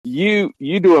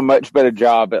you do a much better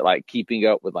job at like keeping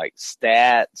up with like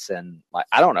stats and like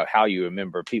I don't know how you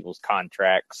remember people's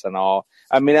contracts and all.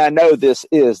 I mean, I know this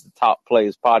is the Top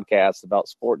Plays podcast about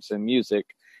sports and music,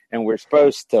 and we're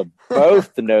supposed to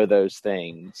both know those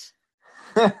things.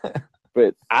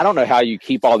 But I don't know how you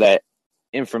keep all that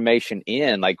information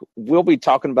in. Like, we'll be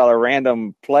talking about a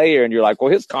random player, and you're like,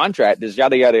 "Well, his contract is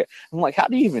yada yada." I'm like, "How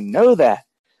do you even know that?"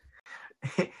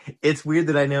 It's weird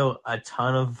that I know a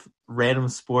ton of random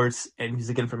sports and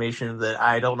music information that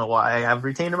I don't know why I have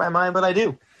retained in my mind, but I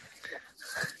do.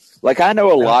 Like, I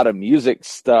know a lot of music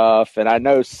stuff, and I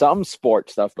know some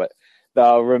sports stuff, but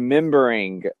the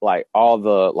remembering like all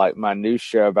the like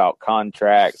minutia about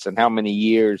contracts and how many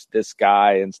years this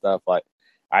guy and stuff, like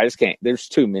I just can't. There's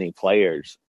too many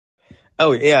players.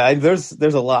 Oh yeah, there's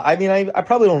a lot. I mean, I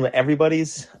probably don't know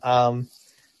everybody's.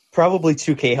 Probably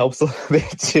 2K helps a little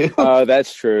bit too. Oh,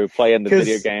 that's true. Playing the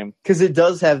video game. Because it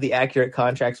does have the accurate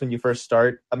contracts when you first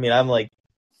start. I mean, I'm like,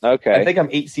 okay. I think I'm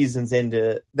 8 seasons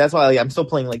into. That's why I'm still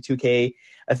playing like 2K.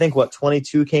 I think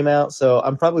 22 came out, so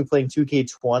I'm probably playing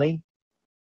 2K20.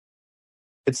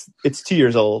 It's 2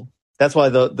 years old. That's why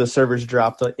the servers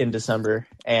dropped in December,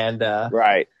 and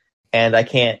right. And I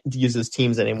can't use those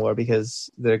teams anymore because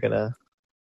they're gonna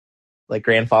like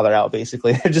grandfather out,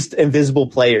 basically. They're just invisible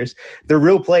players. They're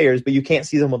real players, but you can't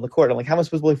see them on the court. I'm like, how am I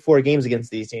supposed to play 4 games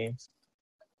against these teams?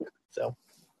 So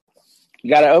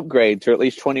you got to upgrade to at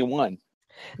least 21.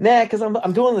 Nah, because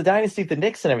I'm doing the dynasty, the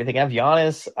Knicks and everything. I have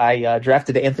Giannis. I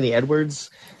drafted Anthony Edwards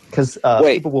because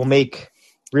people will make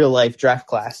real life draft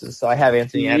classes. So I have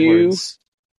Anthony Edwards.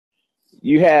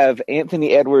 You have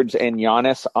Anthony Edwards and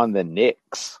Giannis on the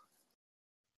Knicks.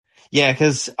 Yeah,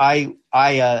 because I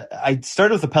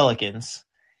started with the Pelicans,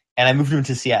 and I moved them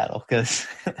to Seattle because,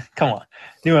 come on,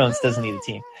 New Orleans doesn't need a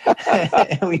team.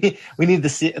 we need the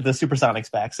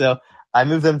Supersonics back. So I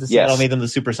moved them to Seattle, made them the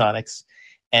Supersonics,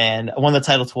 and I won the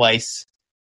title twice.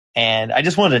 And I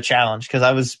just wanted a challenge because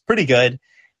I was pretty good.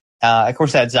 Of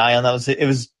course, I had Zion. It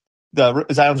was the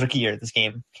Zion's rookie year this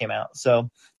game came out. So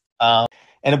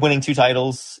ended up winning 2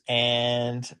 titles,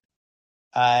 and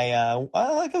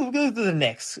I go to the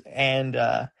Knicks, and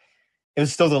it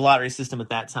was still the lottery system at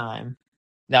that time.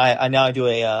 Now I do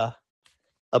a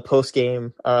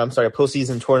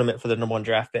postseason tournament for the number 1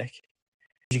 draft pick.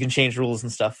 You can change rules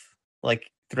and stuff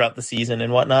like throughout the season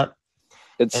and whatnot.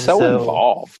 It's so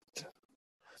involved.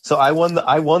 So I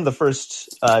won the first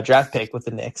draft pick with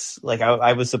the Knicks. Like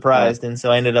I was surprised, and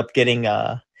so I ended up getting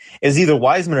it was either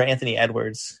Wiseman or Anthony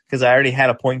Edwards because I already had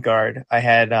a point guard. I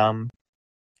had I'm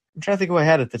trying to think who I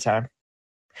had at the time.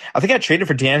 I think I traded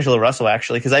for D'Angelo Russell,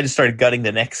 actually, because I just started gutting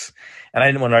the Knicks, and I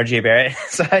didn't want RJ Barrett.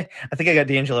 So I think I got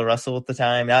D'Angelo Russell at the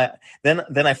time.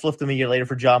 Then I flipped him a year later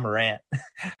for Ja Morant.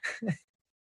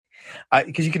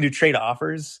 Because you can do trade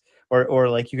offers, or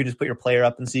like you could just put your player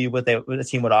up and see what the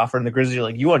team would offer. And the Grizzlies are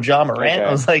like, "You want Ja Morant?" Okay.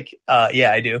 I was like,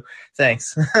 "Yeah, I do.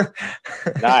 Thanks."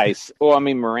 Nice. Well, I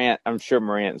mean, Morant. I'm sure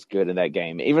Morant's good in that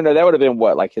game, even though that would have been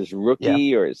like his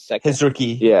rookie or his second. His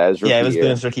rookie. Yeah, his rookie. Yeah, it was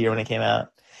his rookie year when it came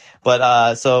out.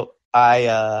 But so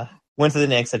I went to the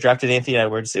Knicks. I drafted Anthony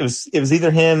Edwards. It was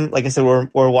either him, like I said, or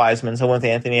Wiseman. So I went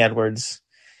with Anthony Edwards,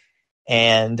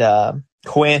 and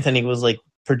Cole Anthony was like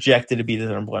projected to be the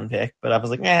number 1 pick, but I was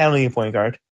like, I don't need a point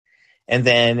guard. And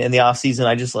then in the offseason,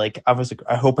 I was like,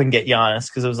 I hope I can get Giannis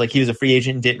because it was like he was a free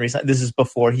agent and didn't resign. This is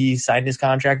before he signed his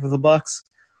contract with the Bucks.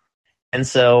 And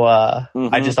so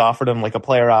I just offered him like a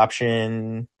player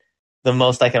option, the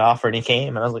most I could offer, and he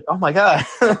came. And I was like, oh my God,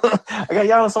 I got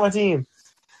Giannis on my team.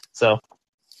 So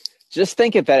just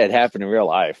think if that had happened in real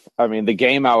life. I mean, the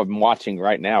game I'm watching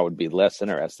right now would be less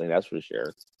interesting, that's for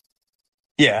sure.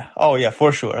 Yeah. Oh, yeah,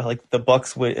 for sure. Like the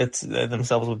Bucks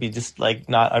themselves would be just like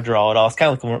not a draw at all. It's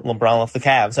kind of like when LeBron left the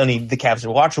Cavs. Only the Cavs are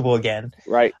watchable again.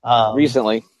 Right.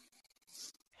 Recently.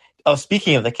 Oh,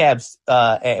 speaking of the Cavs,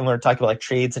 and we were talking about like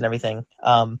trades and everything.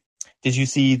 Did you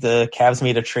see the Cavs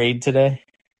made a trade today?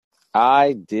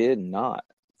 I did not.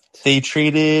 They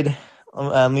traded.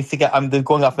 Let me think. I'm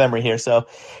going off memory here. So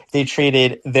they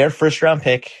traded their first round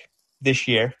pick this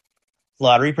year,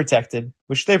 lottery protected,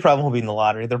 which they probably will be in the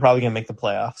lottery. They're probably going to make the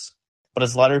playoffs, but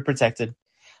it's lottery protected.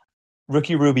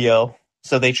 Rookie Rubio.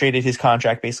 So they traded his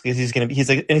contract basically. He's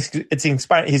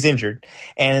injured,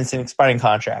 and it's an expiring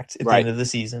contract at the end of the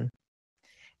season.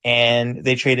 And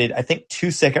they traded, I think,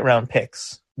 2 second-round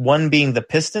picks. One being the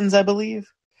Pistons, I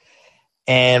believe,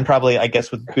 and probably, I guess,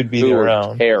 could be their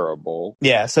own. Terrible.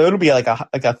 Yeah, so it'll be like a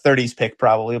 30s pick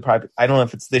probably. I don't know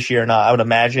if it's this year or not. I would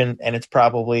imagine, and it's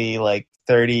probably like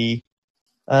 30.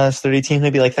 It's 30 teams,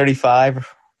 maybe like 35,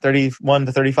 31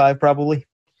 to 35 probably.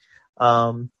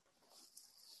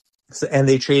 And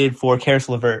they traded for Karis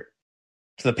LeVert.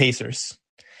 to the Pacers.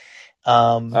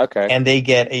 Okay. And they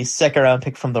get a second-round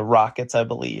pick from the Rockets, I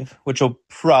believe, which will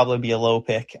probably be a low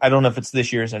pick. I don't know if it's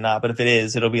this year's or not, but if it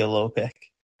is, it'll be a low pick.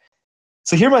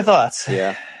 So here are my thoughts.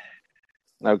 Yeah.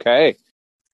 Okay.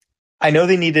 I know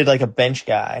they needed like a bench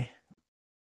guy,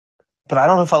 but I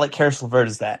don't know if I like Karis LeVert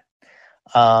as that.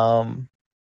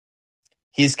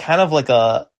 He's kind of like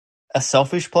a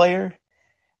selfish player,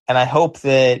 and I hope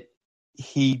that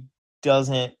he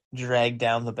doesn't drag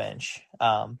down the bench.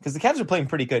 Because the Cavs are playing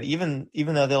pretty good, even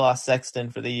though they lost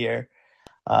Sexton for the year.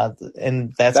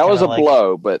 And that was a like,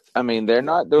 blow, but I mean, they're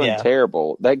not doing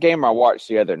terrible. That game I watched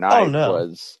the other night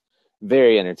was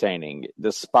very entertaining,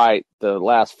 despite the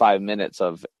last 5 minutes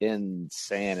of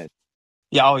insanity.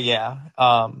 Yeah, oh yeah.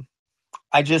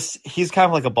 He's kind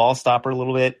of like a ball stopper a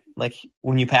little bit. Like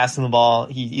when you pass him the ball,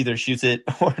 he either shoots it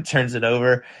or turns it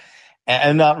over.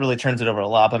 And not really turns it over a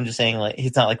lot, but I'm just saying like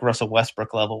he's not like Russell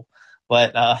Westbrook level.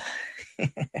 But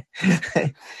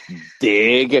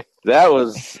dig. That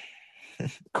was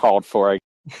called for.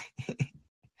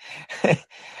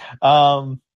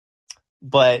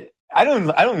 But I don't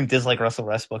even dislike Russell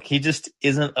Westbrook. He just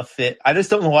isn't a fit. I just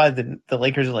don't know why the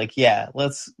Lakers are like, yeah,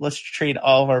 let's trade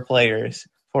all of our players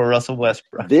for Russell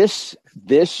Westbrook. This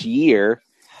year,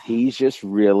 he's just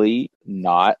really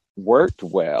not worked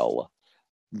well.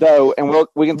 Though, and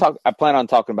we can talk. I plan on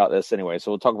talking about this anyway,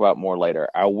 so we'll talk about it more later.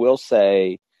 I will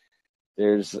say,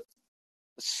 there's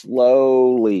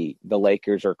slowly the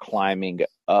Lakers are climbing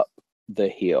up the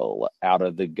hill out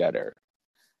of the gutter.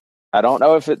 I don't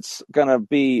know if it's gonna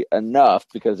be enough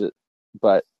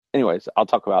but anyways, I'll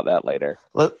talk about that later.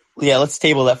 Let's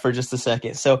table that for just a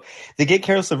second. So they get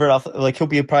Karis LeVert off, like he'll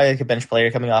be probably like a bench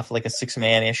player coming off like a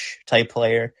 6-man-ish type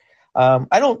player.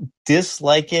 I don't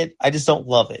dislike it. I just don't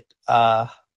love it.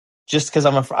 Just because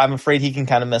I'm afraid he can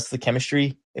kind of mess the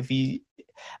chemistry.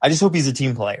 I just hope he's a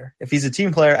team player. If he's a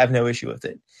team player, I have no issue with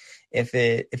it. If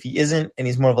he isn't, and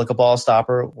he's more of like a ball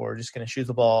stopper or just going to shoot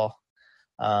the ball,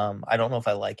 I don't know if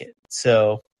I like it.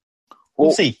 So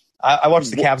we'll see. I watch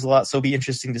the Cavs a lot, so it'll be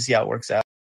interesting to see how it works out.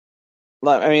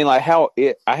 I mean, like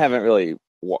I haven't really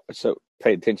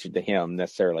paid attention to him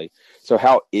necessarily. So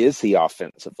how is he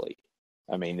offensively?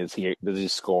 I mean, does he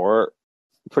score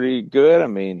pretty good? I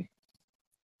mean,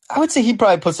 I would say he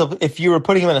probably puts up, if you were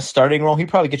putting him in a starting role, he'd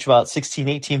probably get you about 16,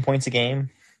 18 points a game.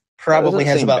 Probably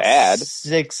has about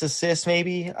 6 assists,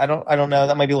 maybe. I don't know.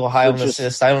 That might be a little high on the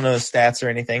assists. I don't know his stats or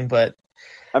anything, but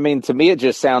I mean, to me, it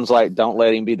just sounds like don't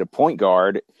let him be the point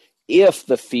guard. If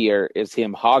the fear is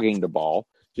him hogging the ball,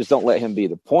 just don't let him be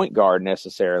the point guard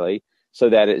necessarily, so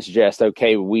that it's just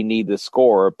okay. We need the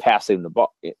scorer passing the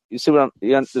ball. You see what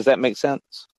does that make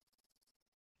sense?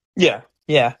 Yeah.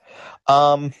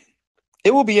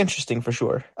 It will be interesting for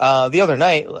sure. The other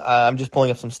night, I'm just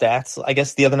pulling up some stats. I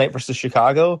guess the other night versus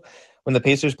Chicago, when the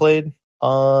Pacers played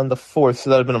on the 4th, so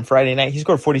that would have been on Friday night, he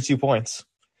scored 42 points.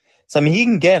 So, I mean, he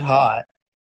can get hot.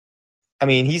 I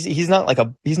mean, he's not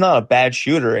a bad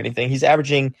shooter or anything. He's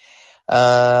averaging,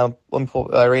 right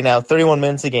now, 31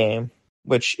 minutes a game,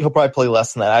 which he'll probably play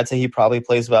less than that. I'd say he probably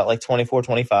plays about like 24,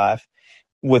 25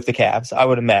 with the Cavs, I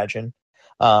would imagine.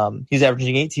 He's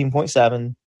averaging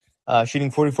 18.7.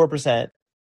 Shooting 44%,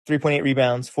 3.8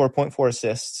 rebounds, 4.4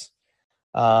 assists.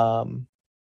 Trying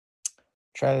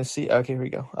to see. Okay, here we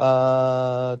go.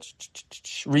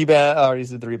 Rebound. Oh, he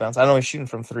did the rebounds. I don't know he's shooting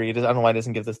from 3. I don't know why it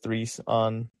doesn't give the threes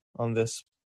on this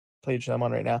page I'm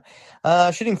on right now.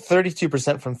 Shooting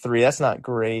 32% from 3. That's not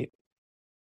great.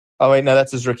 Oh, wait, no,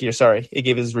 that's his rookie year. Sorry. It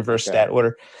gave his reverse stat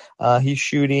order. He's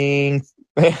shooting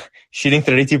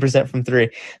 32% from 3.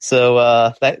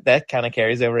 So that kind of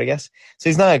carries over, I guess. So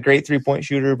he's not a great 3-point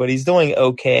shooter, but he's doing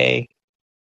okay.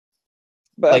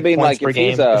 But like, I mean, points like per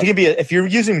game. If you're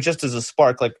using him just as a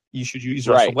spark, like you should use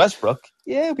Russell Westbrook,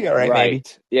 yeah, it'll be all right, maybe.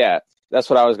 Yeah, that's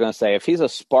what I was going to say. If he's a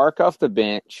spark off the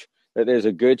bench, that there's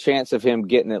a good chance of him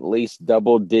getting at least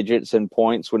double digits in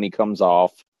points when he comes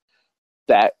off.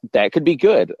 That could be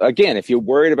good. Again, if you're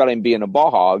worried about him being a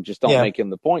ball hog, just don't make him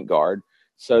the point guard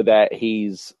so that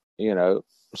he's,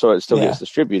 so it still gets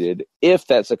distributed. If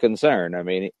that's a concern, I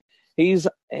mean,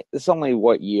 it's only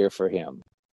what year for him?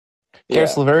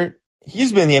 Karis LeVert,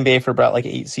 he's been in the NBA for about like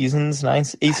 8 seasons, 8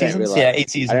 seasons. Yeah, 8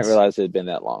 seasons. I didn't realize it had been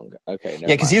that long. Okay, yeah,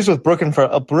 because he was with Brooklyn for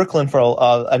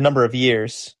a number of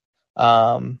years,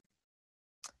 and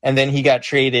then he got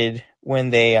traded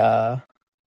when they.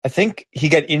 I think he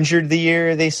got injured the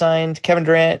year they signed Kevin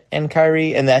Durant and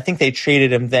Kyrie, and I think they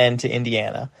traded him then to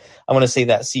Indiana. I want to say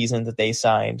that season that they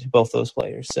signed both those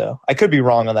players. So I could be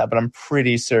wrong on that, but I'm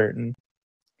pretty certain.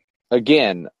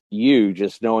 Again, you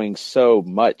just knowing so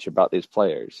much about these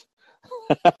players.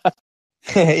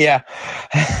 Yeah.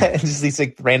 Just these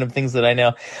like random things that I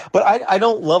know. But I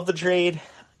don't love the trade.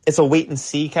 It's a wait and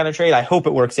see kind of trade. I hope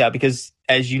it works out because,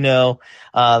 as you know,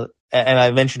 and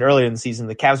I mentioned earlier in the season,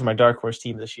 the Cavs are my dark horse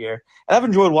team this year. And I've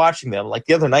enjoyed watching them. Like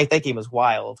the other night, that game was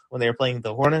wild when they were playing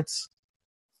the Hornets.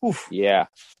 Oof. Yeah.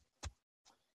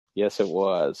 Yes, it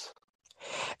was.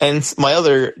 And my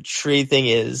other trade thing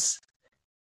is,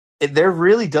 there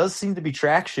really does seem to be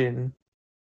traction.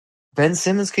 Ben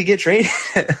Simmons could get traded.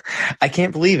 I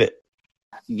can't believe it.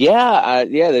 Yeah,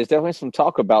 there's definitely some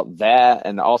talk about that,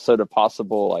 and also the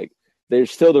possible, like,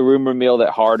 there's still the rumor mill that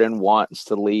Harden wants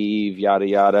to leave, yada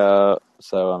yada.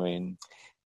 So I mean,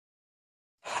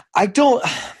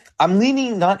 I'm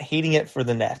leaning not hating it for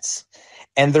the Nets,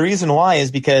 and the reason why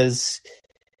is because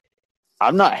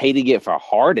I'm not hating it for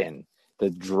Harden. The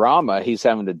drama he's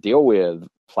having to deal with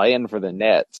playing for the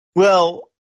Nets. Well,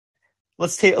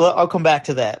 I'll come back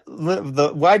to that.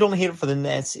 Why I don't hate it for the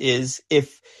Nets is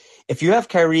if you have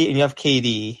Kyrie and you have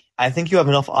KD, I think you have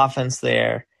enough offense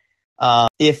there.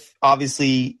 If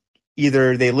obviously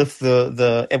either they lift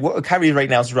Kyrie right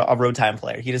now is a road time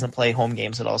player. He doesn't play home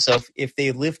games at all. So if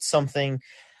they lift something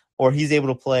or he's able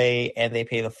to play and they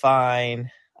pay the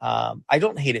fine, I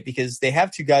don't hate it because they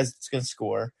have two guys that's going to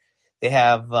score. They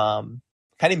have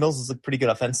Patty Mills has looked pretty good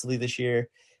offensively this year.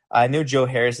 I know Joe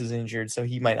Harris is injured, so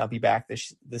he might not be back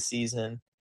this season.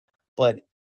 But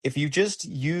if you just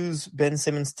use Ben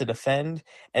Simmons to defend,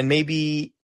 and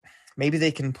maybe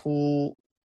they can pull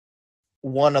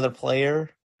one other player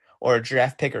or a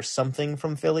draft pick or something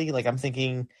from Philly. Like I'm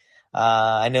thinking,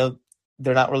 I know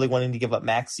they're not really wanting to give up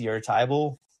Maxey or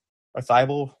Thibault,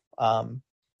 but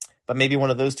maybe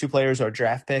one of those two players or a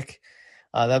draft pick.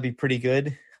 That'd be pretty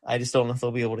good. I just don't know if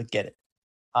they'll be able to get it.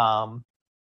 I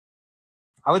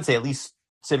would say at least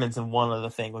Simmons and one other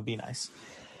thing would be nice.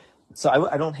 So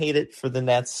I don't hate it for the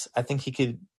Nets. I think he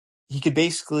could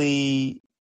basically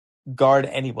guard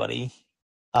anybody.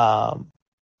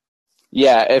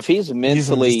 Yeah, if he's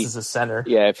mentally as a center.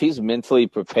 Yeah, if he's mentally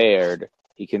prepared,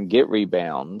 he can get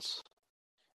rebounds,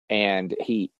 and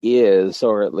he is,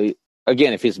 or at least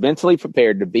again, if he's mentally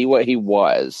prepared to be what he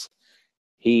was,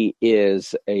 he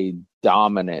is a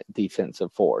dominant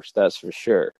defensive force. That's for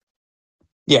sure.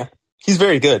 Yeah, he's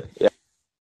very good. Yeah.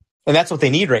 And that's what they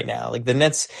need right now. Like the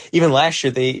Nets, even last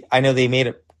year, I know they made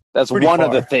it. That's one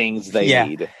of the things they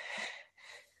need.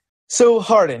 So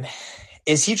Harden,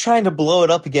 is he trying to blow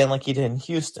it up again like he did in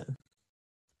Houston?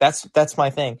 That's my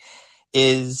thing.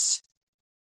 Is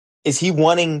he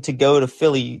wanting to go to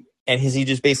Philly, and is he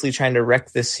just basically trying to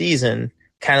wreck this season,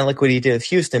 kind of like what he did with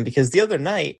Houston? Because the other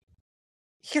night,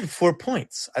 he had 4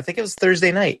 points. I think it was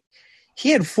Thursday night. He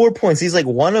had 4 points. He's like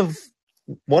one of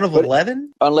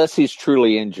 11? Unless he's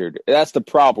truly injured. That's the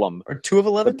problem. Or 2 of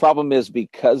 11? The problem is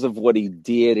because of what he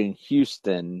did in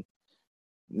Houston,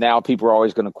 now people are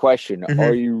always going to question,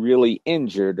 are you really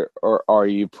injured or are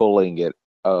you pulling it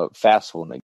a fast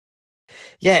one?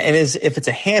 Yeah, and if it's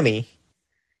a hammy,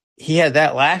 he had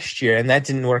that last year, and that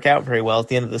didn't work out very well at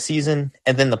the end of the season.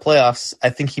 And then the playoffs, I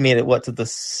think he made it, to the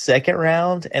second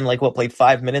round and played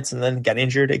 5 minutes and then got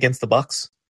injured against the Bucks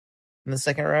in the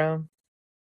second round.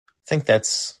 I think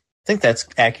that's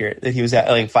accurate that he was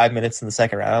at 5 minutes in the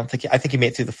second round. I think he made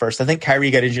it through the first. I think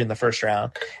Kyrie got injured in the first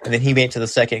round, and then he made it to the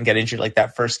second and got injured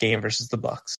that first game versus the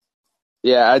Bucks.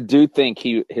 Yeah, I do think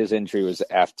his injury was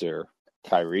after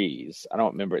Kyrie's. I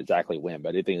don't remember exactly when, but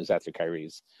I do think it was after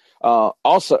Kyrie's.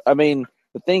 Also, I mean,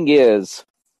 the thing is,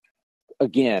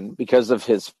 again, because of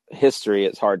his history,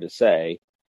 it's hard to say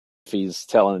if he's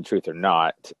telling the truth or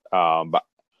not.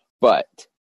 But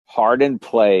Harden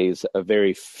plays a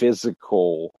very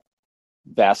physical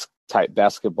type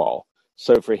basketball.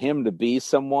 So for him to be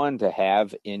someone to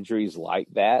have injuries like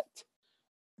that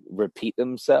repeat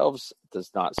themselves does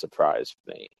not surprise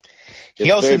me.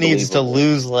 He also needs to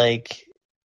lose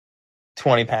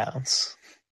 20 pounds.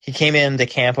 He came into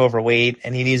camp overweight,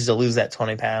 and he needs to lose that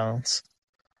 20 pounds.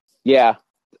 Yeah,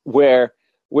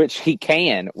 which he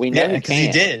can. We know he can.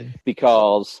 He did.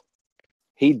 Because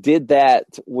he did that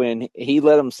when he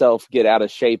let himself get out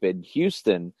of shape in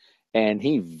Houston, and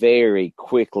he very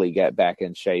quickly got back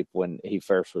in shape when he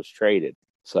first was traded.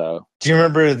 So, do you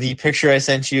remember the picture I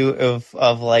sent you of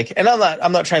and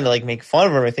I'm not trying to make fun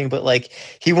of him or anything, but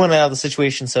he went out of the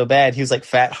situation so bad, he was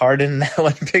Fat Harden. That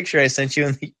one picture I sent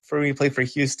you for when he played for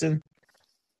Houston.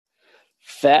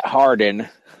 Fat Harden,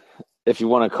 if you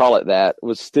want to call it that,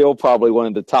 was still probably one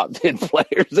of the top 10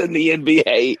 players in the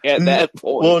NBA at that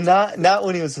point. Well, not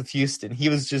when he was with Houston. He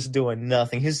was just doing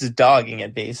nothing. He was just dogging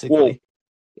it, basically.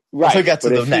 Right. Until he got to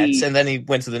the Nets, and then he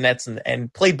went to the Nets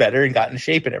and played better and got in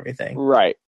shape and everything.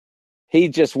 Right. He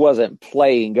just wasn't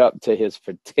playing up to his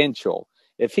potential.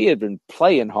 if he had been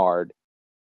playing hard,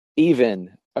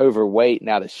 even overweight and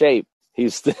out of shape, he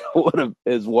still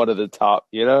is one of the top.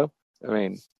 I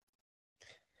mean,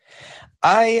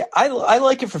 I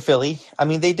like it for Philly. I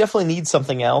mean, they definitely need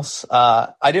something else.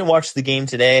 I didn't watch the game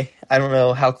today. I don't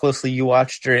know how closely you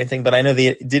watched or anything, but I know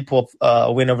they did pull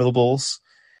a win over the Bulls.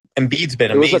 Embiid's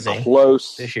been it was a amazing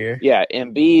close this year. Yeah,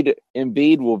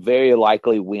 Embiid will very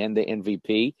likely win the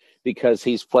MVP because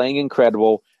he's playing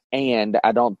incredible, and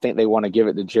I don't think they want to give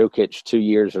it to Jokic 2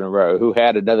 years in a row, who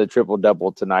had another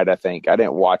triple-double tonight, I think. I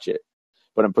didn't watch it,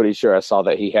 but I'm pretty sure I saw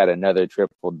that he had another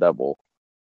triple-double.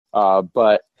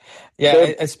 But yeah,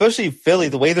 especially Philly,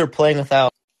 the way they're playing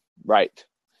without. Right.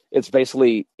 It's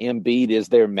basically Embiid is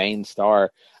their main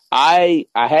star. I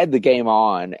had the game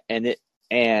on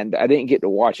and I didn't get to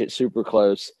watch it super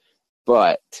close,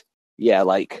 but yeah,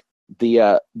 like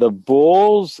the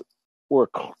Bulls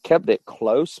kept it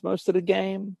close most of the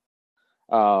game.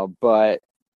 But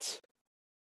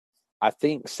I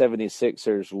think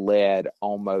 76ers led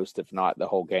almost, if not the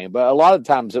whole game. But a lot of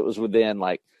times it was within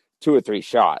like 2 or 3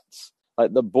 shots.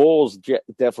 Like the Bulls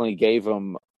definitely gave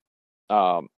them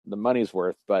the money's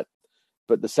worth, but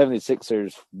the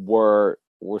 76ers were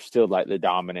still like the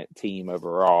dominant team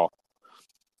overall.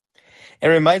 It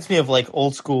reminds me of like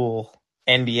old school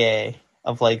NBA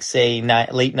of like say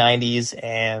late 90s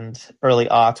and early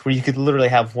aughts, where you could literally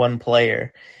have one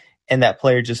player and that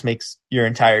player just makes your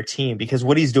entire team, because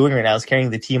what he's doing right now is carrying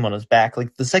the team on his back.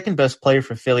 Like the second best player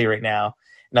for Philly right now,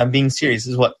 and I'm being serious,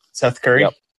 is what, Seth Curry?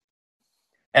 Yep.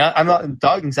 And I'm not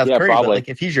dogging Seth Curry, probably. but like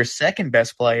if he's your second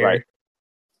best player.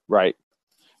 Right.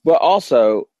 But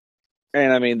also,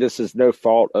 and I mean, this is no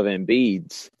fault of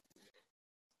Embiid's,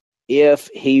 if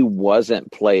he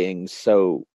wasn't playing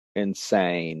so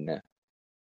insane,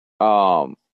 I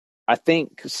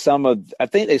think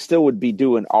they still would be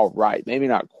doing all right. Maybe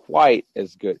not quite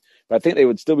as good, but I think they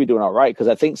would still be doing all right because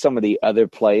I think some of the other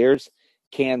players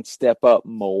can step up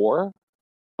more.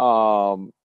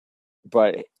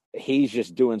 But he's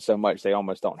just doing so much they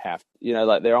almost don't have to,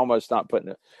 like they're almost not put in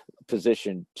a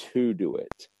position to do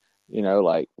it.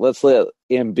 Like let's let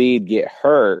Embiid get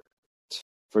hurt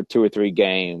for 2 or 3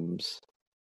 games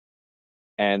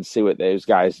and see what those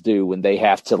guys do when they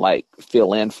have to like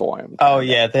fill in for him. Oh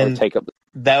yeah, then take up.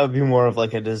 That would be more of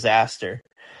like a disaster.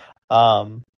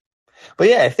 But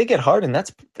yeah, I think at Harden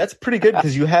that's pretty good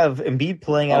because you have Embiid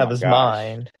playing out of his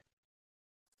mind.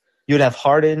 You would have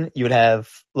Harden. You would have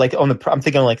like I'm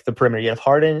thinking like the perimeter. You have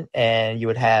Harden, and you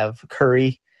would have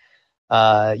Curry.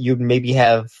 You'd maybe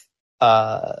have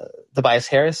Tobias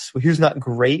Harris, who's not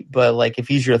great, but like if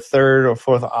he's your third or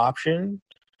fourth option,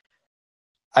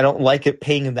 I don't like it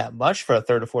paying him that much for a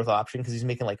third or fourth option because he's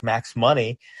making like max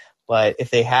money. But if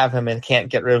they have him and can't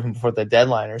get rid of him before the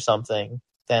deadline or something,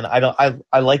 then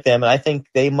I like them, and I think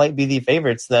they might be the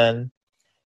favorites then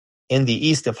in the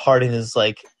East if Harden is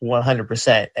like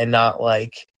 100% and not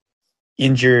like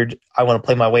injured. I want to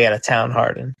play my way out of town,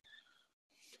 Harden.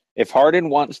 If Harden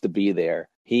wants to be there,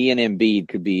 he and Embiid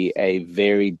could be a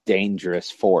very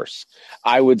dangerous force.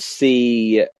 I would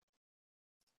see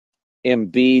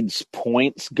Embiid's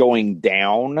points going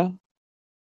down,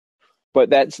 but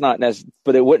that's not necessarily.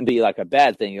 But it wouldn't be like a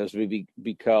bad thing. It would be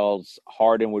because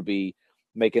Harden would be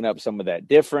making up some of that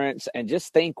difference. And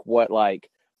just think what like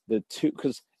the two,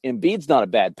 because Embiid's not a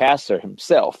bad passer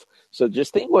himself. So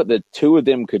just think what the two of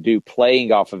them could do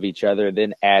playing off of each other,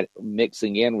 then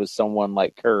mixing in with someone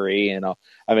like Curry and all.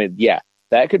 I mean, yeah,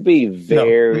 that could be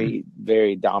very,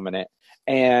 very dominant.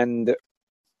 And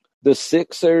the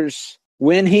Sixers,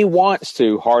 when he wants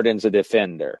to, Harden's a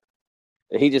defender.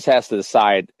 He just has to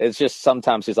decide. It's just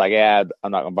sometimes he's like, I'm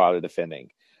not going to bother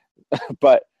defending.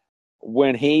 But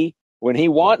when he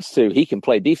wants to, he can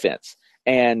play defense.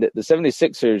 And the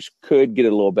 76ers could get a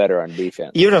little better on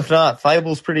defense. Even if not,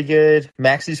 Thibault's pretty good.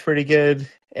 Maxi's pretty good.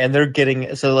 And they're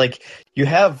getting – so, like, you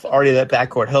have already that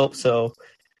backcourt help. So,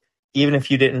 even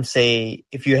if you didn't say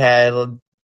 – if you had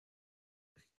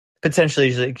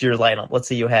potentially like your lineup, let's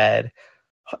say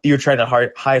you're trying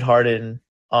to hide Harden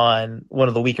on one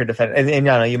of the weaker defenders. And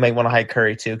I know you might want to hide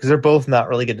Curry, too, because they're both not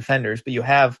really good defenders. But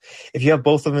if you have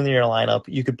both of them in your lineup,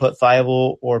 you could put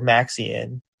Thibault or Maxi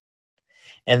in.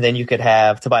 And then you could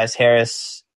have Tobias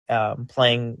Harris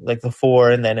playing like the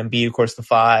 4, and then Embiid, of course, the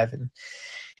 5. And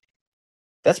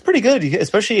that's pretty good,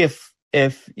 especially if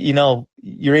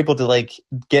you're able to like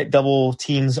get double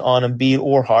teams on Embiid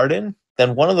or Harden.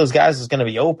 Then one of those guys is going to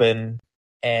be open,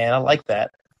 and I like that.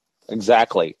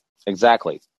 Exactly.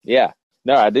 Yeah.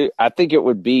 No, I do. I think it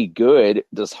would be good.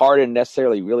 Does Harden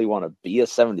necessarily really want to be a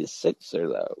 76er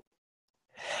though?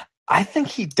 I think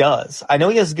he does. I know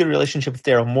he has a good relationship with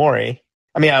Daryl Morey.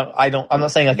 I mean, I'm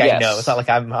not saying like I know. It's not Yes, like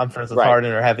I'm friends with right.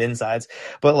 Harden or have insides,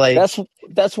 but like,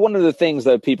 That's one of the things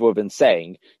that people have been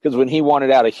saying, because when he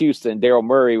wanted out of Houston, Daryl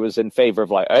Murray was in favor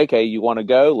of like, okay, you want to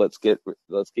go, let's get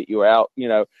you out.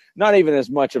 Not even as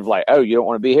much of like, oh, you don't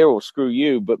want to be here, well, screw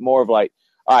you, but more of like,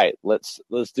 all right, let's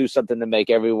do something to make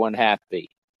everyone happy.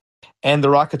 and the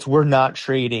Rockets were not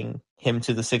trading him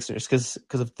to the Sixers because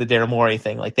of the Daryl Morey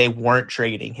thing. Like they weren't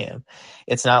trading him.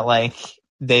 It's not like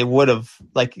they would have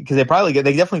because they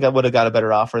definitely would have got a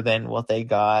better offer than what they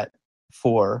got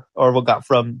what got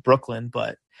from Brooklyn,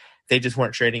 but they just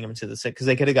weren't trading him to the Sixers because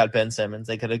they could have got Ben Simmons.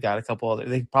 They could have got a couple other.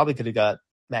 They probably could have got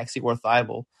Maxey or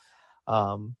Thibault,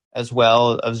 as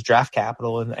well as draft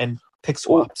capital and pick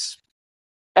swaps.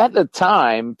 At the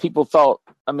time, people thought.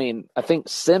 I mean, I think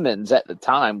Simmons at the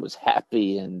time was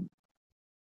happy in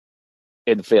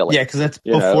Philly. Yeah, because that's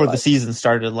before the season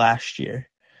started last year.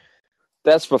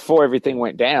 That's before everything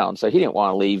went down, so he didn't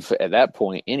want to leave at that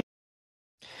point.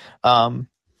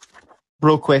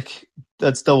 Real quick,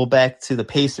 let's double back to the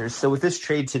Pacers. So with this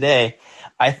trade today,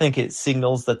 I think it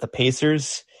signals that the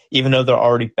Pacers, even though they're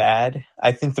already bad,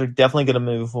 I think they're definitely going to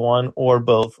move one or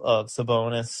both of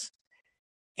Sabonis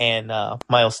and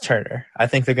Miles Turner. I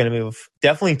think they're going to move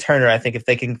definitely Turner. I think if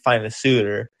they can find a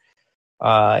suitor,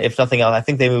 if nothing else, I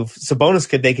think they move Sabonis.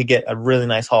 They could get a really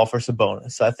nice haul for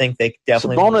Sabonis. So I think they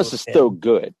definitely Sabonis is still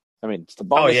good. I mean,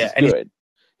 Sabonis is and good.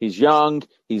 He's young.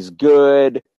 He's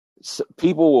good.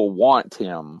 People will want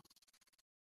him.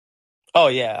 Oh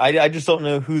yeah, I just don't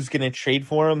know who's going to trade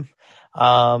for him.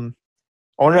 I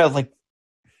wonder if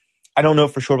I don't know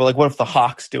for sure, but what if the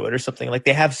Hawks do it or something? Like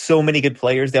they have so many good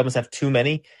players, they almost have too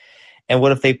many. And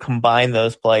what if they combine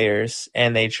those players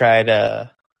and they try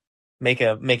to make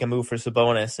a move for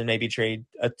Sabonis and maybe trade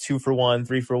a 2-for-1,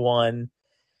 3-for-1,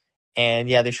 and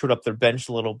yeah, they short up their bench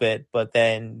a little bit, but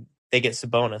then they get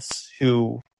Sabonis,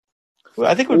 who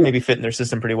I think would maybe fit in their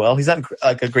system pretty well. He's not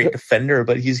like a great defender,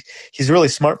 but he's a really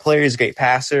smart player. He's a great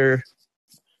passer.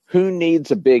 Who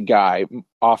needs a big guy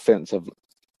offensively?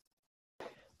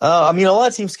 I mean, a lot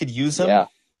of teams could use him. Yeah.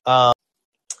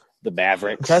 The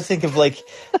Mavericks. I'm trying to think of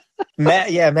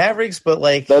Mavericks, but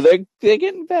no, they're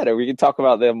getting better. We can talk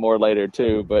about them more later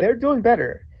too, but they're doing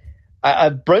better.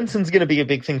 Brunson's going to be a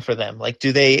big thing for them.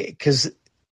 Do they? Because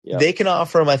they can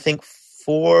offer him, I think,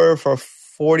 4 for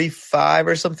 45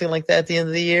 or something like that at the end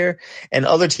of the year, and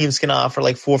other teams can offer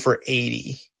 4 for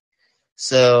 80.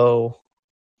 So,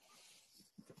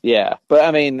 yeah, but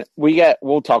I mean,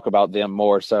 we'll talk about them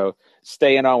more. So,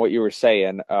 staying on what you were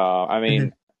saying, I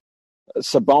mean,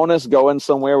 Sabonis going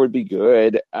somewhere would be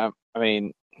good. I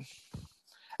mean,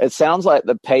 it sounds like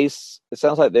the pace. It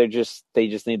sounds like they just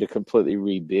need to completely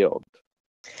rebuild.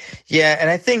 Yeah, and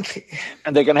I think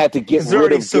they're going to have to get rid of they're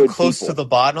already so good close people. to the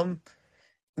bottom.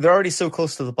 They're already so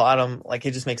close to the bottom. It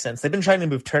just makes sense. They've been trying to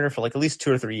move Turner for at least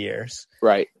 2 or 3 years.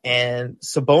 Right. And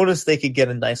Sabonis, they could get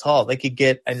a nice haul. They could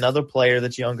get another player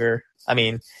that's younger. I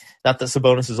mean, not that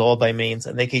Sabonis is all by means,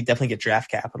 and they could definitely get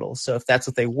draft capital. So if that's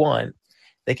what they want,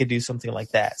 they could do something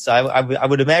like that. So I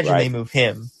would imagine they move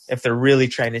him if they're really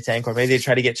trying to tank, or maybe they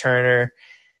try to get Turner,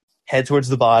 head towards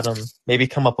the bottom, maybe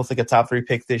come up with a top 3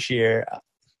 pick this year.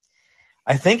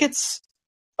 I think it's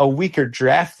a weaker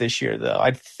draft this year, though.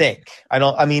 I think. I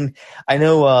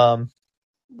know.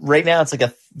 Right now it's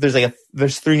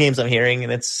there's 3 names I'm hearing,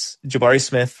 and it's Jabari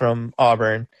Smith from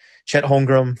Auburn, Chet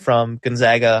Holmgren from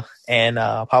Gonzaga, and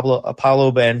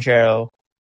Apollo Banchero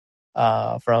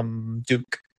from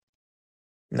Duke.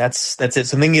 And that's it.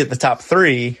 So I'm thinking at the top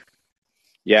 3.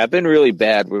 Yeah, I've been really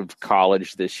bad with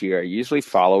college this year. I usually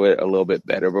follow it a little bit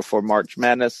better before March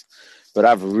Madness, but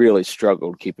I've really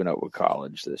struggled keeping up with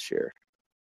college this year.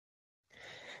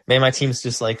 Man, my team's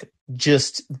just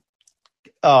it's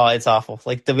awful.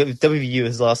 WVU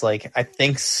has lost I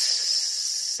think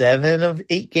 7 of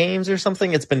 8 games or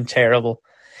something. It's been terrible.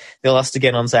 They lost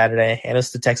again on Saturday, and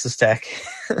it's to Texas Tech.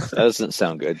 That doesn't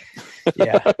sound good.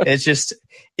 Yeah, it's just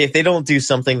if they don't do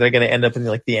something, they're going to end up in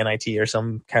the NIT or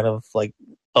some kind of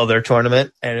other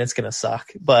tournament, and it's going to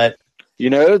suck. But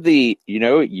it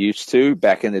used to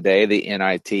back in the day, the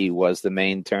NIT was the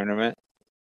main tournament.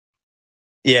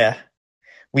 Yeah,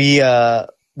 we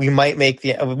might make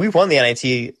we've won the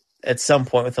NIT at some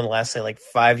point within the last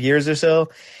 5 years or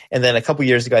so, and then a couple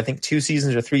years ago, I think 2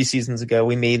 seasons or 3 seasons ago,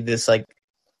 we made this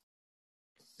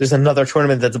there's another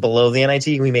tournament that's below the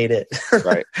NIT. We made it.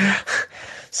 Right.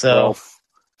 So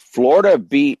Florida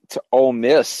beat Ole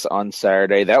Miss on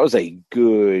Saturday. That was a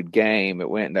good game. It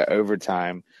went into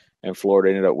overtime, and Florida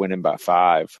ended up winning by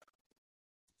 5.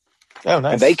 Oh,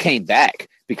 nice. And they came back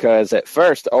because at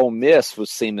first Ole Miss was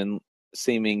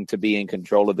seeming to be in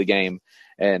control of the game,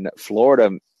 and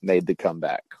Florida made the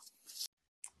comeback.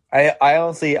 I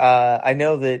honestly, I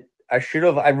know that I should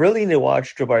have. I really need to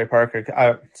watch Jabari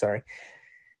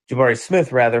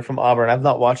Smith rather from Auburn. I've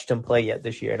not watched him play yet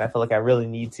this year, and I feel like I really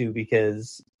need to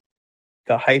because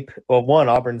the hype. Well, one,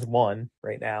 Auburn's won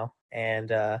right now, and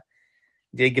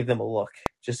did give them a look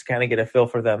just to kind of get a feel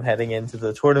for them heading into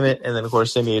the tournament, and then of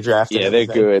course send me a draft. Yeah, they're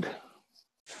good.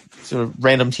 So a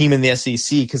random team in the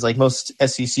SEC because like most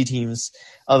SEC teams,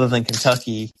 other than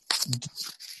Kentucky,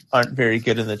 aren't very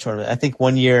good in the tournament. I think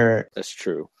one year that's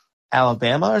true.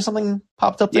 Alabama or something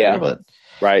popped up there, but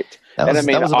right. That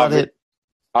was about it.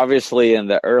 Obviously, in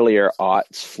the earlier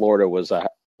aughts, Florida was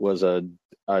a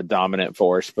dominant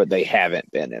force, but they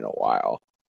haven't been in a while.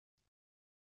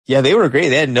 Yeah, they were great.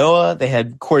 They had Noah. They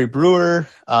had Corey Brewer.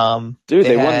 They won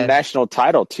the national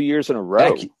title 2 years in a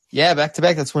row. Back to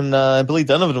back. That's when Billy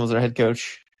Donovan was their head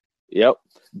coach. Yep.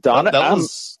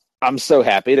 I'm so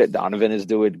happy that Donovan is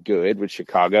doing good with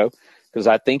Chicago because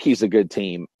I think he's a good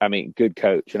team. I mean, good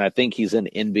coach, and I think he's an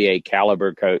NBA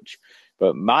caliber coach.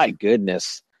 But my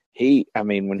goodness,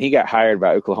 when he got hired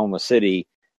by Oklahoma City,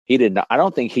 he did not. I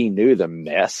don't think he knew the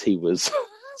mess he was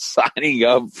signing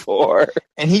up for.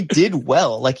 And he did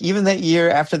well. Like even that year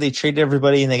after they traded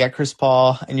everybody and they got Chris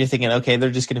Paul, and you're thinking, okay, they're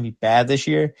just going to be bad this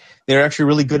year. They're actually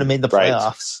really good and made the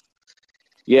playoffs.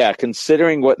 Yeah,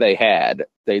 considering what they had,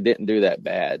 they didn't do that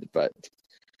bad.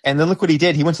 And then look what he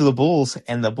did. He went to the Bulls,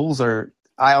 and the Bulls are.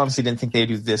 I honestly didn't think they'd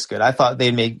do this good. I thought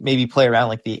they'd maybe play around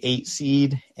like the 8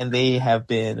 seed, and they have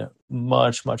been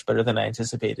much, much better than I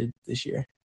anticipated this year.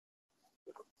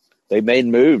 They made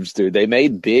moves, dude. They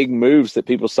made big moves that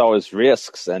people saw as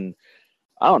risks, and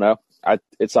I don't know.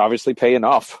 It's obviously paying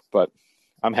off, but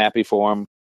I'm happy for them.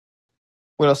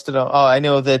 What else did I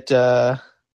know that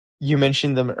you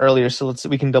mentioned them earlier, so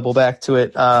we can double back to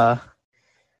it. The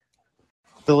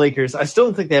Lakers. I still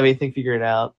don't think they have anything figured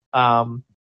out.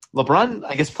 LeBron,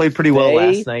 I guess, played pretty well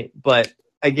last night, but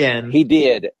again, he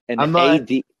did. And AD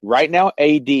right now,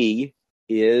 AD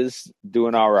is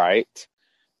doing all right.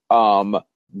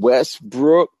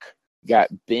 Westbrook got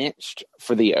benched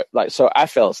for so I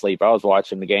fell asleep. I was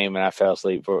watching the game and I fell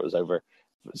asleep before it was over.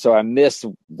 So I missed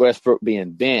Westbrook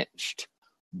being benched.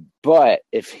 But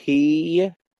if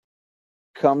he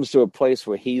comes to a place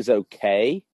where he's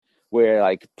okay, where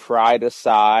like pride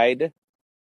aside,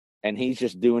 and he's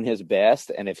just doing his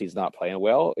best, and if he's not playing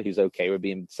well, he's okay with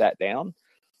being sat down,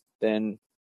 then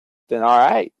all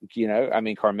right.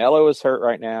 Carmelo is hurt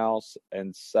right now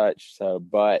and such. So,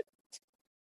 but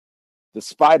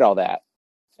despite all that,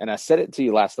 and I said it to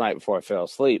you last night before I fell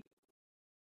asleep,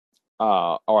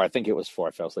 or I think it was before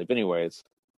I fell asleep. Anyways,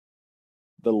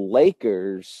 the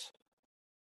Lakers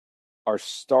are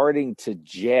starting to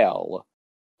gel.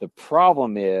 The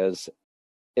problem is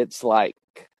it's like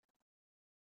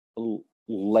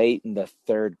late in the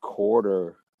third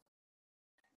quarter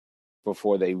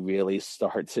before they really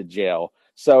start to gel.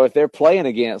 So if they're playing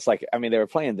against, they were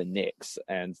playing the Knicks,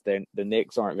 and the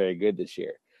Knicks aren't very good this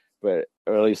year, or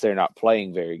at least they're not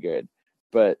playing very good.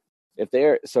 But if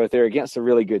they're against a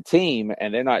really good team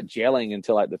and they're not gelling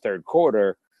until like the third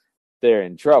quarter, they're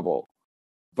in trouble.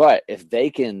 But if they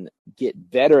can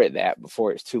get better at that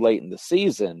before it's too late in the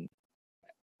season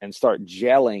and start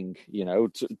gelling,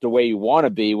 the way you want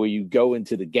to be, where you go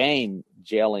into the game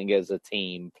gelling as a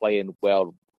team, playing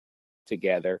well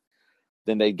together,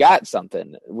 then they got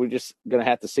something. We're just going to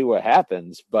have to see what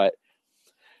happens. But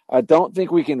I don't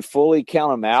think we can fully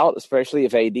count him out, especially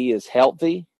if AD is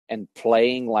healthy and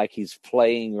playing like he's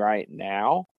playing right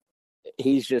now.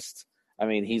 He's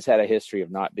had a history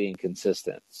of not being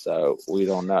consistent, so we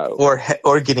don't know.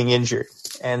 Or getting injured.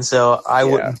 And so I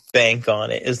wouldn't bank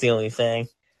on it is the only thing.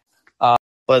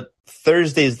 But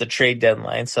Thursday is the trade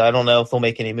deadline, so I don't know if they'll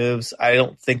make any moves. I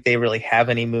don't think they really have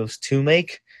any moves to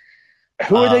make.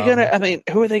 Who are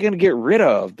they gonna get rid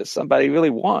of that somebody really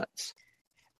wants?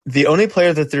 The only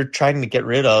player that they're trying to get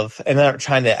rid of, and they're not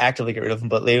trying to actively get rid of him,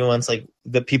 but the ones like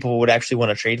that people would actually want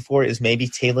to trade for is maybe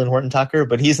Taylor Horton-Tucker,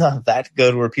 but he's not that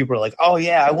good where people are like, oh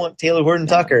yeah, I want Taylor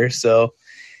Horton-Tucker. So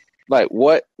like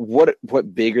what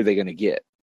big are they gonna get?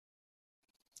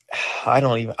 I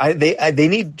don't even. They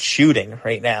need shooting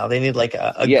right now. They need like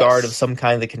a guard of some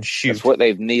kind that can shoot. That's what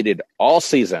they've needed all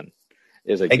season.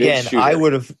 Good shooter. I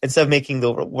would have, instead of making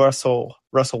the Russell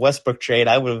Westbrook trade,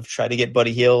 I would have tried to get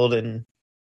Buddy Hield and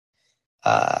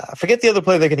I forget the other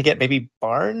player they're going to get. Maybe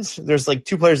Barnes. There's like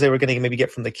two players they were going to maybe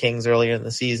get from the Kings earlier in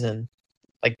the season,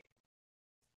 like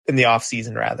in the off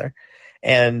season rather,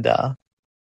 and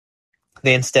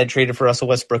they instead traded for Russell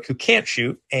Westbrook, who can't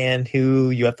shoot and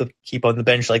who you have to keep on the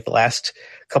bench like the last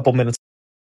couple minutes.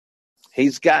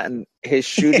 His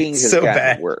shooting has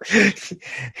gotten worse.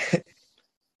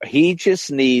 he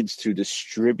just needs to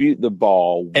distribute the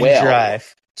ball and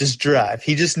drive. Just drive.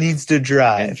 He just needs to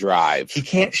drive. And drive. He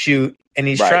can't shoot, and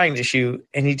he's trying to shoot,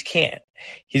 and he can't.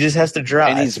 He just has to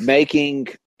drive. And he's making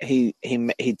he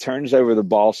turns over the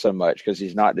ball so much because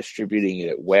he's not distributing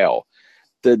it well.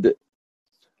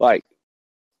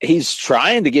 He's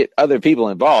trying to get other people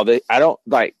involved.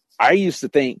 I used to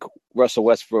think Russell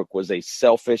Westbrook was a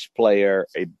selfish player,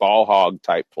 a ball hog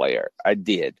type player. I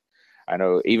did. I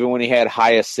know even when he had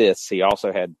high assists, he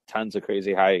also had tons of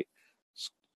crazy high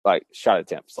shot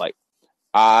attempts.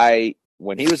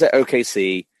 When he was at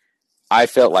OKC, I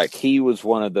felt like he was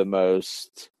one of the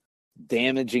most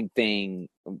damaging things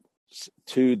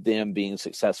to them being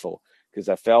successful, because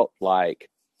I felt like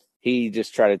he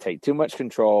just tried to take too much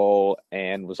control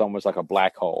and was almost like a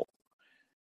black hole.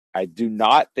 I do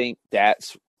not think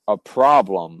that's a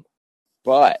problem,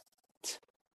 but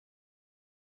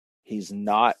he's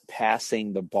not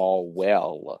passing the ball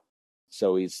well.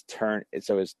 So his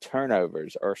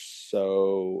turnovers are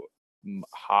so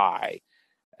high,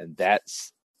 and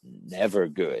that's never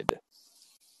good.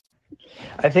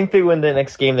 I think they win the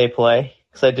next game they play,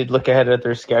 because I did look ahead at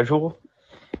their schedule,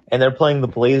 and they're playing the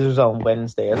Blazers on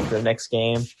Wednesday as their next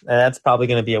game, and that's probably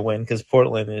going to be a win because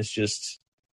Portland's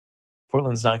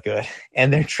not good,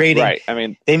 and they're trading. Right. I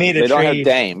mean, they don't have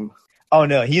Dame. Oh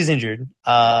no, he's injured.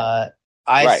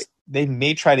 They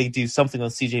may try to do something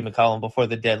with CJ McCollum before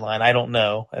the deadline. I don't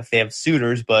know if they have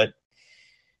suitors, but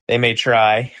they may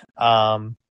try.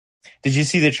 Did you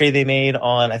see the trade they made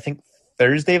on, I think,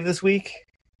 Thursday of this week?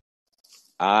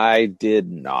 I did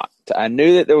not. I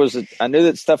knew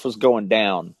that stuff was going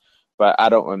down, but I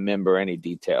don't remember any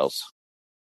details.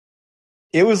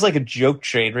 It was like a joke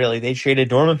trade, really. They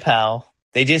traded Norman Powell.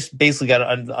 They just basically got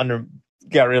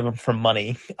rid of him for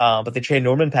money. But they traded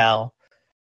Norman Powell,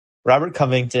 Robert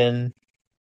Covington,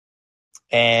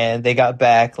 and they got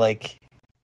back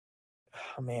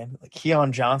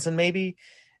Keon Johnson maybe,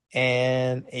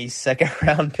 and a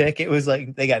second-round pick. It was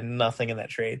like they got nothing in that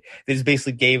trade. They just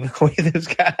basically gave away those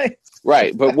guys.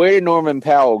 Right, but where did Norman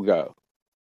Powell go?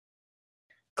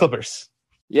 Clippers.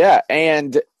 Yeah,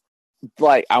 and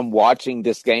I'm watching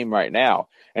this game right now,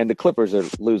 and the Clippers are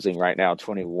losing right now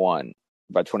 21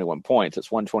 points.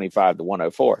 It's 125 to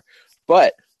 104.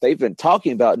 But they've been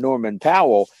talking about Norman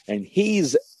Powell, and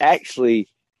he's actually,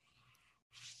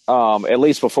 at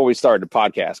least before we started the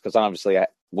podcast, because obviously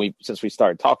since we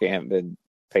started talking, I haven't been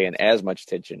paying as much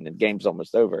attention, and the game's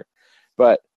almost over.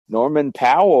 But Norman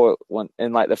Powell,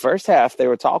 in the first half, they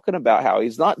were talking about how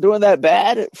he's not doing that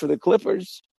bad for the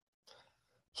Clippers.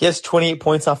 He has 28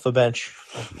 points off the bench.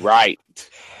 Right.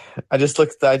 I just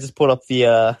pulled up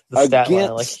the stat line.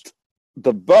 Against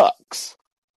the Bucks.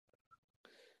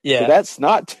 Yeah. So that's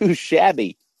not too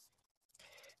shabby.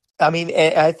 I mean,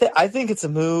 I think it's a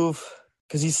move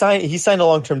because he signed a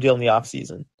long-term deal in the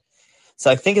offseason. So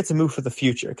I think it's a move for the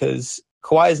future because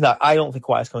I don't think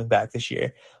Kawhi is coming back this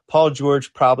year. Paul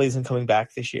George probably isn't coming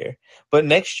back this year. But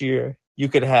next year you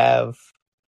could have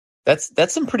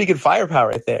that's some pretty good firepower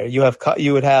right there. You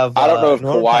would have I don't know if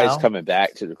Kawhi's Powell coming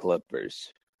back to the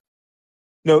Clippers.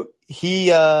 No,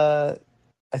 I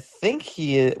think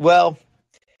he is. Well,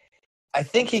 I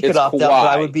think he could opt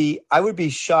out, but I would be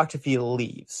shocked if he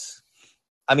leaves.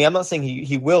 I mean, I'm not saying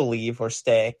he will leave or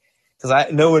stay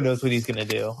because no one knows what he's going to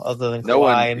do other than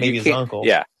Kawhi and maybe his uncle.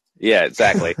 Yeah,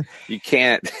 exactly. You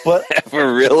can't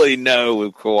ever really know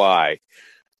with Kawhi.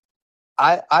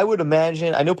 I would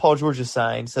imagine. I know Paul George is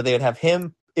signed, so they would have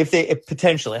him. If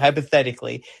potentially,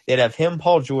 hypothetically, they'd have him,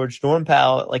 Paul George, Norman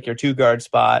Powell, like your 2-guard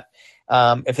spot.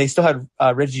 If they still had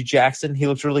Reggie Jackson, he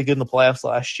looked really good in the playoffs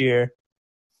last year.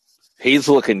 He's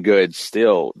looking good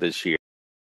still this year.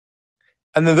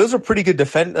 And then those are pretty good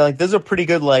those are pretty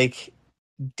good,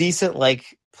 decent,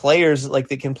 players,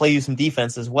 that can play you some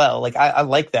defense as well. I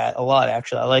like that a lot,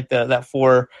 actually. I like those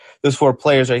 4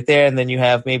 players right there. And then you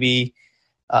have maybe,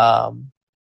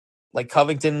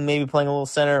 Covington maybe playing a little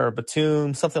center or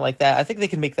Batum, something like that. I think they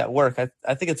can make that work.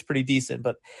 I think it's pretty decent,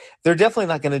 but they're definitely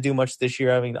not going to do much this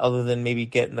year. I mean, other than maybe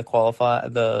getting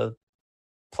the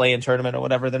play-in tournament or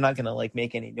whatever, they're not going to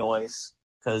make any noise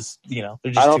because they're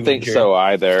just. I don't think injured. so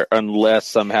either, unless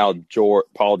somehow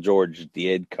Paul George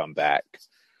did come back.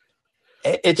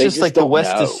 It's just the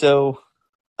West is so.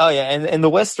 Oh yeah, and the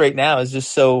West right now is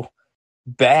just so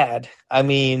bad. I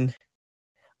mean,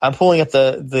 I'm pulling up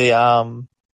the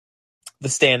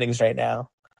standings right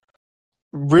now.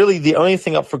 Really, the only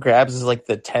thing up for grabs is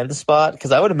the 10th spot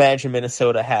because I would imagine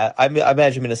Minnesota I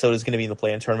imagine Minnesota is going to be in the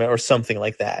play-in tournament or something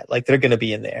like that. They're going to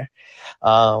be in there.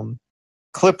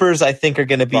 Clippers, I think, are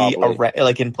going to be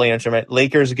in play-in tournament.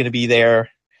 Lakers are going to be there,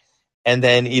 and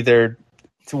then either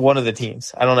to one of the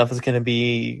teams. I don't know if it's going to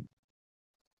be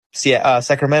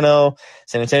Sacramento,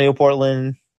 San Antonio,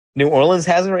 Portland. New Orleans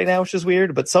has it right now, which is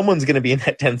weird, but someone's going to be in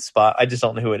that 10th spot. I just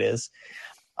don't know who it is.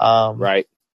 Right.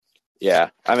 Yeah.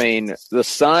 I mean, the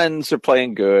Suns are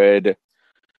playing good.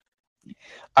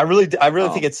 I really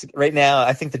think it's right now.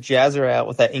 I think the Jazz are out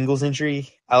with that Ingles injury.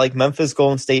 I like Memphis,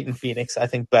 Golden State, and Phoenix. I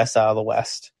think best out of the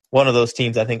West. One of those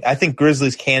teams. I think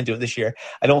Grizzlies can do it this year.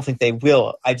 I don't think they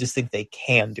will. I just think they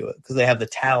can do it because they have the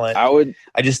talent.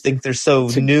 I just think they're so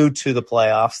new to the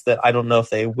playoffs that I don't know if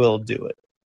they will do it.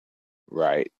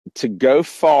 Right. To go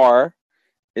far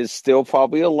is still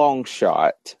probably a long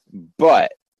shot,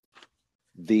 but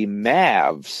the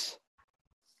Mavs,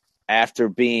 after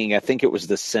being, I think it was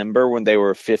December when they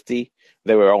were 50,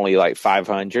 they were only like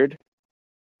 500.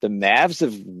 The Mavs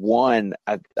have won.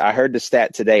 I heard the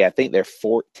stat today. I think they're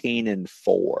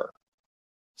 14-4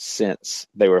 since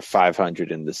they were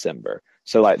 500 in December.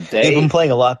 So like they've been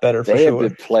playing a lot better. They have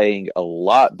been playing a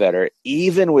lot better,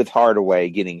 even with Hardaway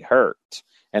getting hurt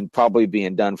and probably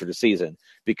being done for the season.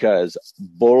 Because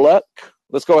Bullock,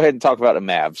 let's go ahead and talk about the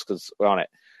Mavs because we're on it.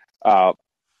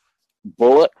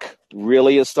 Bullock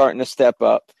really is starting to step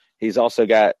up. He's also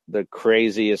got the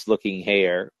craziest looking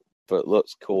hair, but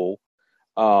looks cool.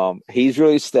 He's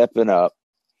really stepping up.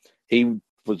 He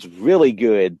was really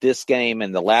good this game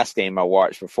and the last game I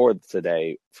watched before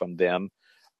today from them.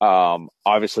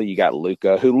 Obviously you got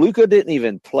Luka, who Luka didn't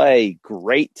even play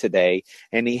great today,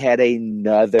 and he had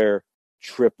another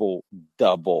triple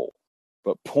double.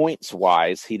 But points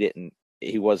wise,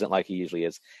 he wasn't like he usually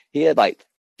is. He had like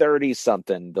 30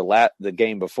 something the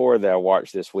game before that I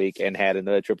watched this week and had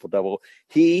another triple double.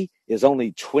 He is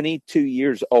only 22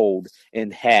 years old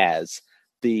and has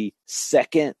the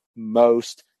second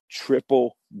most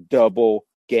triple double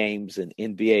games in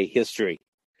NBA history.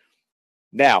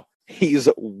 Now, he's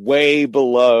way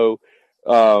below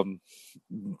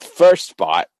first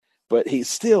spot, but he's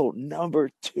still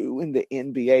number 2 in the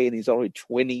NBA, and he's only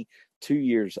 22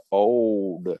 years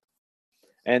old.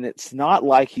 And it's not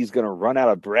like he's going to run out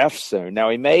of breath soon.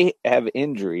 Now, he may have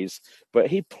injuries, but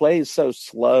he plays so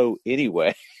slow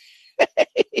anyway.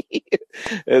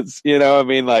 It's, he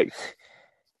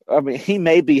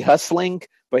may be hustling,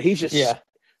 but he's just,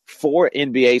 for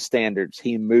NBA standards,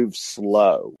 he moves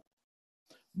slow.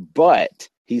 But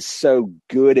he's so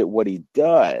good at what he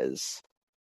does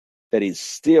that he's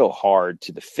still hard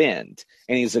to defend.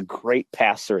 And he's a great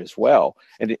passer as well.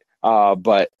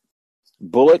 But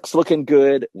Bullock's looking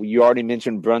good. You already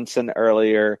mentioned Brunson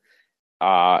earlier.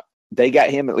 They got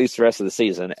him at least the rest of the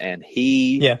season, and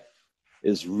he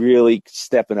is really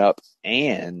stepping up.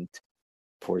 And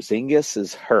Porzingis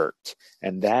is hurt,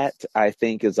 and that, I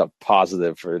think, is a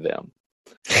positive for them.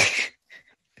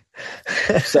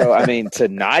 So, I mean,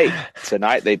 tonight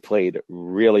they played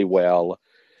really well.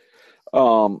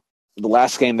 The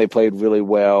last game they played really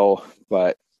well,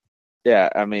 but yeah,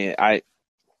 I mean,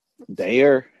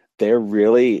 they're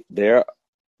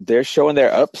showing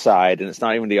their upside, and it's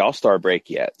not even the All-Star break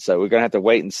yet. So we're gonna have to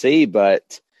wait and see,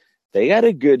 but they got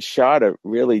a good shot of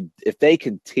really, if they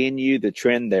continue the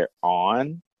trend they're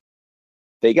on,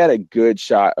 they got a good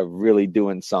shot of really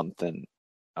doing something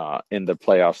in the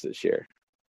playoffs this year.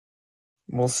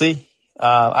 We'll see.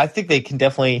 I think they can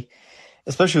definitely,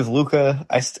 especially with Luka,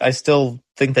 I still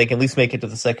think they can at least make it to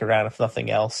the second round, if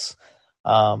nothing else.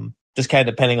 Just kind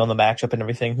of depending on the matchup and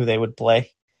everything, who they would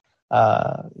play.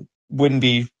 I wouldn't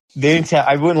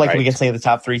like them against any of the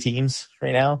top 3 teams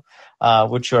right now,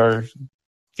 which are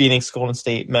Phoenix, Golden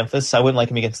State, Memphis. I wouldn't like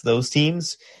them against those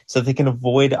teams. So if they can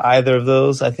avoid either of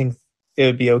those, I think it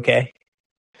would be okay.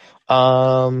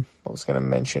 I was going to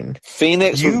mention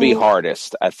Phoenix would be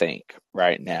hardest, I think,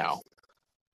 right now.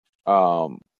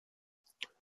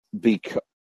 Because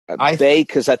I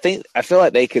feel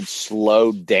like they could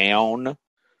slow down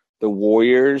the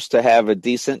Warriors to have a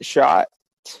decent shot.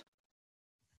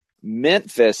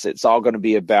 Memphis, it's all going to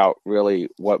be about really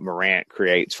what Morant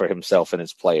creates for himself and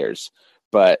his players.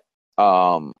 But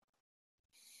I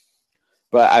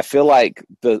feel like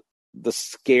the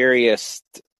scariest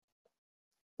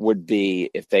would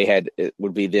be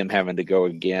them having to go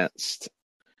against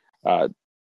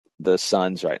the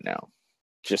Suns right now.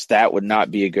 Just that would not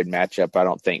be a good matchup, I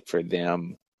don't think, for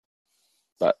them.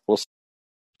 But we'll see.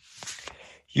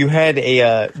 You had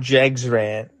a Jags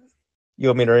rant you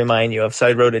want me to remind you of, so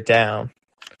I wrote it down.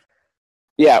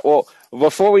 Yeah, well,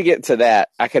 before we get to that,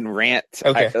 I can rant.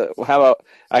 Okay. How about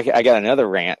I got another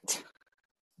rant.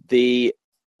 The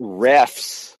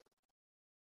refs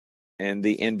in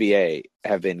the NBA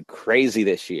have been crazy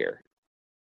this year.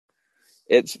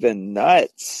 It's been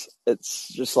nuts. It's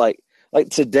just like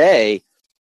today,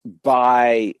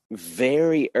 by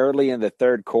very early in the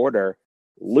third quarter,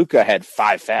 Luka had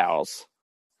 5 fouls.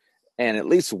 And at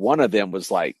least one of them was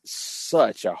like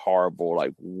such a horrible,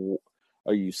 like,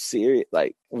 are you serious?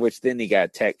 Like, which then he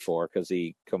got tech for because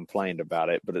he complained about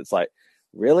it. But it's like,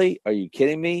 really? Are you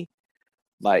kidding me?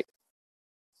 Like,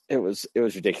 it was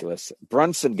ridiculous.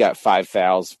 Brunson got 5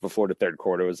 fouls before the third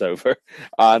quarter was over.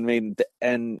 I mean,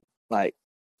 and like,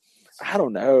 I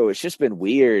don't know. It's just been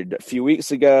weird. A few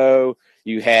weeks ago,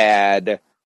 you had,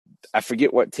 I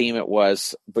forget what team it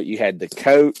was, but you had the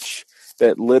coach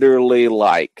that literally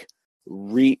like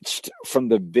reached from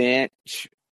the bench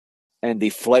and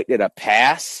deflected a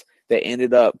pass that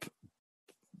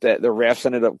the refs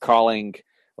ended up calling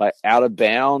like out of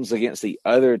bounds against the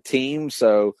other team.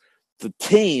 So the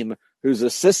team whose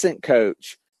assistant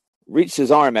coach reached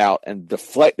his arm out and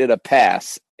deflected a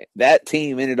pass, that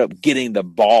team ended up getting the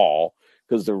ball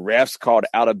because the refs called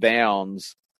out of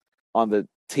bounds on the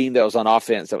team that was on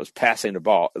offense that was passing the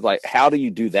ball. Like, how do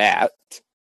you do that?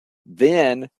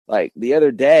 Then, like the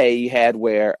other day, you had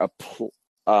where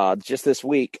just this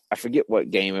week, I forget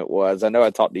what game it was. I know I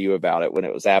talked to you about it when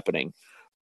it was happening.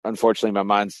 Unfortunately, my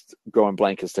mind's going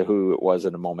blank as to who it was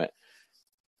in a moment.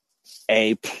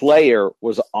 A player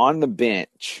was on the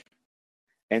bench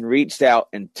and reached out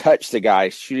and touched the guy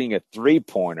shooting a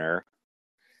 3-pointer,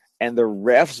 and the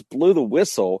refs blew the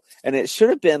whistle, and it should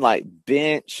have been like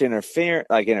bench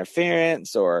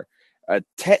interference or a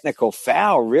technical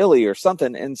foul, really, or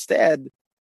something. Instead,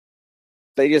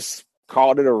 they just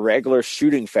called it a regular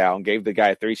shooting foul and gave the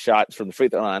guy 3 shots from the free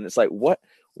throw line. It's like, what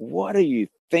are you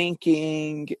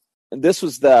thinking? And this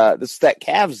was that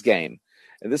Cavs game.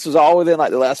 And this was all within like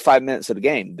the last 5 minutes of the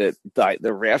game. That like the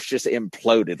refs just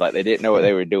imploded, like they didn't know what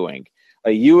they were doing.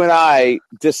 Like, you and I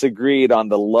disagreed on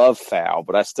the Love foul,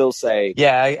 but I still say,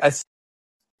 it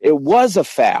was a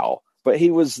foul, but he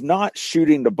was not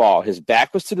shooting the ball. His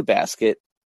back was to the basket.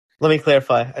 Let me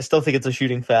clarify. I still think it's a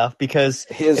shooting foul because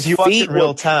if you watch it in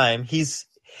real time, you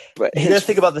got to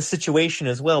think about the situation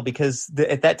as well, because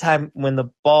at that time when the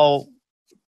ball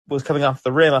was coming off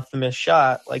the rim, off the missed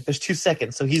shot, like there's 2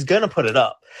 seconds. So he's going to put it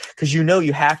up because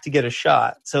you have to get a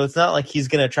shot. So it's not like he's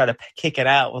going to try to kick it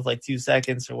out with like 2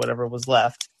 seconds or whatever was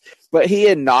left. But he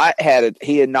had not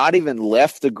even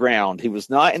left the ground. He was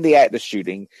not in the act of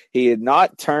shooting. He had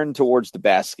not turned towards the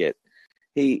basket.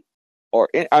 The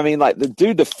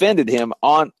dude defended him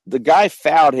the guy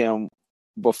fouled him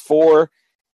before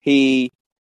he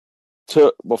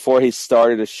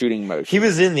started a shooting motion. He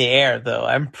was in the air, though.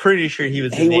 I'm pretty sure he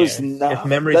was in the air. He was not. If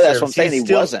memory That's serves, what I'm saying.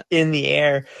 He wasn't in the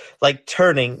air, like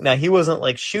turning. Now, he wasn't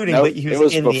like shooting, but he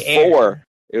was in the air.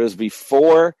 It was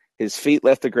before his feet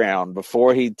left the ground,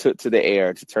 before he took to the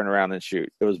air to turn around and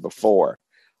shoot. It was before.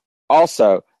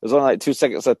 Also, there's only like 2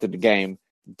 seconds left in the game.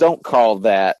 Don't call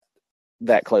that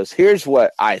close. Here's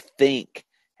what I think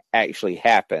actually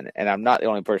happened, and I'm not the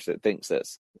only person that thinks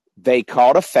this. They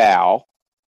called a foul,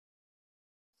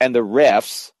 and the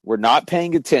refs were not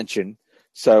paying attention.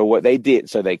 So what they did,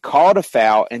 they called a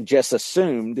foul and just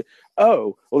assumed,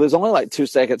 oh, well, there's only like 2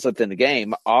 seconds left in the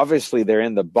game. Obviously, they're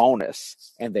in the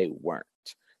bonus, and they weren't.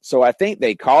 So I think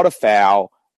they called a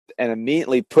foul and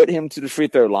immediately put him to the free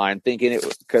throw line, thinking it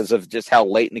was because of just how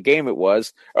late in the game it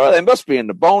was. Oh, they must be in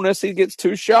the bonus. He gets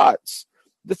 2 shots.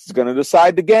 This is going to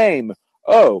decide the game.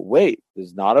 Oh, wait,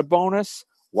 there's not a bonus?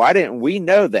 Why didn't we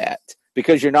know that?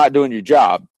 Because you're not doing your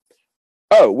job.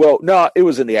 Oh, well, no, it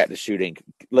was in the act of shooting.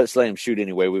 Let's let him shoot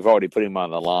anyway. We've already put him on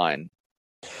the line.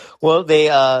 Well,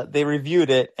 they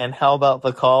reviewed it, and how about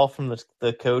the call from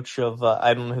the coach of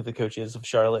I don't know who the coach is of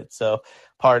Charlotte, so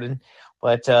pardon,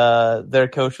 but their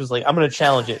coach was like, I'm going to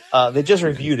challenge it. They just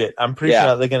reviewed it. I'm pretty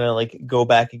sure they're going to like go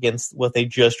back against what they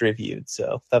just reviewed.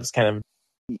 So that was kind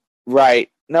of right.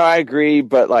 No, I agree,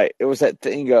 but like it was that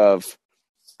thing of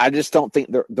I just don't think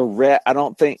I think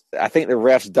the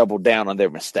refs doubled down on their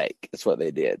mistake. That's what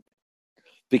they did.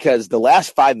 Because the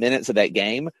last 5 minutes of that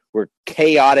game were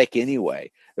chaotic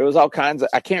anyway. There was all kinds of,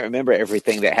 I can't remember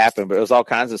everything that happened, but it was all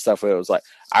kinds of stuff where it was like,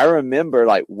 I remember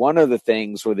like one of the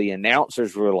things where the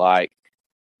announcers were like,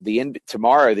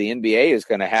 tomorrow the NBA is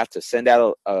going to have to send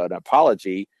out an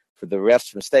apology for the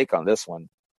ref's mistake on this one.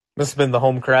 Must have been the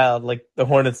home crowd, like the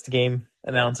Hornets game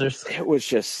announcers. It was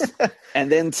just,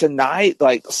 and then tonight,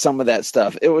 like some of that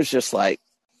stuff, it was just like,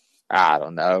 I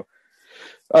don't know.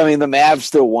 I mean, the Mavs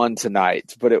still won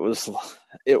tonight, but it was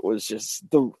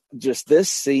just this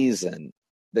season.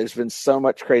 There's been so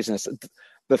much craziness.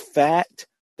 The fact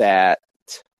that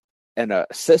an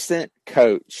assistant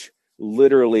coach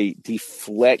literally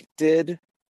deflected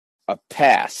a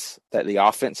pass that the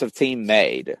offensive team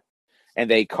made,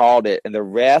 and they called it, and the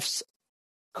refs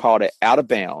called it out of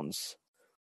bounds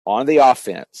on the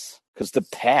offense because the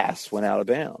pass went out of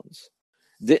bounds.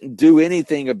 Didn't do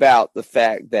anything about the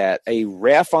fact that a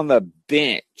ref on the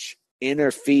bench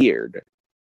interfered.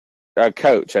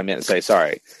 Coach, I meant to say,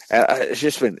 sorry.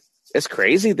 It's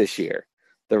crazy this year.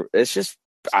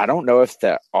 I don't know if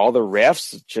all the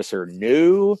refs just are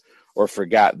new or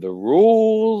forgot the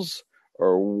rules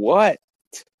or what.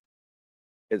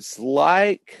 It's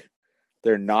like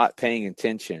they're not paying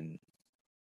attention,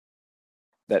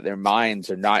 that their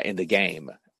minds are not in the game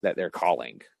that they're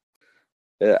calling.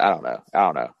 I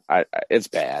don't know. It's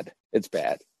bad. It's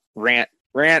bad.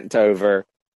 Rant over.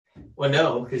 Well,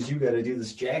 no, because you got to do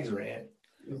this Jags rant.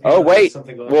 Oh, wait.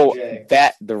 Well,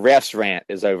 the refs rant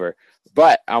is over.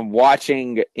 But I'm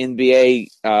watching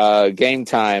NBA Game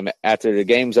Time after the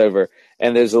game's over,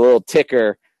 and there's a little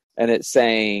ticker, and it's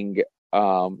saying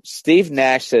Steve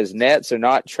Nash says Nets are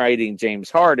not trading James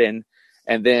Harden,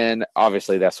 and then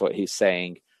obviously that's what he's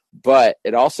saying. But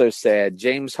it also said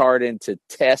James Harden to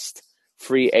test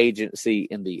free agency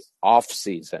in the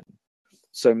offseason.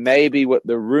 So maybe what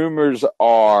the rumors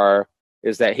are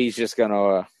is that he's just going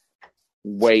to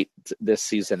wait this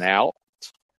season out.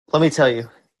 Let me tell you,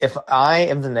 if I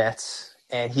am the Nets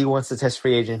and he wants to test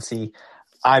free agency,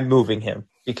 I'm moving him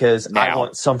because I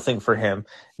want something for him,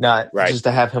 not just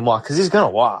to have him walk, because he's going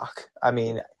to walk. I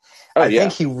mean, I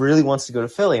think he really wants to go to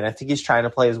Philly, and I think he's trying to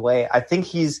play his way. I think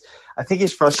he's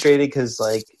frustrated because,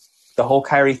 like, the whole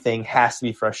Kyrie thing has to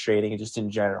be frustrating just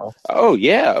in general. Oh,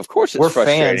 yeah, of course it's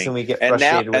frustrating. We're fans and we get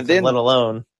frustrated with him, let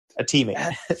alone a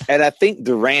teammate. And I think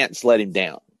Durant's let him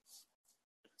down.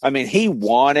 I mean, he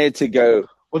wanted to go.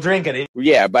 Well, Durant got it.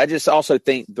 Yeah, but I just also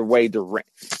think the way Durant,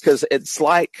 because it's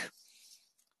like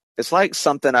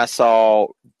something I saw.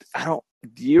 Do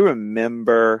you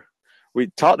remember? We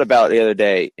talked about it the other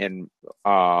day in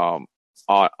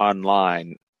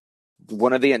online.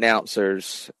 One of the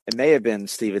announcers, it may have been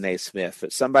Stephen A. Smith,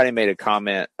 but somebody made a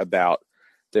comment about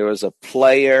there was a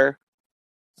player.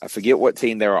 I forget what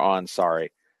team they were on.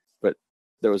 Sorry, but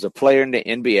there was a player in the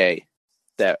NBA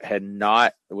that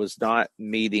was not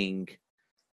meeting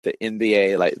the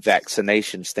NBA like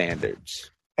vaccination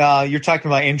standards. You're talking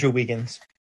about Andrew Wiggins.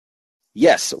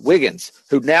 Yes, Wiggins,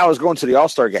 who now is going to the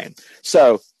All-Star game.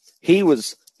 So he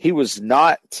was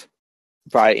not,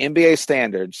 by NBA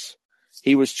standards,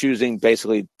 he was choosing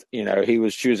basically, he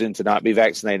was choosing to not be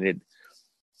vaccinated.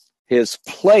 His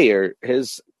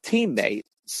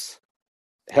teammates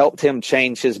helped him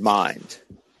change his mind.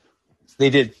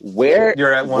 They did. Where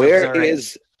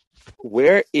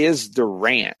is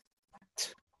Durant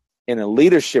in a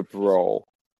leadership role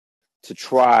to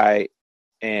try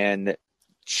and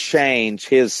change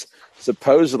his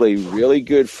supposedly really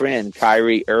good friend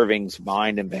Kyrie Irving's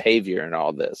mind and behavior and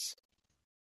all this?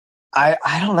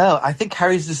 I don't know. I think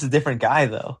Kyrie's just a different guy,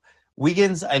 though.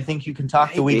 Wiggins, I think you can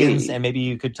talk to Wiggins and maybe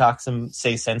you could talk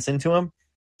say sense into him.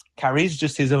 Kyrie's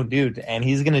just his own dude, and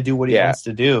he's going to do what he wants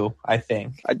to do, I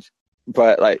think.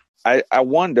 But I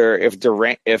wonder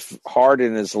if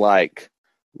Harden is like,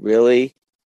 really?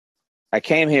 I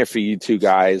came here for you two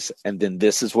guys, and then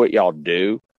this is what y'all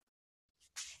do?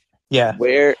 Yeah.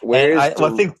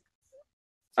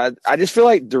 I just feel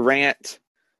like Durant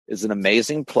is an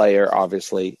amazing player,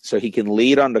 obviously, so he can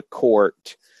lead on the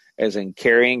court as in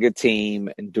carrying a team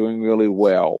and doing really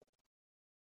well.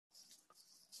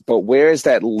 But where is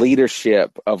that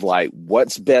leadership of like,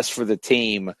 what's best for the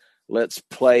team? Let's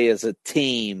play as a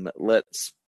team.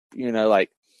 Let's,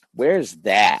 where's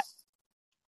that?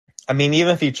 I mean,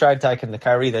 even if he tried talking to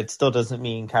Kyrie, that still doesn't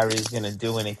mean Kyrie's going to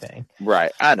do anything.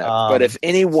 Right, I know. But if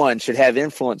anyone should have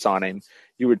influence on him,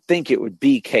 you would think it would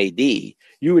be KD.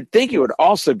 You would think it would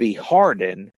also be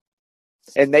Harden.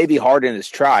 And maybe Harden has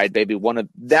tried. Maybe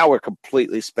now we're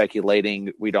completely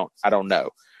speculating. I don't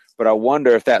know. But I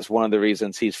wonder if that's one of the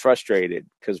reasons he's frustrated,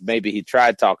 because maybe he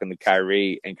tried talking to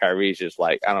Kyrie and Kyrie's just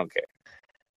like, I don't care.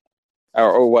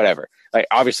 Or whatever. Like,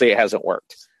 obviously it hasn't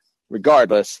worked.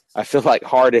 Regardless, I feel like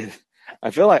Harden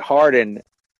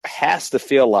has to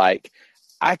feel like,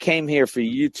 I came here for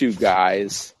you two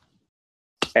guys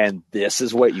and this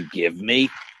is what you give me.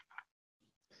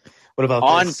 What about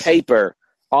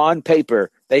on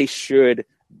paper, they should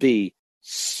be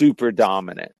super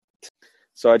dominant.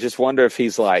 So I just wonder if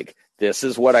he's like, this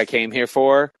is what I came here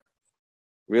for?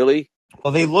 Really?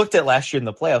 Well, they looked at last year in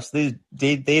the playoffs.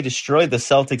 They destroyed the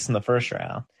Celtics in the first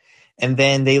round. And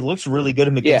then they looked really good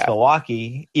against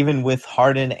Milwaukee, even with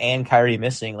Harden and Kyrie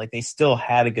missing. Like, they still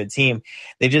had a good team.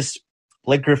 They just,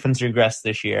 Blake Griffin's regressed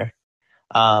this year.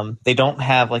 They don't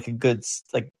have like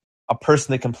a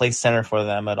person that can play center for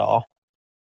them at all.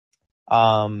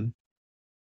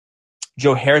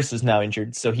 Joe Harris is now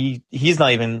injured, so he's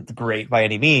not even great by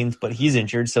any means, but he's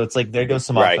injured, so it's like there goes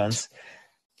some Right. offense.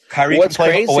 Kyrie What's can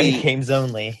play away crazy? games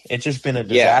only. It's just been a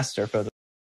Yeah. disaster for them.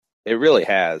 It really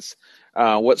has.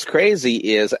 What's crazy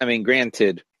is, I mean,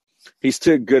 granted, he's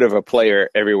too good of a player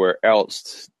everywhere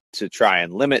else to try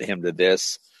and limit him to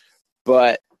this,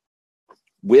 but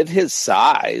with his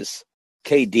size,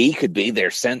 KD could be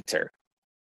their center.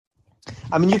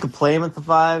 I mean, you could play him at the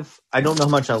 5. I don't know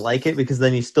how much I like it because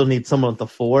then you still need someone at the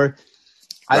 4.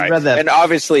 I'd Right. rather. And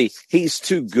obviously, he's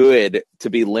too good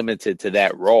to be limited to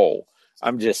that role.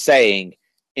 I'm just saying,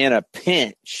 in a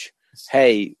pinch,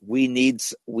 hey, we need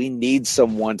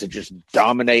someone to just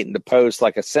dominate in the post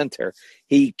like a center.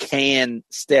 He can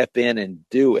step in and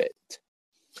do it.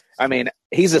 I mean,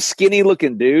 he's a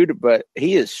skinny-looking dude, but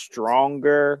he is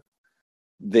stronger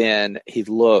than he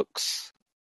looks.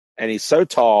 And he's so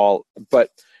tall,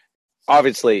 but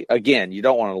obviously, again, you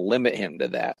don't want to limit him to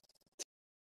that.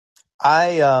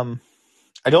 I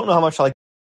don't know how much I like.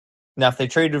 Now, if they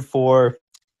traded for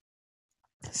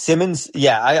Simmons,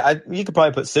 yeah, you could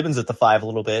probably put Simmons at the 5 a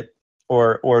little bit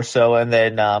or so, and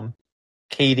then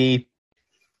KD.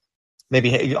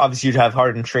 Maybe obviously you'd have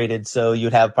Harden traded, so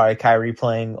you'd have probably Kyrie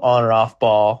playing on or off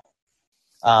ball.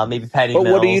 Maybe Patty But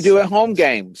Mills. what do you do at home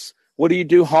games? What do you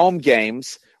do home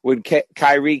games when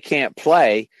Kyrie can't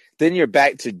play? Then you're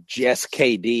back to just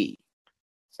KD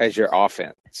as your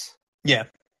offense. Yeah.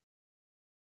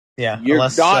 You're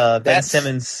Unless not, Ben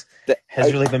Simmons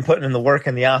has really been putting in the work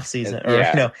in the offseason,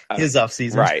 his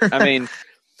offseason. Right. I mean,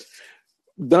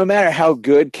 no matter how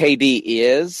good KD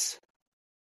is,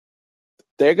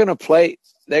 they're going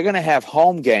to have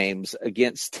home games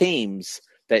against teams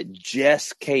that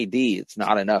just KD, it's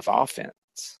not enough offense.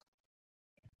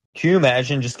 Can you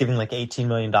imagine just giving like $18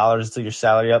 million to your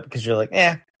salary up because you're like,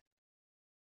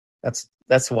 that's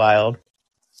wild.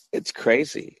 It's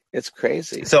crazy. It's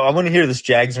crazy. So I want to hear this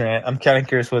Jags rant. I'm kind of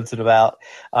curious what's it about.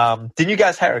 Didn't you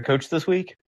guys hire a coach this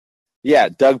week? Yeah,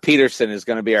 Doug Peterson is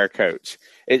going to be our coach.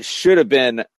 It should have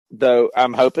been, though,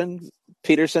 I'm hoping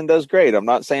Peterson does great. I'm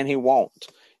not saying he won't.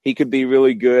 He could be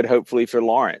really good, hopefully, for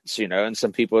Lawrence, and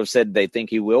some people have said they think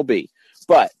he will be.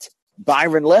 But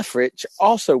Byron Leftwich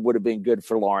also would have been good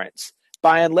for Lawrence.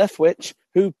 Byron Leftwich,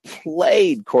 who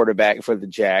played quarterback for the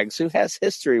Jags, who has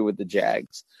history with the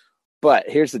Jags. But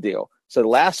here's the deal. So the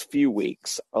last few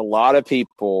weeks, a lot of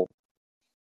people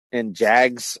in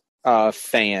Jags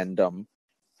fandom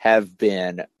have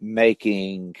been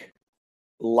making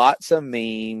lots of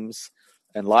memes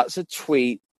and lots of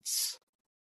tweets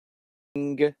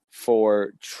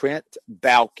for Trent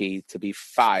Baalke to be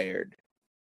fired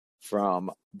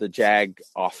from the Jag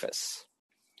office.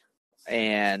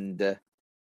 And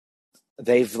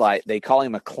they call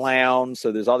him a clown.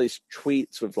 So there's all these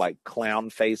tweets with like clown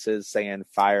faces saying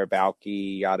fire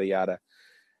Baalke, yada, yada.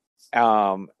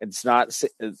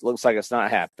 It looks like it's not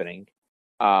happening.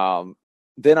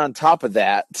 Then on top of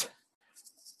that,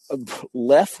 Byron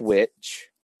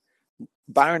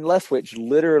Leftwich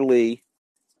literally,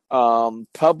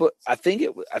 public. I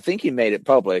think he made it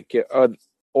public,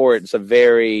 or it's a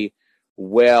very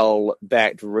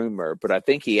well-backed rumor, but I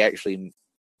think he actually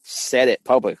said it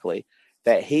publicly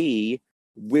that he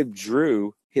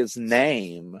withdrew his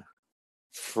name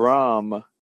from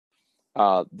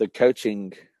the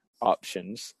coaching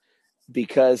options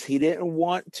because he didn't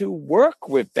want to work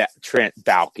with Trent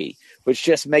Baalke, which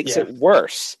just makes it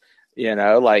worse.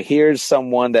 Like here's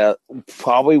someone that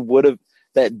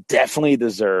that definitely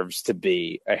deserves to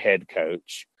be a head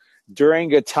coach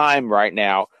during a time right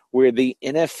now where the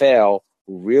NFL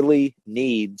really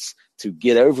needs to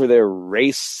get over their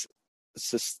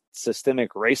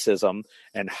systemic racism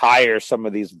and hire some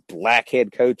of these black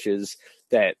head coaches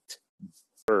that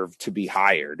deserve to be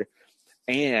hired.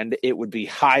 And it would be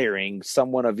hiring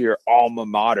someone of your alma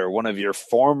mater, one of your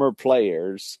former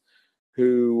players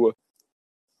who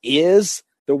is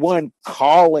the one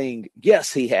calling.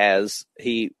 Yes, he had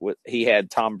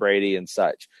Tom Brady and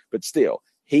such, but still,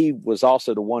 he was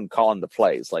also the one calling the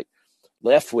plays. Like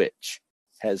Leftwich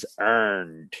has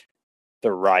earned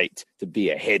the right to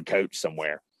be a head coach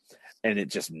somewhere. And it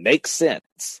just makes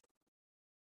sense.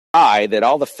 That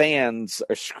all the fans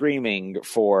are screaming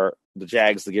for the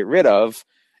Jags to get rid of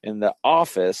in the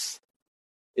office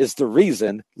is the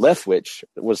reason Leftwich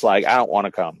was like, I don't want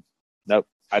to come. Nope,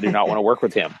 I do not want to work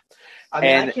with him. I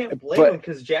mean, I can't blame him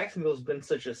because Jacksonville's been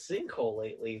such a sinkhole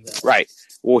lately. Right.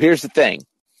 Well, here's the thing.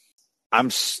 I'm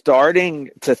starting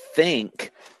to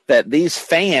think that these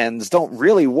fans don't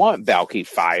really want Baalke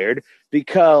fired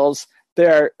because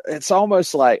it's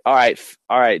almost like, all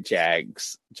right,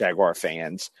 Jaguar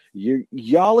fans,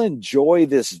 y'all enjoy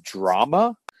this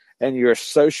drama and your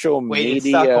social Wait, it's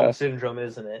media. Stockholm syndrome,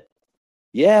 isn't it?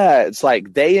 Yeah, it's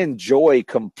like they enjoy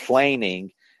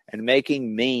complaining and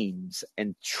making memes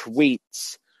and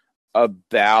tweets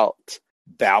about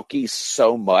Balky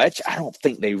so much. I don't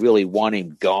think they really want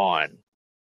him gone.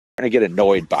 I'm going to get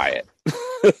annoyed by it.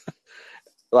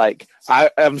 Like,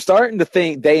 I'm starting to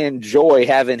think they enjoy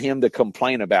having him to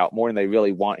complain about more than they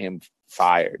really want him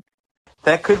fired.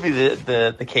 That could be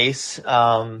the case.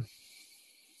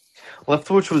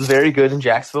 Leftwich was very good in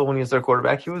Jacksonville when he was their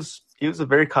quarterback. He was a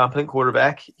very competent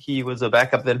quarterback. He was a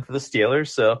backup then for the Steelers,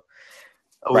 so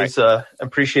I always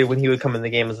appreciate when he would come in the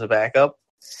game as a backup.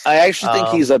 I actually think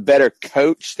he's a better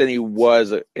coach than he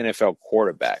was an NFL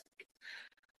quarterback.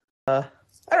 I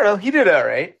don't know. He did all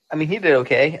right. I mean, he did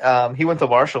okay. He went to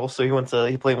Marshall, so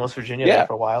he played in West Virginia there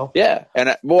for a while. Yeah, and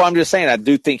I'm just saying, I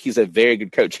do think he's a very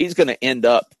good coach. He's going to end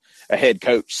up a head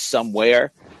coach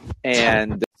somewhere,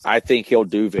 and I think he'll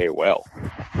do very well.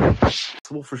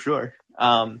 Well, for sure.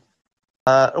 What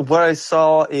I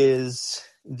saw is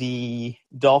the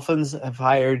Dolphins have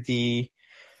hired the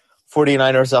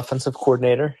 49ers offensive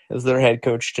coordinator as their head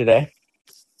coach today.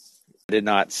 Did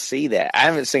not see that. I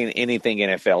haven't seen anything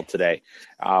NFL today.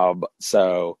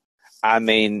 So, I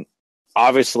mean,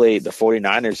 obviously the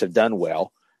 49ers have done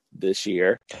well this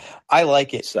year. I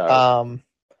like it. So,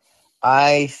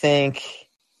 I think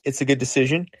it's a good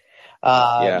decision.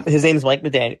 His name is Mike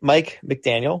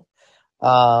McDaniel.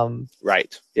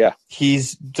 Right. Yeah.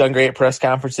 He's done great at press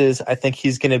conferences. I think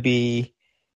he's going to be.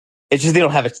 It's just they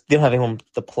don't have anyone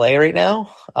to play right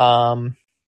now.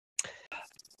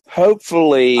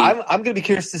 Hopefully, I'm going to be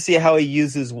curious to see how he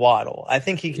uses Waddle. I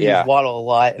think he can use Waddle a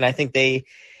lot, and I think they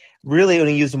really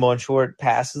only used him on short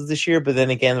passes this year. But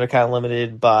then again, they're kind of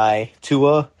limited by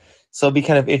Tua, so it'll be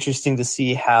kind of interesting to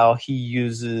see how he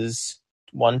uses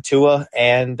Tua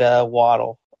and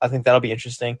Waddle. I think that'll be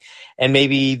interesting, and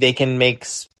maybe they can make.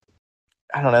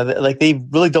 I don't know, like they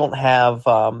really don't have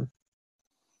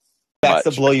backs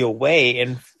to blow you away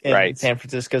in San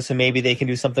Francisco, so maybe they can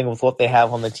do something with what they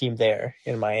have on the team there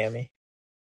in Miami.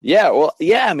 Yeah, well,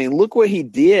 yeah, I mean, look what he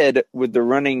did with the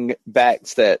running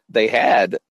backs that they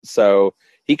had. So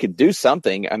he could do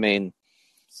something. I mean,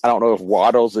 I don't know if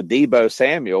Waddle's a Debo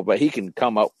Samuel, but he can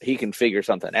figure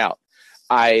something out.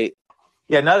 Not a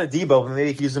Debo, but maybe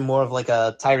he can use him more of like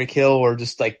a Tyreek Hill or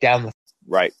just like down the.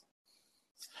 Right.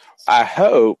 I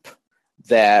hope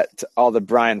that all the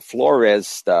Brian Flores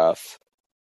stuff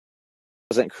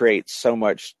doesn't create so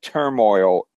much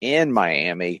turmoil in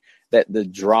Miami that the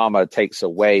drama takes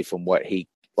away from what he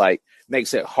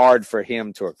makes it hard for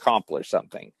him to accomplish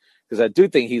something. Because I do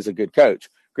think he's a good coach.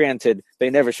 Granted, they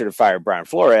never should have fired Brian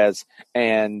Flores,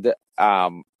 and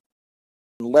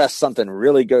unless something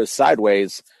really goes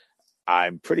sideways,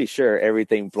 I'm pretty sure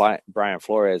everything Brian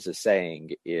Flores is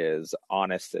saying is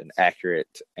honest and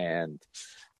accurate, and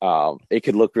it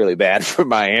could look really bad for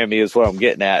Miami is what I'm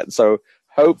getting at. So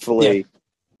hopefully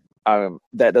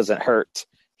that doesn't hurt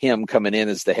him coming in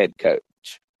as the head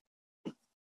coach.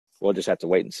 We'll just have to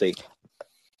wait and see.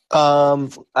 I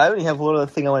only have one other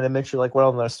thing I want to mention, like we're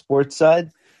on the sports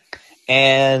side,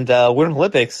 and Winter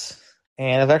Olympics,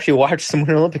 and I've actually watched some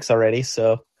Winter Olympics already.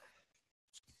 So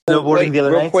snowboarding the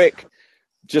other night.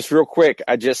 Real quick,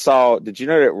 I just saw. Did you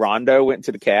know that Rondo went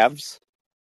to the Cavs?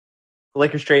 The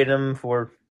Lakers traded him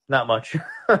for not much.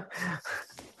 I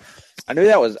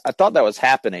thought that was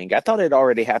happening. I thought it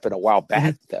already happened a while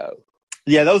back, though.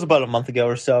 Yeah, that was about a month ago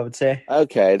or so, I would say.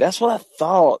 Okay, that's what I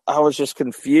thought. I was just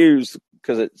confused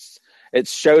because it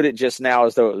showed it just now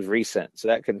as though it was recent.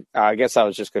 So I guess I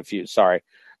was just confused. Sorry.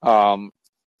 But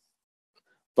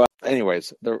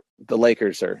anyways, the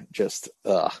Lakers are just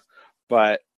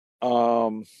But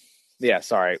yeah,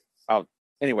 sorry.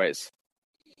 Anyways,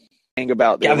 hang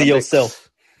about the Olympics. Still.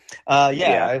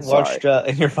 I watched.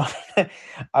 And you're fine.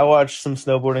 I watched some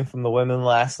snowboarding from the women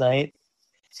last night.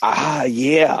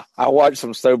 Yeah, I watched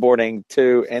some snowboarding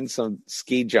too, and some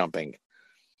ski jumping.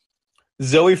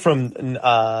 Zoe from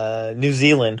New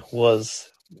Zealand was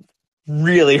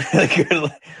really, really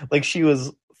good. Like she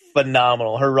was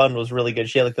phenomenal. Her run was really good.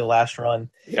 She had like the last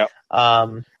run. Yep.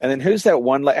 And then who's that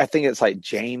one? I think it's like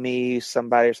Jamie,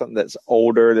 somebody or something that's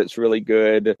older that's really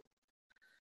good.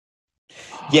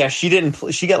 Yeah, she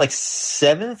didn't. She got like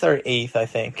 7th or 8th, I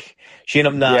think. She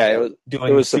ended up not doing.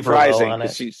 It was surprising. Well on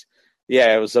it.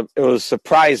 It was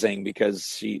surprising because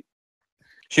she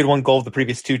had won gold the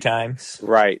previous 2 times.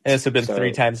 Right, and this had been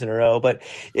 3 times in a row. But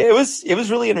it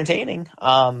was really entertaining.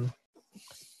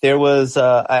 There was,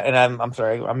 and I'm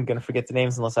sorry, I'm going to forget the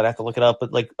names unless I'd have to look it up.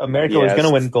 But like America was going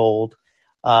to win gold.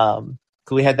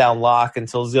 We had that on lock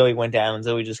until Zoe went down, and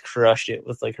Zoe just crushed it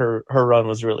with like her run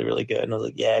was really, really good. And I was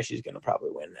like, yeah, she's gonna probably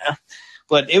win now.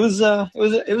 But it was a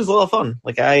lot of fun.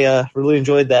 Like I really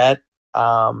enjoyed that.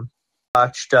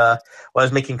 Watched while I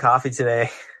was making coffee today,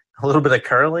 a little bit of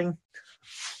curling.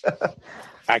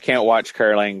 I can't watch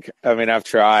curling. I mean, I've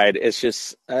tried. It's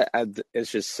just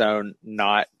so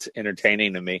not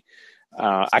entertaining to me.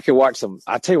 I could watch some.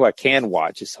 I'll tell you what I can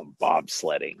watch is some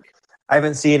bobsledding. I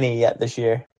haven't seen it yet this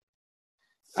year.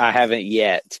 I haven't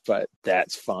yet, but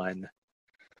that's fun.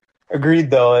 Agreed,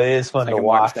 though. It is fun to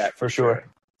watch that for sure.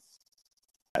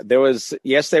 There was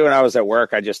yesterday when I was at work,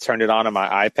 I just turned it on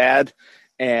my iPad,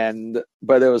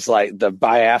 but it was like the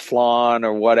biathlon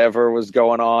or whatever was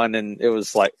going on, and it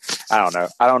was like I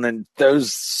don't know.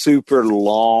 Those super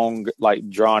long, like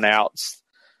drawn outs,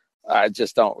 I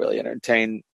just don't really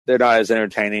entertain. They're not as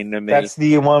entertaining to me. That's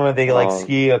the one where they like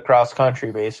ski across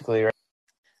country, basically, right?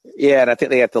 Yeah, and I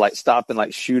think they have to like stop and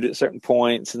like shoot at certain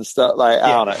points and stuff. Like I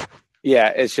don't know. Yeah,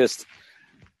 it's just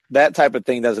that type of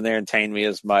thing doesn't entertain me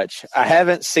as much. I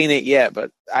haven't seen it yet,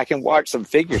 but I can watch some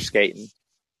figure skating.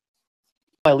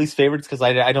 My least favorites because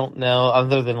I don't know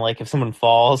other than like if someone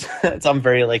falls, I'm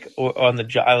very like on the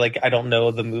job. Like I don't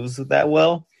know the moves that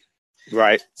well,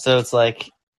 right? So it's like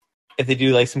if they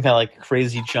do like some kind of like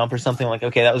crazy jump or something, like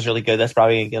okay, that was really good. That's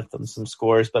probably gonna get them some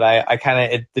scores. But I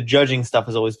kind of the judging stuff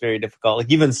is always very difficult.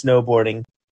 Like even snowboarding,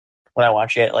 when I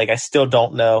watch it, like I still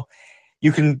don't know.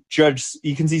 You can judge,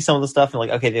 you can see some of the stuff and like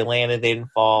okay, they landed, they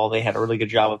didn't fall, they had a really good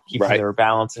job of keeping their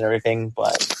balance and everything,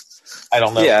 but I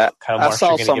don't know. Yeah, kind of I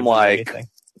saw some like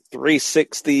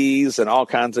 360s and all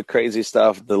kinds of crazy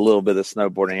stuff. The little bit of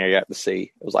snowboarding I got to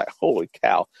see, it was like, holy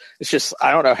cow! It's just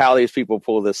I don't know how these people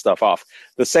pull this stuff off.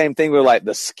 The same thing with like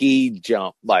the ski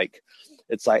jump. Like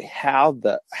it's like how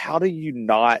do you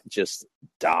not just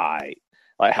die?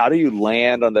 Like how do you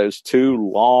land on those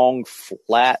two long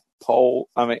flat pole?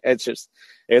 I mean,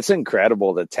 it's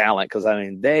incredible the talent because I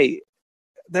mean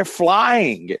they're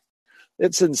flying.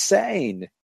 It's insane.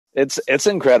 It's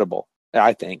incredible.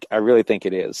 I really think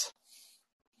it is.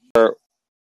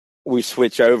 We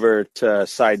switch over to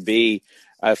side B.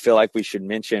 I feel like we should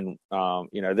mention,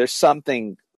 there's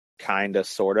something kind of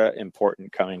sort of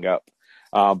important coming up.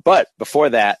 But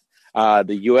before that,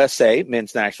 the USA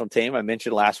men's national team, I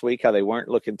mentioned last week how they weren't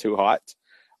looking too hot.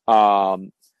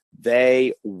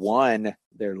 They won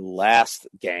their last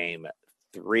game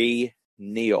 3-0.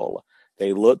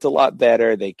 They looked a lot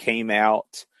better. They came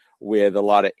out with a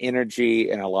lot of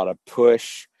energy and a lot of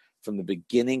push from the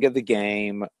beginning of the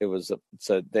game.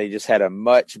 So they just had a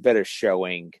much better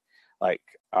showing,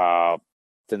 than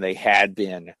they had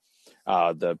been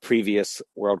the previous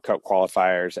World Cup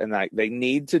qualifiers, and they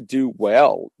need to do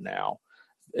well now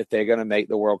if they're going to make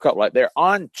the World Cup. Like they're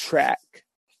on track.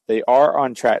 They are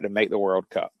on track to make the World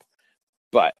Cup,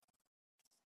 but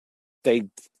they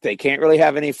can't really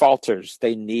have any falters.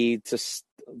 They need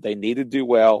to do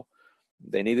well.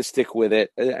 They need to stick with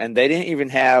it. And they didn't even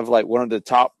have like one of the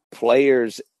top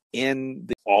players in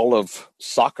all of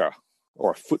soccer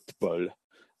or football.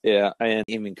 Yeah. And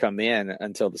even come in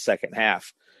until the second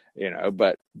half,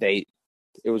 but it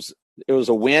was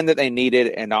a win that they needed.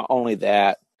 And not only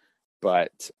that,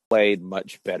 but played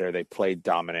much better. They played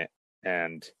dominant,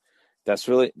 and that's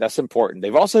important.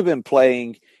 They've also been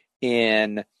playing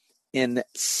in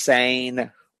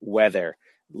insane weather,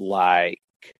 like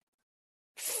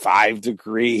 5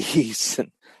 degrees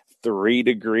and 3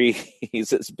 degrees.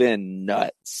 It's been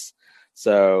nuts.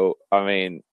 So, I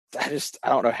mean, I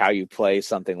don't know how you play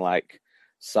something like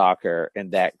soccer in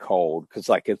that cold. Because,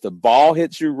 like, if the ball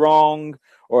hits you wrong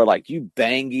or, like, you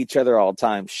bang each other all the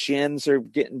time, shins are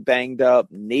getting banged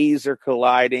up, knees are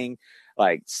colliding.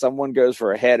 Like, someone goes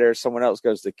for a header, someone else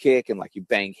goes to kick, and, like, you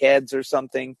bang heads or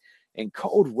something. In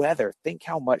cold weather, think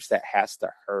how much that has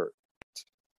to hurt.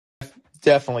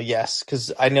 Definitely, yes,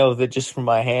 because I know that just from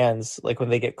my hands, like when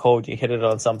they get cold, you hit it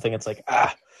on something, it's like,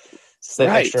 it's that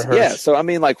extra hurt. Yeah, so I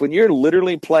mean, like when you're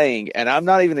literally playing, and I'm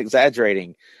not even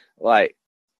exaggerating, like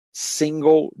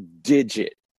single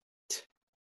digit,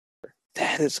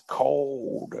 that is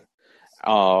cold.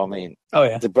 I mean, oh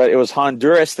yeah, but it was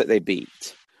Honduras that they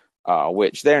beat,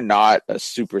 which they're not a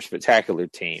super spectacular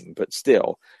team, but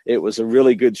still, it was a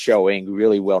really good showing,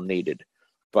 really well needed.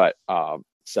 But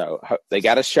so they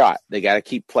got a shot. They got to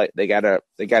keep play. They got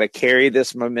to carry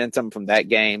this momentum from that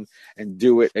game and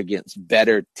do it against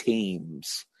better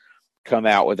teams. Come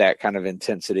out with that kind of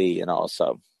intensity, and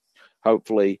also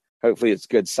hopefully it's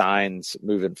good signs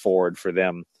moving forward for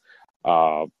them.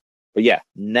 But yeah,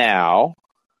 now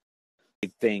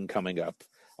big thing coming up.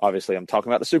 Obviously, I'm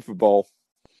talking about the Super Bowl.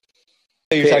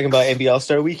 You're talking about NBA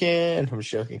All-Star Weekend? I'm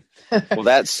just joking. Well,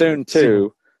 that's soon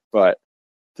too, but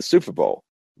the Super Bowl.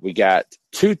 We got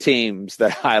two teams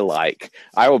that I like.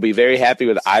 I will be very happy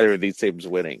with either of these teams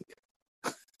winning.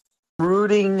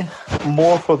 Rooting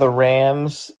more for the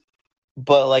Rams,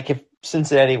 but like if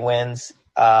Cincinnati wins,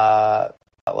 not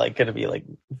like going to be like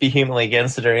vehemently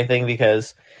against it or anything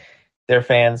because their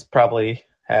fans probably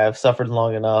have suffered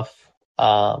long enough.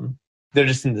 They're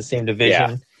just in the same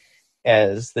division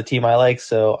as the team I like,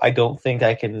 so I don't think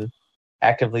I can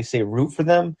actively say root for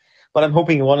them. But I'm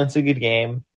hoping one it's a good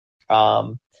game.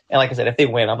 And like I said, if they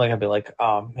win, I'm not gonna be like,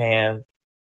 oh man,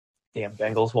 damn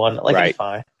Bengals won. Like it'll be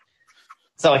fine.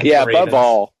 It's not like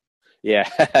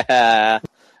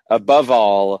above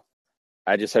all,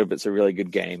 I just hope it's a really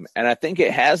good game, and I think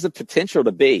it has the potential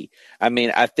to be. I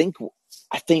mean, I think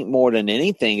more than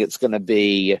anything, it's going to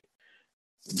be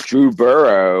Drew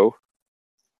Burrow.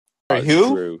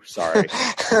 Who? Drew, sorry.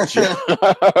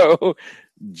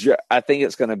 I think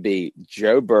it's going to be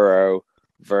Joe Burrow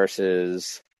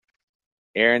versus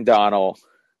Aaron Donald.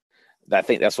 I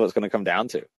think that's what it's going to come down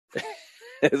to.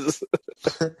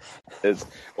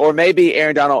 Or maybe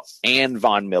Aaron Donald and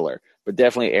Von Miller, but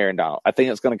definitely Aaron Donald. I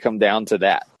think it's going to come down to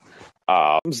that.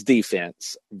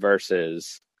 Defense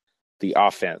versus the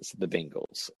offense, the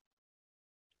Bengals.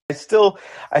 I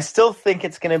still think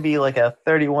it's going to be like a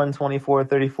 31-24,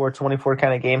 34-24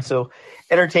 kind of game. So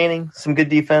entertaining, some good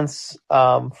defense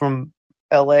from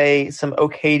LA, some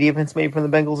okay defense maybe from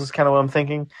the Bengals is kind of what I'm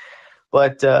thinking.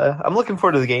 But I'm looking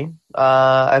forward to the game.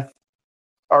 I've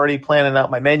already planning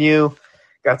out my menu,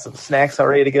 got some snacks all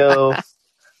ready to go.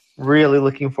 Really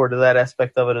looking forward to that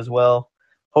aspect of it as well.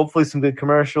 Hopefully some good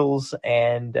commercials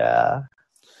and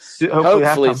hopefully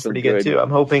halftime's pretty good too. I'm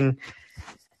hoping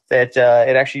that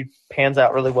it actually pans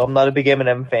out really well. I'm not a big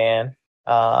Eminem fan,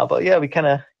 but yeah, it'll be kind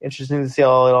of interesting to see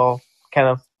how it all kind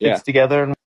of fits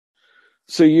together.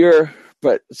 So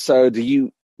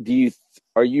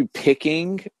are you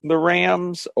picking the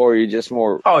Rams or are you just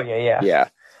more? Oh yeah.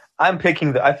 I'm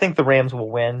picking I think the Rams will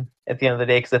win at the end of the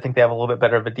day because I think they have a little bit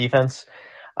better of a defense.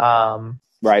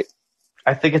 Right.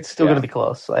 I think it's still going to be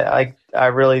close. I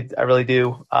really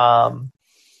do.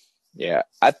 Yeah,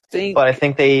 I think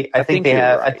they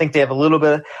have a little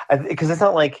bit because it's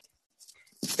not like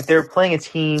if they're playing a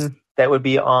team that would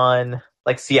be on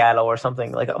like Seattle or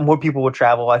something, like more people would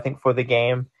travel, I think, for the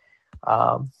game.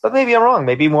 But maybe I'm wrong.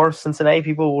 Maybe more Cincinnati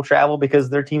people will travel because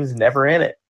their team's never in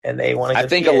it and they want to. I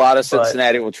think a lot of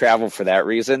Cincinnati will travel for that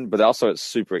reason, but also it's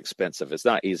super expensive. It's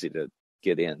not easy to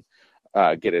get in,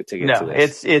 get a ticket. No,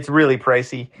 it's really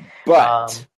pricey.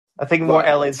 But I think more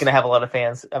LA is going to have a lot of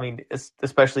fans. I mean,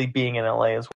 especially being in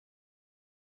LA as well.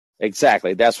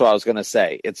 Exactly. That's what I was going to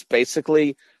say. It's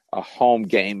basically a home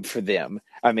game for them.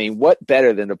 I mean, what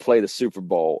better than to play the Super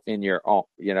Bowl in your own,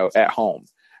 at home?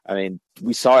 I mean,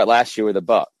 we saw it last year with the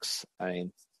Bucks. I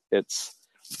mean, that's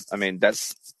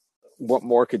what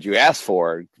more could you ask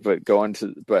for? So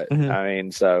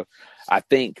I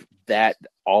think that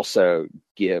also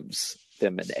gives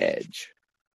them an edge.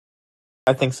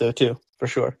 I think so too, for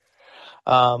sure.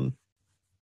 I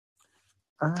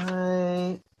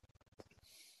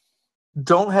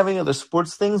don't have any other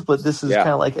sports things, but this is kind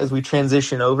of like as we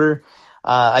transition over.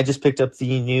 I just picked up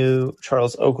the new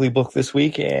Charles Oakley book this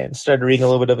week and started reading a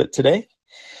little bit of it today.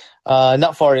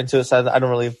 Not far into it, so I don't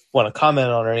really want to comment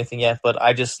on it or anything yet, but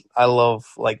I love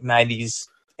like 90s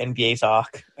NBA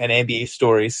talk and NBA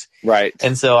stories. Right.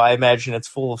 And so I imagine it's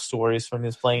full of stories from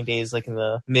his playing days, like in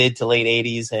the mid to late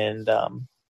 80s and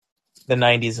the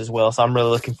 90s as well. So I'm really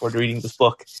looking forward to reading this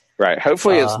book. Right.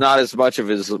 Hopefully it's not as much of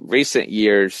his recent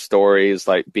years stories,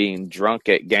 like being drunk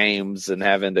at games and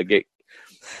having to get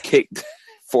kicked,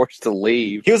 forced to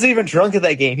leave. He wasn't even drunk at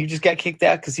that game. He just got kicked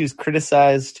out because he was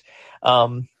criticized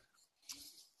Dolan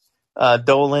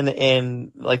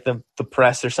in like the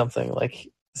press or something. Like,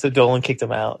 so Dolan kicked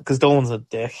him out because Dolan's a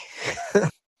dick.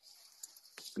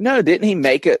 No, didn't he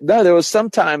make it? No, there was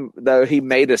some time though he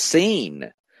made a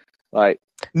scene. Like,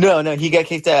 no, he got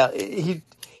kicked out. He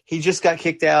just got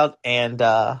kicked out, and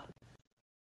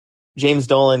James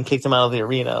Dolan kicked him out of the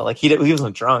arena. Like he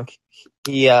wasn't drunk.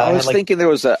 I was thinking there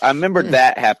was I remember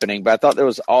that happening, but I thought there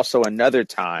was also another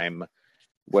time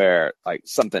where like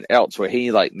something else where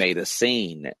he like made a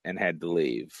scene and had to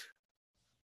leave.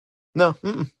 No,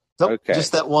 nope, okay.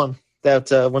 Just that one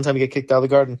time he got kicked out of the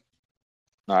Garden.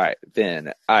 All right,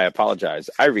 then I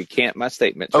apologize. I recant my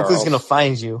statement. Charles. Oakley's going to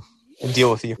find you and deal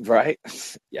with you. Right?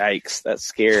 Yikes, that's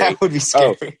scary. That would be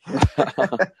scary.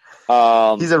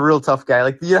 He's a real tough guy.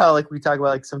 Like, you know how like we talk about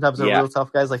like sometimes they're real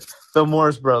tough guys, like the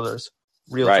Morris brothers,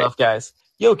 real tough guys.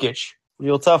 Jokic,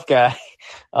 real tough guy.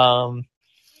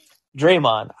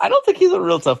 Draymond. I don't think he's a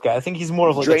real tough guy. I think he's more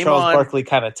of like a Charles Barkley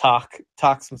kind of talk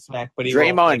some smack, but he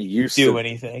won't do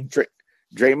anything.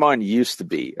 Draymond used to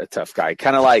be a tough guy,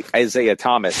 kind of like Isaiah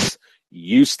Thomas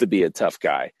used to be a tough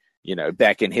guy.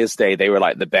 Back in his day, they were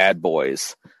like the bad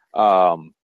boys. I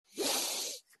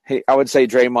would say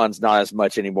Draymond's not as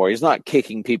much anymore. He's not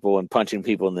kicking people and punching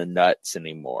people in the nuts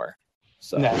anymore.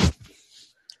 So,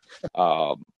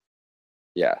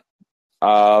 yeah.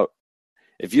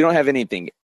 If you don't have anything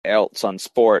else on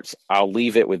sports, I'll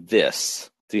leave it with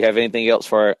this. Do you have anything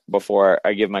else before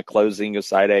I give my closing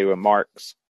side A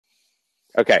remarks?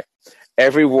 Okay.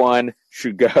 Everyone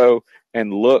should go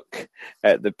and look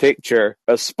at the picture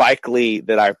of Spike Lee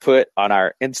that I put on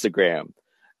our Instagram.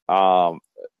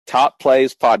 Top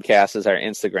Plays Podcast is our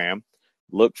Instagram.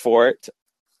 Look for it.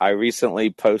 I recently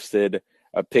posted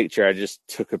a picture. I just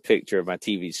took a picture of my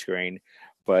TV screen,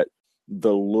 but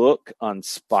the look on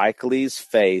Spike Lee's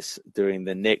face during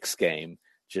the Knicks game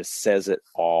just says it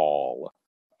all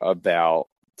about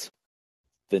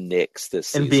the Knicks this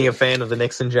season. And being a fan of the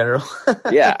Knicks in general.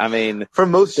 Yeah, I mean, for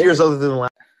most years other than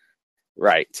last.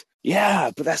 Right.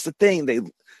 Yeah, but that's the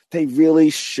thing. They really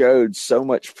showed so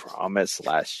much promise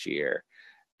last year.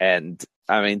 And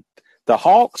I mean, the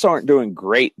Hawks aren't doing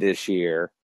great this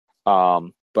year,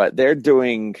 but they're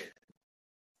doing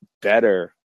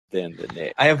better than the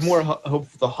Knicks. I have more hope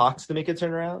for the Hawks to make a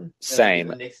turnaround.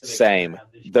 Same.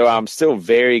 Though I'm still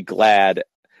very glad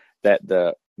that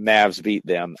the Mavs beat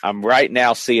them. I'm right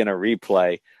now seeing a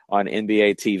replay on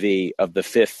NBA TV of the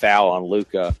fifth foul on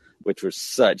Luka, which was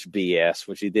such BS,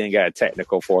 which he then got a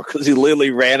technical for because he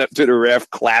literally ran up to the ref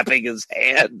clapping his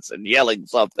hands and yelling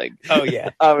something. Oh,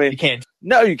 yeah. I mean,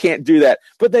 you can't do that.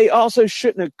 But they also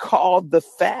shouldn't have called the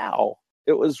foul.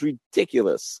 It was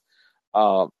ridiculous.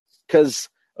 Because,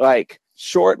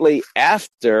 shortly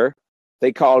after,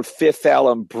 they called fifth foul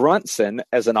on Brunson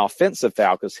as an offensive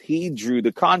foul because he drew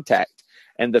the contact.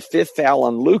 And the fifth foul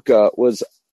on Luka was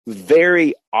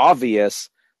very obvious.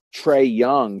 Trae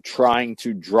Young trying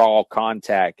to draw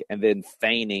contact and then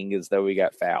feigning as though he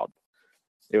got fouled.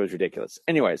 It was ridiculous.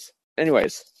 Anyways,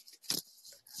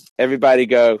 everybody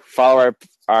go follow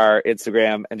our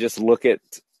Instagram and just look at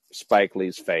Spike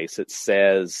Lee's face. It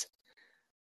says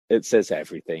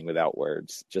everything without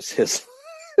words. Just his.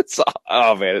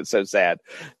 Oh man, it's so sad.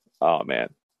 Oh man,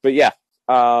 but yeah,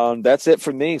 that's it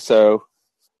for me. So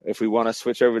if we want to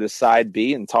switch over to side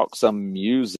B and talk some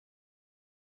music.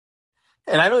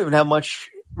 And I don't even have much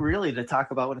really to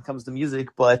talk about when it comes to music,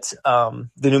 but the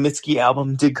new Mitski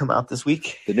album did come out this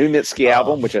week. The new Mitski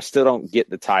album, which I still don't get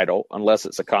the title unless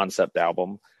it's a concept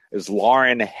album. Is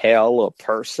Lauren Hell a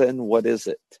person? What is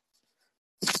it?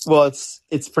 Well,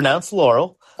 it's pronounced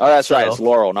Laurel. Oh, that's right. It's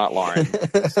Laurel, not Lauren.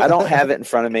 I don't have it in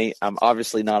front of me. I'm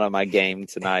obviously not on my game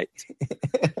tonight.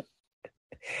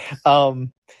 I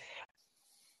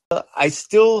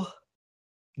still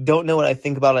don't know what I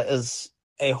think about it as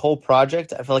a whole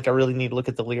project. I feel like I really need to look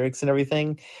at the lyrics and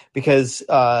everything because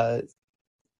a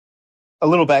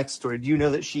little backstory. Do you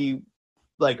know that she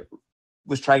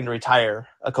was trying to retire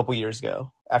a couple years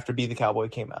ago after Be the Cowboy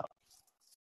came out?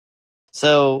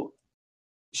 So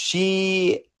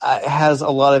she has a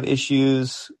lot of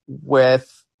issues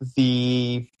with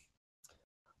the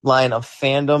line of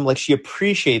fandom. Like, she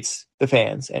appreciates the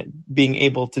fans and being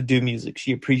able to do music.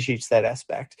 She appreciates that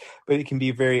aspect, but it can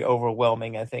be very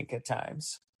overwhelming, I think, at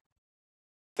times.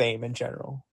 Fame in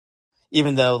general.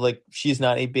 Even though, she's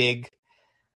not a big,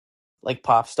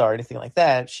 pop star or anything like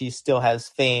that, she still has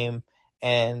fame,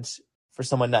 and for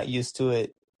someone not used to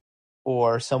it,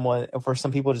 or for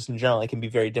some people just in general, it can be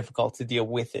very difficult to deal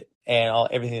with it and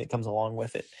everything that comes along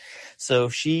with it. So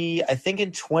she, I think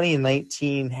in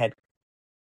 2019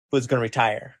 was going to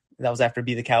retire. That was after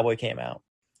Be the Cowboy came out.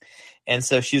 And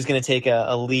so she was going to take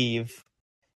a leave,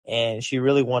 and she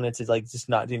really wanted to just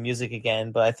not do music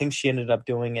again. But I think she ended up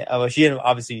doing it. She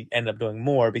obviously ended up doing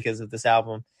more because of this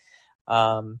album.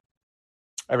 I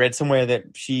read somewhere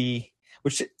that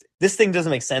this thing doesn't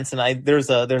make sense. And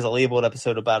there's a labeled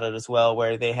episode about it as well,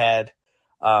 where they had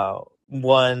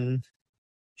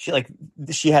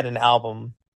she had an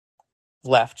album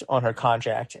left on her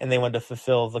contract, and they wanted to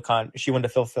fulfill she wanted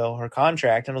to fulfill her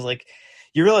contract. And I was like,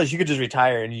 you realize you could just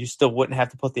retire and you still wouldn't have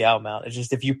to put the album out. It's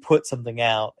just, if you put something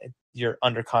out, you're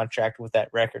under contract with that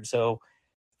record. So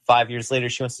 5 years later,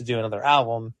 she wants to do another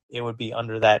album, it would be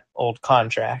under that old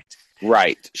contract.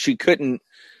 Right. She couldn't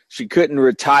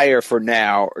retire for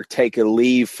now or take a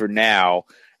leave for now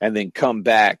and then come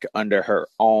back under her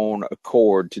own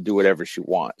accord to do whatever she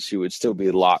wants. She would still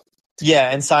be locked.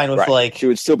 Yeah, and sign with she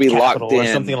would still be locked in or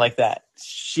something like that.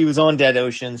 she was on Dead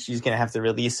Oceans. She's gonna have to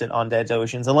release it on Dead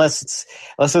Oceans, unless it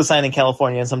was signed in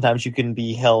California. And sometimes you can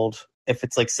be held if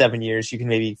it's like 7 years. You can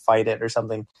maybe fight it or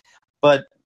something, but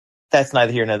that's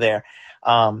neither here nor there.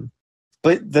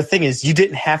 But the thing is, you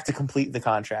didn't have to complete the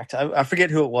contract. I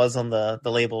forget who it was on the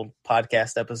labeled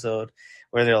podcast episode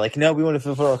where they're like, "No, we want to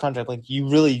fulfill our contract." Like, you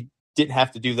really didn't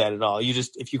have to do that at all. You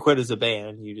just, if you quit as a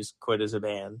band, you just quit as a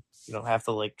band. You don't have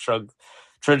to like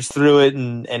trudge through it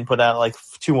and put out like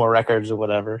 2 more records or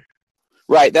whatever.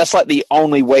 Right. That's like the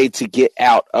only way to get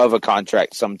out of a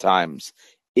contract sometimes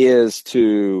is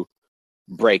to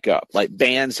break up. Like,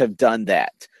 bands have done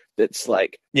that. That's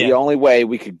like the only way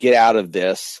we could get out of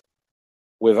this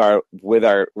with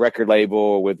our record label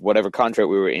or with whatever contract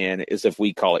we were in is if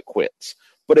we call it quits.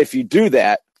 But if you do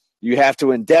that, you have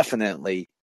to indefinitely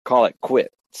call it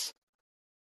quits.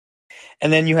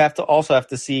 And then you have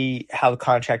to see how the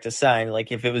contract is signed.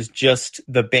 Like, if it was just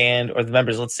the band or the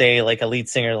members, let's say like a lead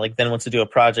singer, like then wants to do a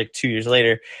project 2 years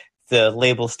later, the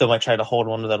label still might try to hold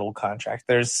on to that old contract.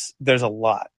 There's a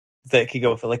lot that could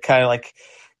go with it. Like, kind of like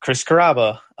Chris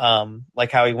Carrabba,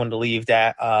 like how he wanted to leave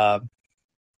that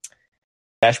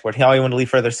Dashboard. How he wanted to leave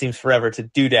Further Seems Forever to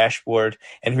do Dashboard,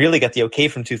 and really got the okay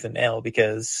from Tooth and Nail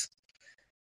because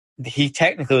he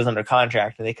technically was under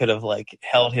contract and they could have like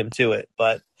held him to it.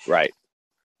 But right.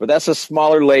 But that's a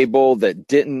smaller label that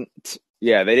they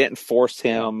didn't force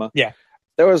him. Yeah.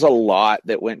 There was a lot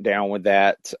that went down with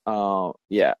that. I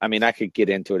mean, I could get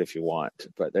into it if you want,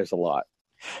 but there's a lot.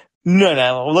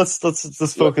 No. Let's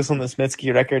focus on this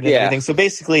Mitski record and everything. So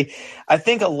basically, I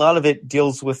think a lot of it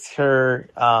deals with her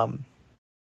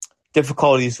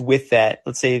difficulties with that.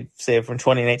 Let's say from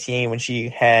 2019 when she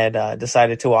had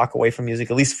decided to walk away from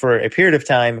music, at least for a period of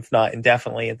time, if not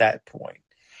indefinitely at that point.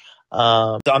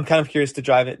 So I'm kind of curious to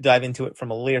dive into it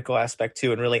from a lyrical aspect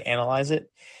too and really analyze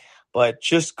it. But I'm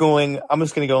just going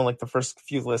to go in like the first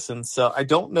few listens. So I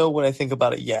don't know what I think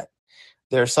about it yet.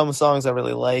 There are some songs I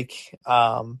really like.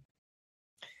 I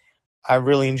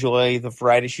really enjoy the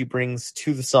variety she brings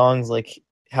to the songs, like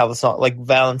how the song, like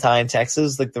Valentine,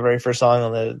 Texas, like the very first song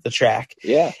on the track.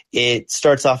 Yeah. It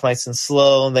starts off nice and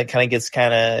slow and then kind of gets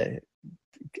kind of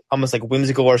almost like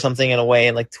whimsical or something in a way.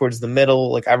 And like towards the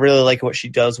middle, like I really like what she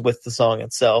does with the song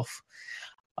itself.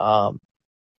 I'm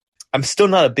still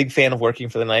not a big fan of Working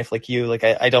for the Knife like you. Like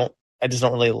I just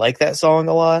don't really like that song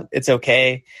a lot. It's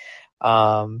okay.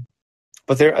 But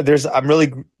I'm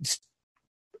really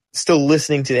still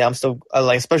listening to it. I'm still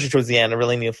like, especially towards the end, I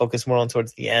really need to focus more on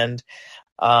towards the end.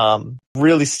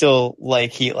 Really still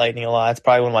like Heat Lightning a lot. It's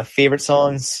probably one of my favorite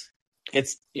songs.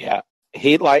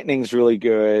 Heat Lightning's really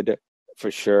good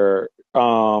for sure.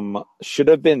 Should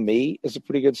Have Been Me is a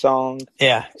pretty good song.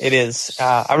 Yeah, it is.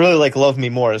 I really like Love Me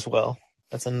More as well.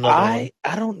 That's another one.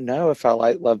 I don't know if I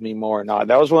like Love Me More or not.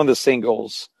 That was one of the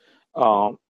singles.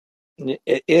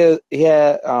 It is,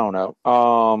 I don't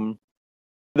know.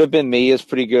 Should Have Been Me is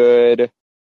pretty good.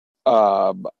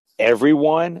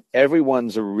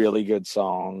 Everyone's a really good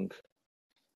song.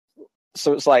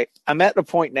 So it's like I'm at the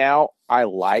point now I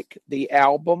like the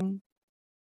album.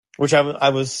 Which I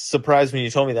was surprised when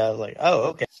you told me that. I was like, oh,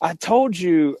 okay. I told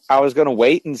you I was going to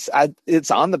wait, and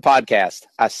it's on the podcast.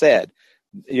 I said,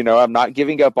 I'm not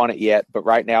giving up on it yet, but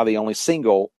right now the only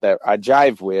single that I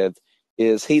jive with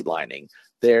is Heat Lightning.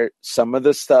 Some of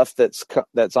the stuff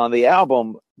that's on the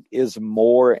album is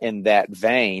more in that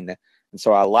vein, and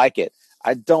so I like it.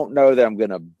 I don't know that I'm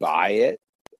going to buy it.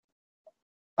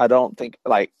 I don't think,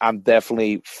 like, I'm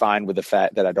definitely fine with the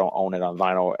fact that I don't own it on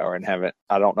vinyl or in heaven.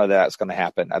 I don't know that that's going to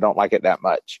happen. I don't like it that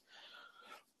much.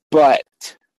 But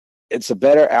it's a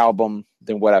better album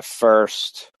than what I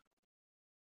first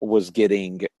was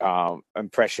getting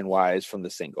impression-wise from the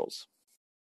singles.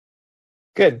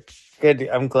 Good.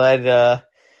 I'm glad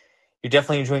you're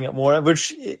definitely enjoying it more,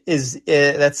 which is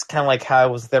that's kind of like how I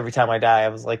was with Every Time I Die. I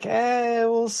was like,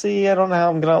 we'll see. I don't know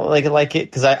how I'm going to like it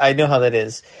because I know how that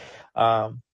is.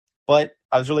 But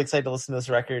I was really excited to listen to this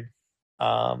record.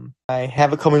 I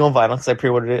have it coming on vinyl because I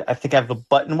pre-ordered it. I think I have the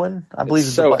button one. I believe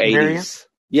it's so the button 80s. variant.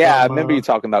 Yeah, I remember you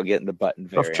talking about getting the button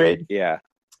variant. Rough Trade. Yeah.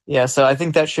 Yeah, so I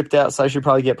think that shipped out, so I should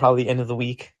probably get the end of the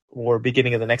week or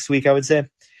beginning of the next week, I would say.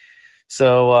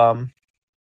 So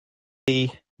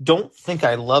I don't think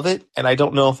I love it, and I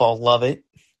don't know if I'll love it.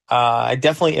 I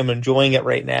definitely am enjoying it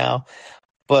right now,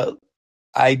 but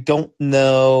I don't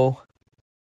know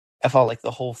if I'll like the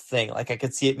whole thing. Like, I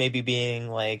could see it maybe being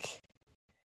like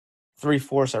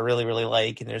 3/4 I really, really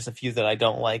like, and there's a few that I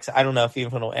don't like. So I don't know if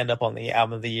even it'll end up on the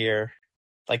album of the year.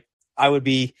 Like, I might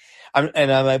be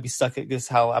stuck at just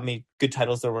how many good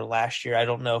titles there were last year. I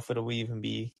don't know if it'll even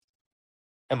be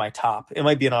in my top. It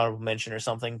might be an honorable mention or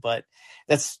something, but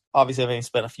that's obviously I've only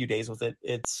spent a few days with it.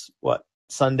 It's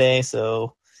Sunday,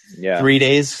 so 3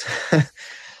 days.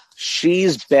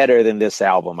 She's better than this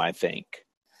album, I think.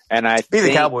 And I Be the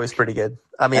think Cowboy is pretty good.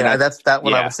 I mean, that's that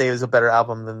one I would say is a better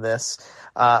album than this.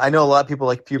 I know a lot of people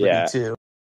like Puberty too.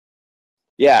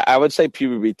 Yeah, I would say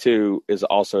Puberty 2 is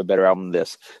also a better album than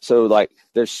this. So, like,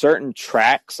 there's certain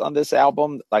tracks on this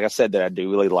album, like I said, that I do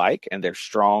really like, and they're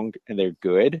strong and they're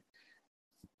good.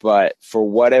 But for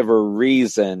whatever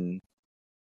reason,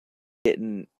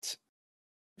 she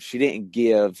didn't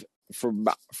give, for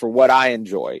what I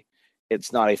enjoy,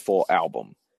 it's not a full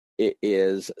album. It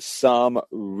is some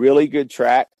really good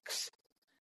tracks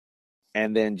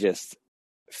and then just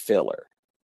filler.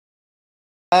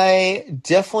 I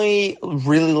definitely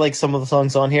really like some of the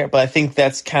songs on here, but I think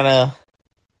that's kind of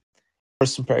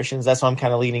first impressions. That's what I'm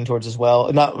kind of leaning towards as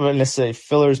well. Not necessarily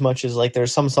filler as much as like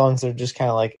there's some songs that are just kind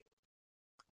of like,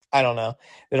 I don't know,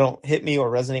 they don't hit me or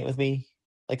resonate with me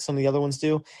like some of the other ones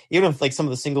do. Even if like some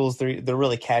of the singles, they're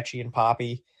really catchy and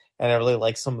poppy, and I really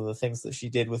like some of the things that she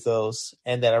did with those,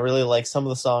 and that I really like some of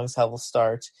the songs how they'll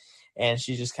start. And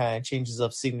she just kind of changes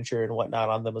up signature and whatnot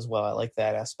on them as well. I like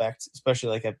that aspect,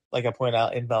 especially like I point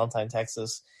out in Valentine,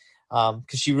 Texas, because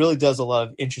she really does a lot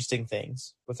of interesting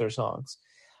things with her songs.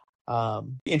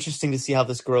 Interesting to see how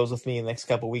this grows with me in the next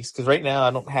couple of weeks, because right now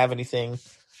I don't have anything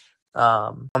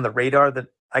on the radar that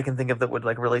I can think of that would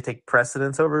like really take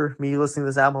precedence over me listening to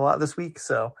this album a lot this week.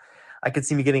 So I could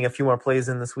see me getting a few more plays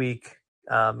in this week,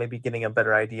 maybe getting a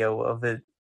better idea of it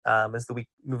as the week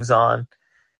moves on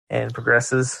and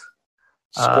progresses.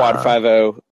 Squad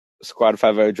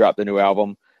 5-0 dropped the new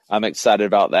album. I'm excited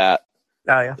about that.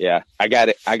 Oh yeah. Yeah. I got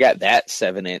it. I got that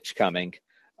 7-inch coming.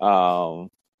 It's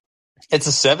a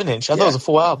 7-inch. I thought it was a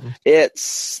full album.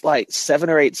 It's like 7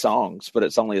 or 8 songs, but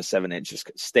it's only a 7-inch.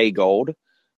 Stay Gold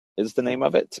is the name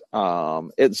of it.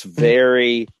 It's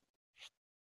very,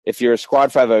 if you're a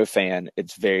Squad 5-0 fan,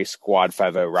 it's very Squad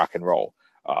 5-0 rock and roll.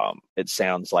 It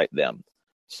sounds like them.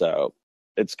 So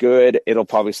it's good. It'll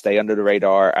probably stay under the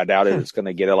radar. I doubt it's going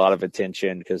to get a lot of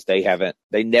attention because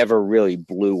they never really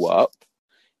blew up.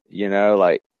 You know,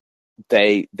 like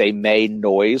they made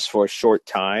noise for a short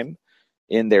time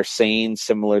in their scene,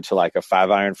 similar to like a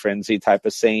 5 Iron Frenzy type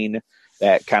of scene,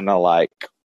 that kind of like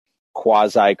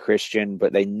quasi-Christian,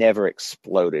 but they never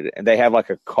exploded. And they have like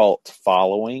a cult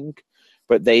following,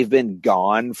 but they've been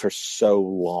gone for so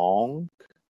long,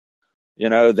 you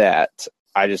know, that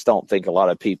I just don't think a lot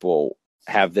of people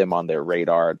have them on their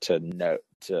radar to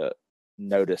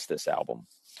notice this album.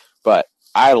 But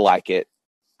I like it.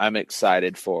 I'm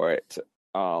excited for it.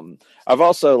 I've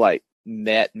also like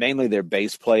met mainly their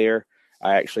bass player.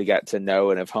 I actually got to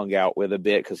know and have hung out with a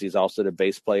bit because he's also the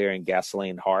bass player in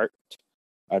Gasoline Heart,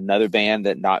 another band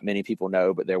that not many people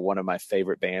know, but they're one of my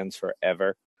favorite bands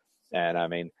forever. And I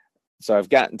mean, so I've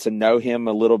gotten to know him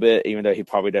a little bit, even though he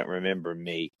probably doesn't remember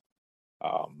me.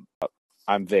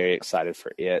 I'm very excited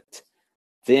for it.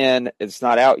 Then it's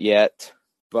not out yet,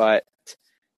 but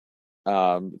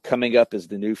coming up is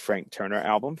the new Frank Turner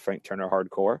album, Frank Turner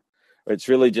Hardcore. It's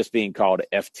really just being called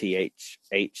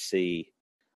FTHC.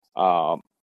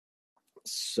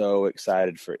 So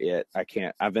excited for it.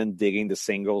 I've been digging the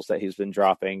singles that he's been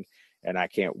dropping, and I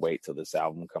can't wait till this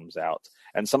album comes out.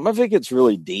 And some of it gets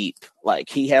really deep. Like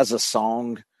he has a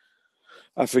song,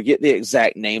 I forget the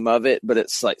exact name of it, but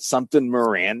it's like something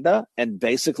Miranda. And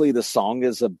basically the song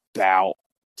is about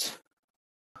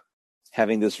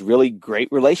having this really great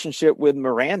relationship with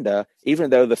Miranda, even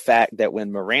though the fact that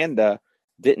when Miranda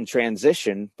didn't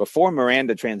transition, before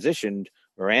Miranda transitioned,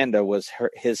 Miranda was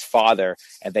his father,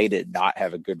 and they did not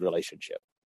have a good relationship.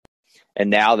 And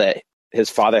now that his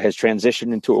father has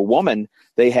transitioned into a woman,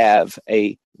 they have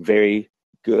a very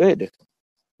good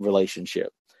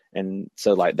relationship. And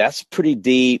so like that's pretty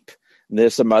deep.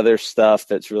 There's some other stuff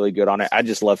that's really good on it. I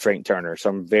just love Frank Turner, so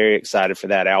I'm very excited for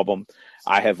that album.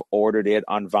 I have ordered it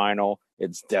on vinyl.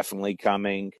 It's definitely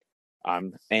coming.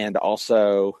 And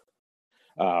also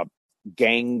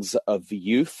Gangs of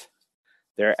Youth,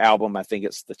 their album, I think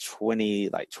it's the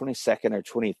 22nd or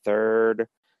 23rd.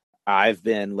 I've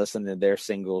been listening to their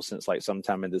singles since like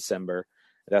sometime in December.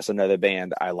 That's another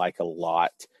band I like a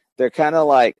lot. They're kind of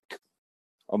like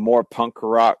a more punk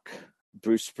rock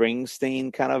Bruce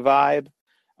Springsteen kind of vibe.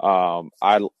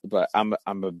 But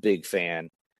I'm a big fan,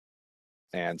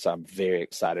 and so I'm very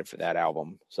excited for that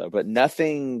album. So, but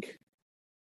nothing I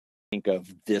think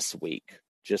of this week,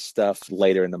 just stuff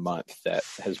later in the month that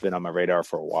has been on my radar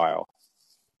for a while.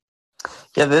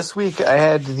 Yeah, this week I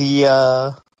had the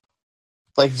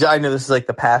I know this is like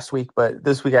the past week, but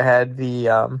this week I had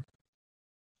the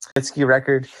Mitski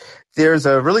record. There's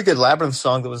a really good Labyrinth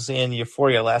song that was in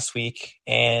Euphoria last week,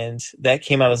 and that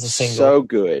came out as a single. So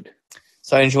good.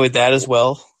 So I enjoyed that as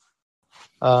well.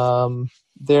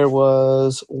 There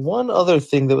was one other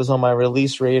thing that was on my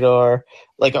release radar,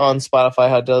 like on Spotify,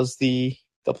 how it does the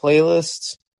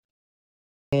playlist.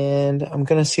 And I'm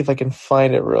going to see if I can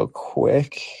find it real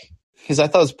quick, because I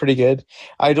thought it was pretty good.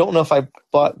 I don't know if I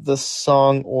bought the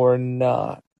song or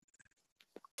not.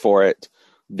 For it.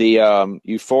 The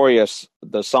Euphoria,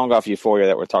 the song off Euphoria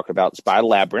that we're talking about is by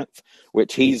Labyrinth,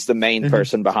 which he's the main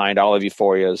person behind all of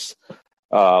Euphoria's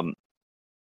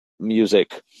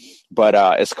music.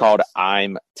 But it's called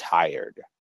I'm Tired.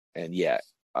 And yeah,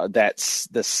 that's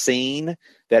the scene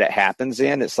that it happens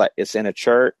in. It's like it's in a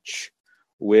church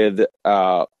with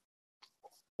the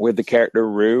character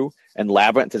Rue, and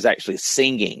Labyrinth is actually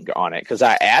singing on it. Because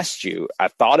I asked you, I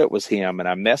thought it was him, and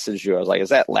I messaged you. I was like, "Is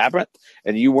that Labyrinth?"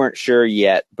 And you weren't sure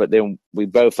yet, but then we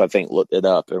both, I think, looked it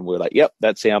up, and we were like, "Yep,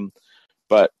 that's him."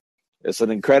 But it's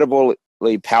an incredibly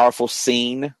powerful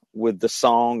scene with the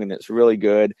song, and it's really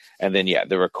good. And then, yeah,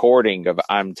 the recording of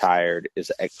 "I'm Tired"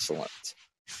 is excellent.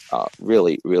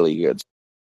 Really, really good.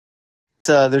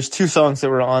 There's two songs that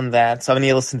were on that, so I'm going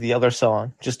to listen to the other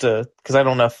song just because I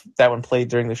don't know if that one played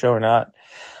during the show or not.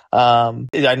 I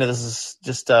know this is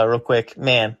just real quick.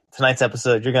 Man, tonight's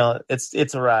episode,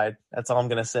 it's a ride. That's all I'm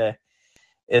going to say.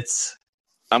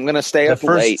 I'm going to stay up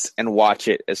late and watch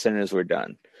it as soon as we're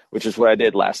done, which is what I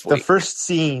did last week. The first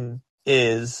scene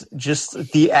is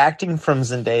just the acting from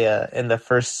Zendaya in the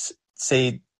first,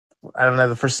 say, I don't know,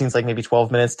 the first scene's like maybe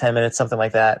 12 minutes, 10 minutes, something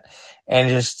like that. And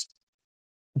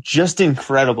just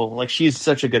incredible. Like, she's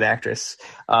such a good actress.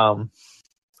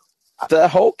 The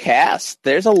whole cast,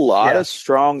 there's a lot of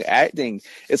strong acting.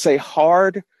 It's a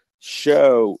hard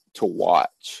show to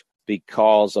watch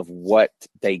because of what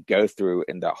they go through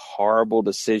and the horrible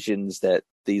decisions that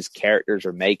these characters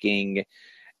are making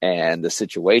and the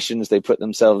situations they put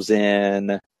themselves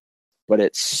in. But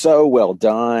it's so well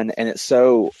done, and it's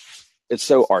so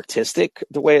artistic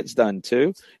the way it's done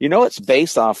too. You know, it's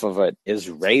based off of an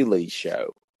Israeli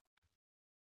show.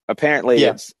 Apparently,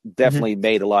 it's definitely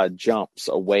made a lot of jumps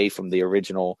away from the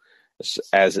original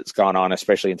as it's gone on,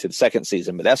 especially into the second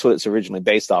season. But that's what it's originally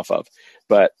based off of.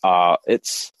 But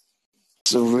it's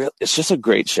just a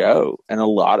great show, and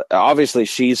obviously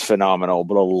she's phenomenal,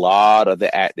 but a lot of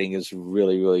the acting is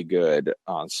really, really good.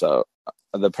 So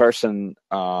the person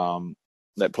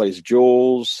that plays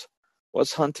Jules,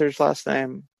 what's Hunter's last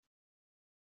name?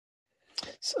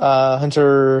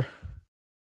 Hunter.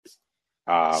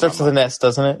 Starts with an S,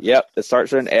 doesn't it? Yep, it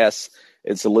starts with an S.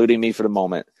 It's eluding me for the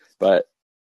moment. But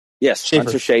yes,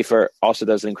 Hunter Schafer also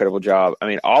does an incredible job. I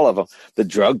mean, all of them. The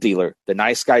drug dealer, the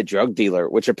nice guy drug dealer,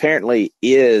 which apparently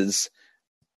is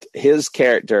his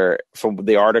character from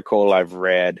the article I've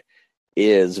read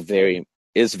is very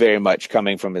much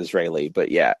coming from Israeli.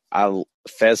 But yeah,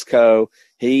 Fezco,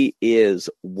 he is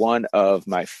one of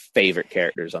my favorite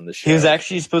characters on the show. He was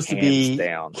actually supposed to be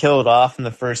killed off in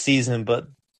the first season, but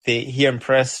he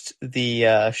impressed the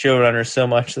showrunner so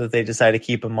much that they decided to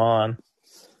keep him on.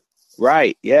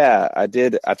 Right. Yeah, I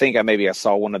did. I think I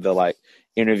saw one of the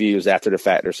interviews after the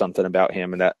fact or something about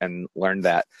him and learned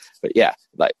that. But yeah,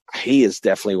 he is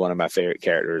definitely one of my favorite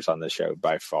characters on the show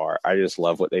by far. I just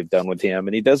love what they've done with him,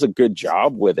 and he does a good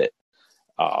job with it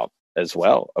as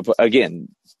well. Again,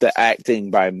 the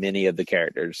acting by many of the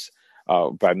characters,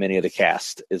 by many of the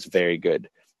cast is very good.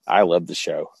 I love the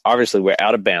show. Obviously, we're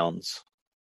out of bounds.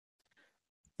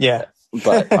 Yeah.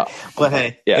 But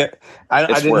hey, I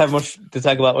didn't have much to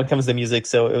talk about when it comes to music,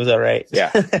 so it was all right.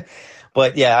 Yeah.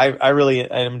 But yeah, I really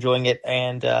am enjoying it,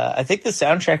 and I think the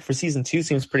soundtrack for season 2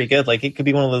 seems pretty good. Like, it could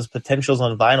be one of those potentials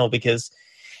on vinyl, because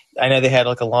I know they had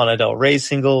a Lana Del Rey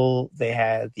single, they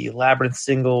had the Labyrinth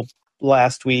single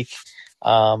last week.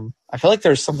 I feel like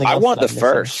there's something else I want the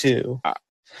first too.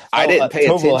 I didn't pay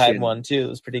attention. Tovo had one too. It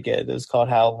was pretty good. It was called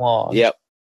How Long. Yep.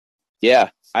 Yeah,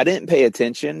 I didn't pay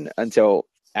attention until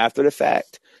after the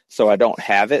fact, so I don't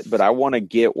have it, but I want to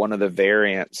get one of the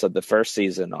variants of the first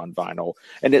season on vinyl.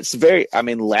 And it's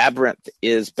Labyrinth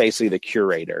is basically the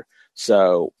curator,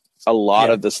 so a lot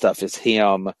of the stuff is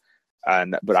him.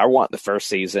 But I want the first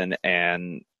season,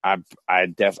 and I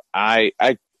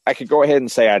could go ahead and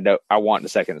say I want the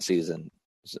second season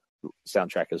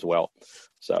soundtrack as well.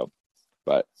 So,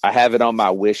 but I have it on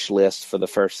my wish list for the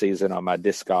first season on my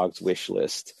Discogs wish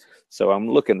list. So I'm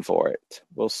looking for it.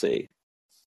 We'll see.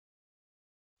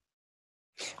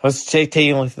 I was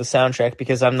taking a look at the soundtrack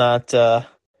because I'm not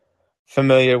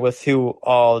familiar with who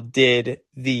all did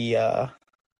the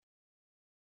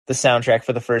soundtrack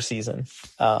for the first season.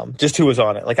 Just who was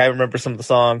on it. I remember some of the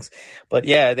songs, but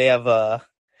yeah, they have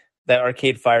that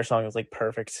Arcade Fire song is like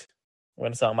perfect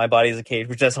when it's on. My Body's a Cage,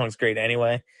 which that song's great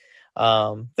anyway.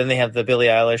 Then they have the Billie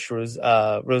Eilish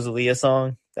Rosalia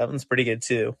song. That one's pretty good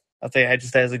too. I think it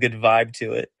just has a good vibe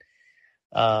to it.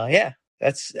 Yeah,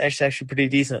 that's actually pretty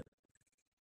decent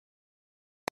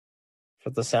for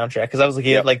the soundtrack. Because I was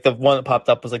looking at like the one that popped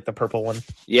up was like the purple one.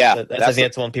 Yeah, I think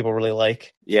that's one people really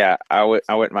like. Yeah, I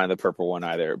wouldn't mind the purple one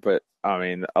either. But I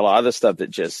mean, a lot of the stuff that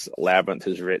just Labyrinth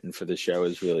has written for the show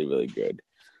is really, really good.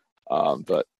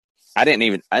 But I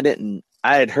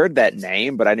had heard that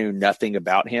name, but I knew nothing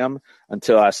about him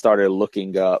until I started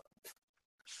looking up,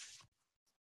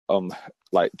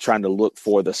 like trying to look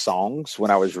for the songs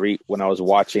when I was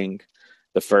watching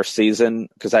the first season,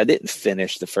 because I didn't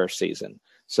finish the first season.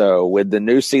 So when the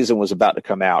new season was about to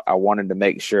come out, I wanted to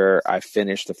make sure I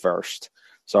finished the first.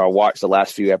 So I watched the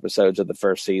last few episodes of the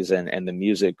first season, and the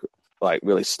music like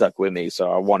really stuck with me. So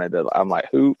I'm like,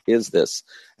 who is this?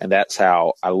 And that's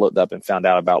how I looked up and found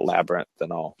out about Labyrinth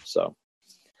and all. So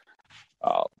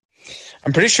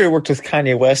I'm pretty sure he worked with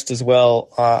Kanye West as well.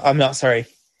 I'm not sorry,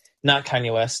 not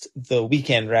Kanye West, The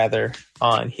Weeknd rather,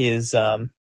 on his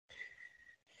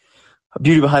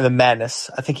Beauty Behind the Madness.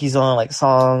 I think he's on like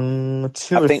song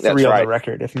 2 or 3 on the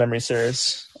record, if memory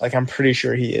serves. Like, I'm pretty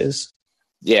sure he is.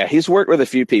 Yeah, he's worked with a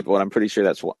few people, and I'm pretty sure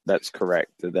that's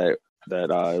correct. That it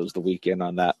was The Weeknd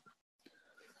on that.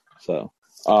 So,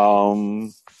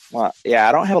 well, yeah,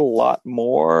 I don't have a lot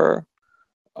more.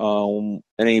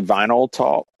 Any vinyl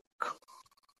talk?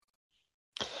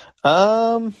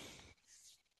 Trying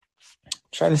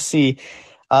to see.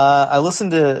 I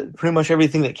listened to pretty much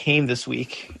everything that came this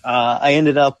week. I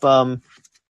ended up trying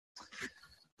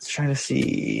to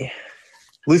see.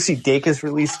 Lucy Dacus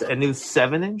released a new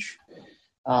 7-inch.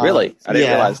 Really? I didn't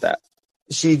realize that.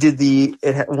 She did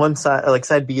one side, like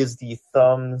side B is the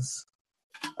Thumbs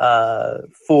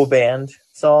full band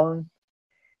song,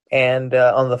 and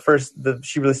on the first,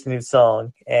 she released a new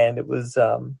song, and it was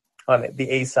on the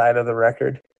A side of the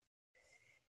record,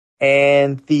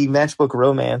 and the Matchbook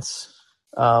Romance.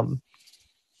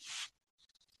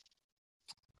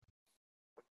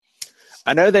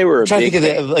 I know they were trying to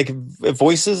think of like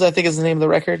Voices, I think is the name of the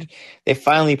record. They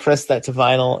finally pressed that to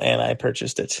vinyl, and I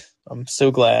purchased it. I'm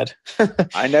so glad.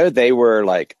 I know they were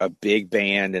like a big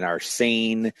band in our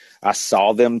scene. I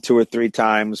saw them 2 or 3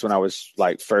 times when I was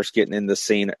like first getting in the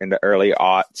scene in the early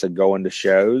aughts and going to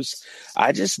shows.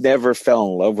 I just never fell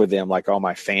in love with them like all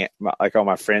my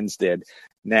friends did.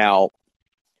 Now,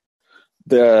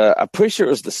 I'm pretty sure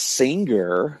it was the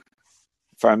singer,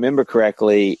 if I remember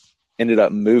correctly, ended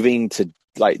up moving to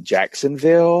like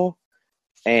Jacksonville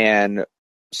and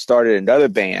started another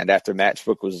band after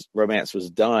Matchbook Romance was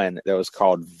done that was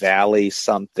called Valley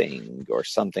something or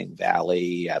something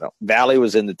Valley. Valley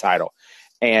was in the title,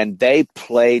 and they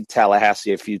played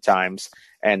Tallahassee a few times,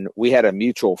 and we had a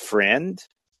mutual friend.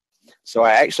 So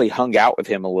I actually hung out with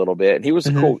him a little bit, and he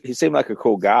was he seemed like a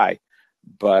cool guy,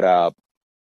 but,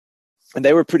 and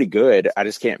they were pretty good. I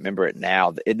just can't remember it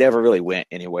now. It never really went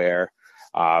anywhere.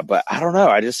 But I don't know.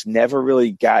 I just never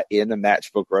really got into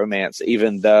Matchbook Romance,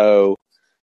 even though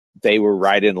they were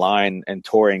right in line and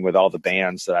touring with all the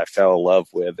bands that I fell in love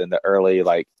with in the early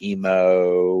like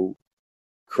emo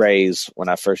craze when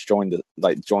I first joined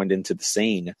into the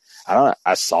scene.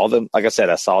 I saw them, like I said,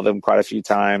 I saw them quite a few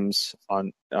times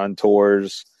on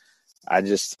tours.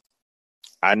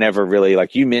 I never really,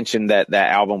 like you mentioned that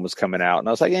album was coming out, and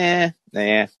I was like, I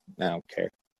don't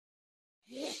care.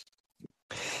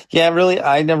 Yeah, really,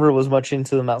 I never was much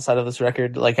into them outside of this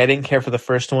record. Like, I didn't care for the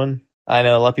first one. I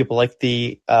know a lot of people like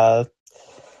the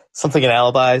Something in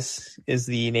Alibis is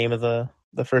the name of the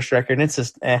first record, and it's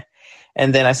just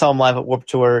And then I saw them live at Warped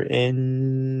Tour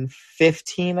in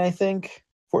 15, I think.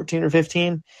 14 or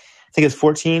 15. I think it's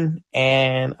 14,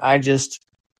 and I just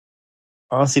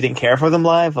honestly didn't care for them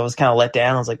live. I was kind of let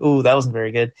down. I was like, ooh, that wasn't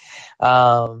very good.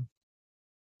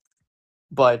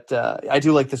 But I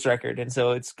do like this record, and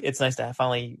so it's nice to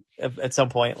finally, at some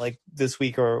point, like this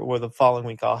week or the following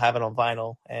week, I'll have it on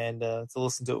vinyl, and to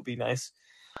listen to it would be nice.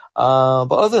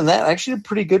 But other than that, I actually did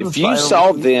pretty good with vinyl.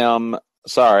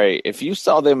 If you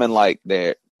saw them in like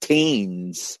their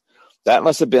teens, that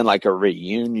must have been like a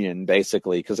reunion,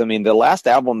 basically. Because I mean, the last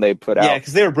album they put out, yeah,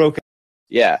 because they were broken.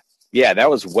 Yeah, that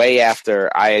was way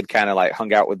after I had kind of like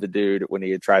hung out with the dude when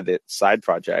he had tried the side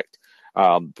project.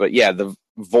 But yeah, the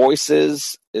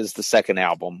Voices is the second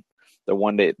album. The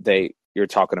one that you're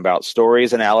talking about,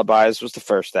 Stories and Alibis, was the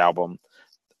first album.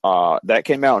 That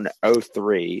came out in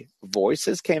 2003.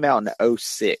 Voices came out in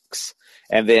 2006.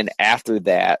 And then after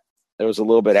that, there was a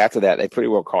little bit after that, they pretty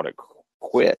well called it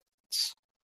quits.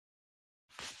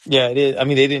 Yeah, it is. I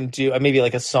mean, they didn't do maybe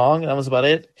like a song, and that was about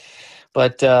it.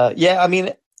 But yeah, I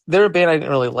mean, they're a band I didn't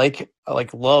really like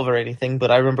love or anything.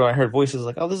 But I remember when I heard Voices,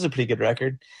 like, oh, this is a pretty good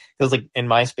record. It was like in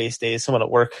MySpace days. Someone at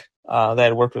work that I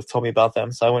had worked with told me about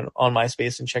them, so I went on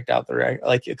MySpace and checked out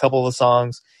like a couple of the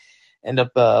songs. End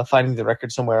up finding the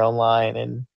record somewhere online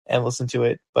and listen to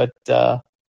it. But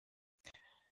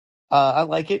I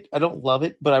like it. I don't love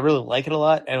it, but I really like it a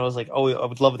lot. And I was like, oh, I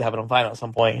would love to have it on vinyl at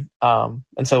some point. And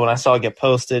so when I saw it get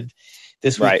posted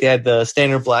this week, Right. they had the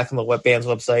Standard Black on the Wet Band's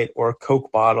website, or a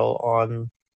Coke bottle on,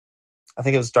 I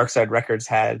think it was Dark Side Records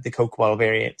had the Coke bottle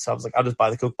variant. So I was like, I'll just buy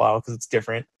the Coke bottle because it's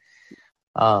different.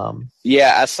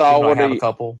 Yeah, I saw I have a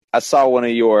couple. I saw one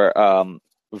of your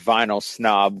vinyl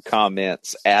snob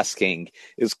comments asking,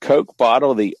 "Is Coke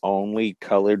bottle the only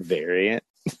colored variant?"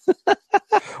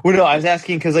 Well, no, I was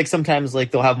asking because like sometimes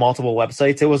like they'll have multiple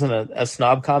websites. It wasn't a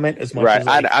snob comment as much Right. as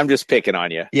like, I'm just picking on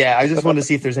you. yeah, I just wanted to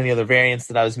see if there's any other variants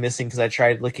that I was missing because I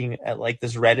tried looking at like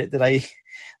this Reddit that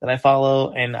I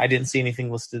follow and I didn't see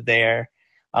anything listed there.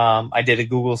 I did a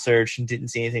Google search and didn't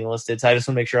see anything listed, so I just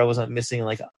want to make sure I wasn't missing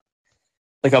like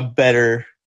a better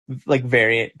like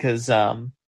variant because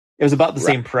it was about the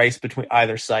same price between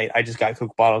either site. I just got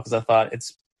Coke bottle because I thought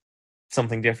it's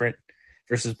something different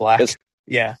versus black.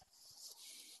 Yeah.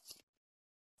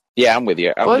 Yeah, I'm with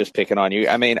you. I'm just picking on you.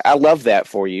 I mean, I love that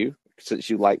for you since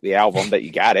you like the album that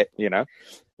you got it, you know?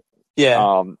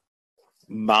 Yeah.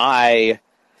 My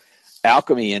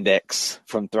Alchemy Index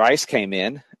from Thrice came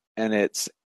in and it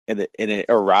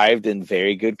arrived in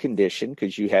very good condition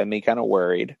because you had me kind of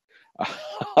worried.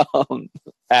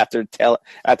 After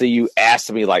you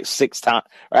asked me like 6 times,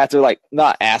 or after like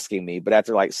not asking me, but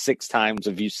after like 6 times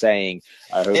of you saying,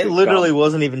 I hope it literally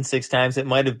wasn't even 6 times. It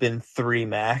might have been 3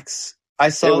 max. I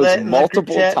saw that in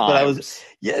multiple times, but I was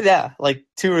like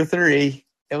 2 or 3.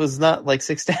 It was not like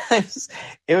 6 times.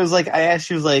 It was like I asked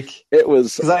you like it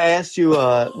was because I asked you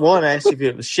one. I asked you if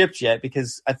it was shipped yet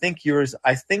because I think yours.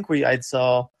 I think I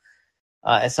saw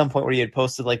at some point where you had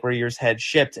posted like where yours had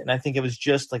shipped, and I think it was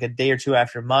just like a day or two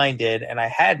after mine did, and I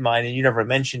had mine, and you never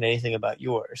mentioned anything about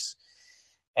yours.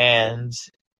 And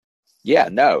yeah,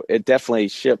 no, it definitely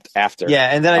shipped after. Yeah,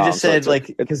 and then I just said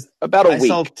like because about a week. I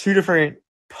saw 2 different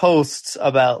posts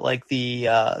about like the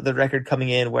record coming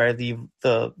in where the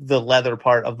leather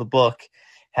part of the book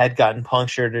had gotten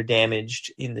punctured or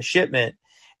damaged in the shipment,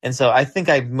 and so I think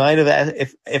I might have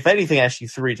asked, if anything, asked you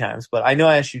 3 times, but I know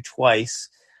I asked you twice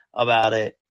about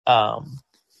it.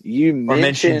 You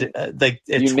mentioned like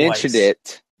it you twice. mentioned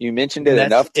it. You mentioned it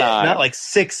enough times. Not like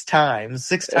 6 times.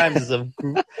 6 times is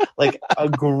like a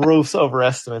gross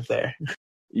overestimate there.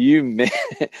 You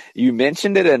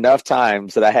mentioned it enough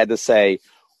times that I had to say,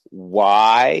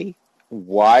 why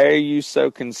are you so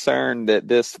concerned that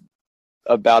this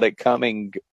about it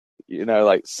coming,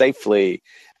 like safely?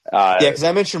 Yeah, because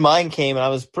I mentioned mine came, and I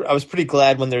was pretty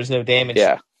glad when there's no damage.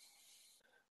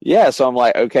 Yeah. So I'm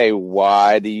like, okay,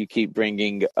 why do you keep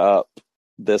bringing up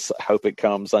this? Hope it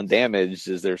comes undamaged.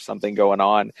 Is there something going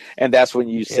on? And that's when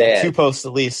you said 2 posts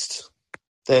at least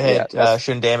that had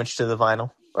shown damage to the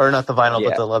vinyl, or not the vinyl,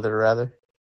 but the leather rather.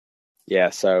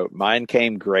 Yeah, so mine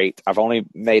came great. I've only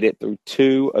made it through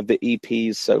 2 of the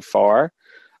EPs so far.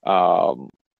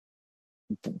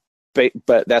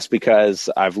 But that's because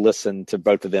I've listened to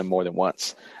both of them more than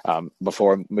once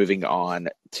before moving on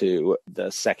to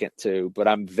the second 2. But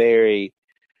I'm very,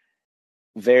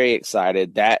 very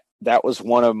excited. That was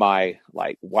one of my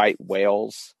like white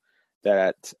whales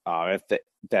that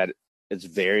that it's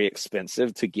very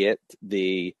expensive to get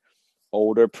the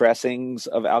older pressings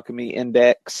of Alchemy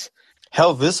Index.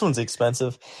 Hell, this one's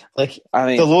expensive. Like, I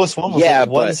mean, the lowest one was like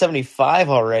 $175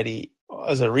 already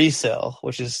as a resale,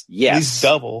 which is at least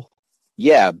double.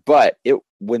 Yeah, but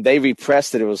when they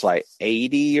repressed it, it was like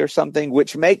 80 or something,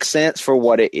 which makes sense for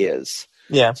what it is.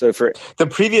 Yeah. So for the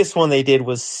previous one they did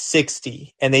was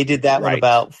 60, and they did that one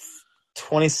about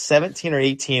 2017 or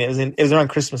 18. It was around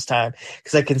Christmas time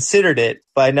because I considered it,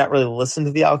 but I had not really listened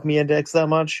to the Alchemy Index that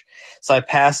much, so I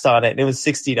passed on it, and it was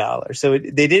 $60. So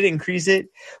they did increase it,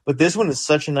 but this one is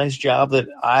such a nice job that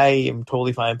I am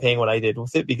totally fine paying what I did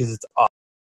with it because it's awesome.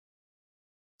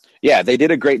 Yeah, they did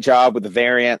a great job with the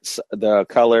variants, the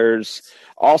colors.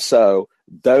 Also,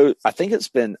 though, I think this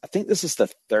is the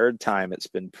 3rd time it's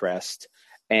been pressed,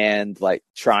 and like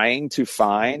trying to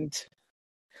find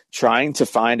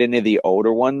any of the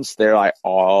older ones, they're like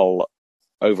all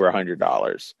over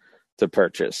 $100 to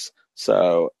purchase.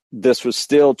 So this was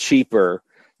still cheaper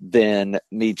than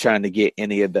me trying to get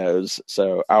any of those.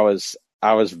 So I was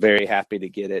very happy to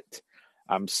get it.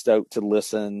 I'm stoked to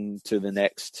listen to the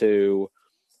next 2.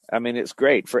 I mean, it's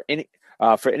great for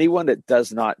anyone that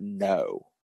does not know.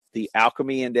 The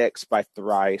Alchemy Index by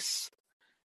Thrice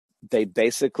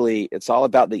it's all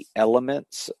about the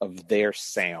elements of their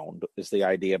sound is the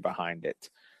idea behind it.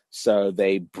 So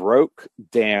they broke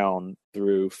down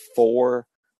through four,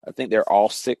 I think they're all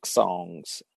 6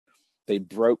 songs. They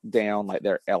broke down like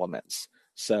their elements.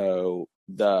 So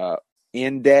the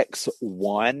index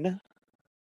 1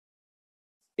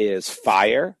 is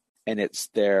fire, and it's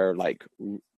their like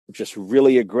just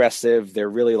really aggressive. They're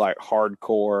really like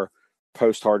hardcore,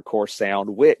 post-hardcore sound,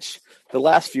 which the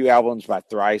last few albums by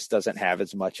Thrice doesn't have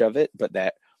as much of it, but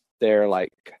that they're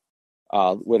like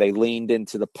where they leaned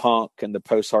into the punk and the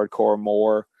post-hardcore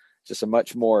more, just a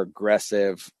much more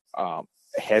aggressive,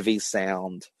 heavy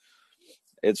sound.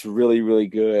 It's really, really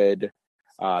good.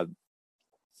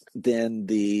 Then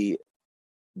the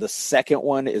second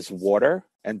one is Water,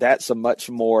 and that's a much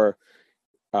more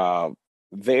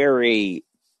very,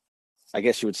 I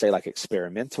guess you would say, like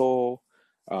experimental,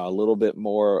 a little bit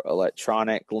more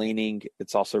electronic leaning.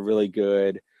 It's also really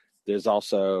good. There's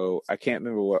also, I can't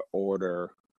remember what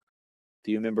order.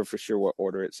 Do you remember for sure what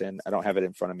order it's in? I don't have it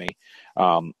in front of me.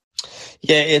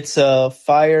 Yeah, it's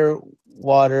fire,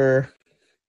 water,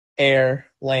 air,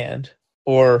 land,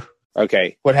 or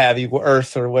okay, what have you,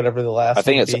 earth, or whatever the last. I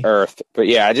think it's be. Earth, but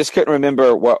yeah, I just couldn't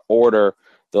remember what order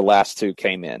the last 2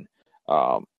 came in.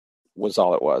 Was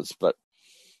all it was, but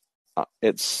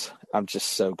I'm just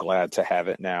so glad to have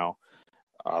it now,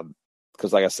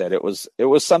 because like I said, it was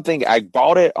something I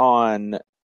bought it on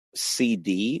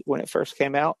CD when it first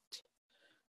came out.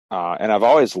 And I've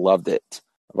always loved it.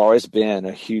 I've always been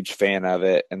a huge fan of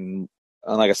it. And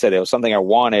like I said, it was something I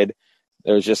wanted.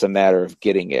 It was just a matter of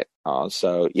getting it.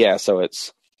 So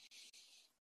it's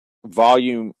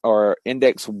volume or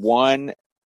index 1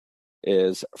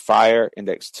 is fire,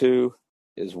 index 2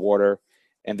 is water,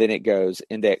 and then it goes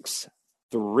index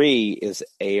 3 is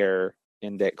air,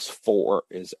 index 4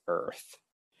 is earth.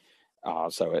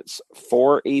 So it's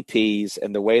 4 EPs,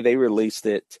 and the way they released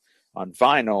it on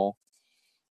vinyl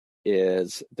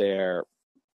is they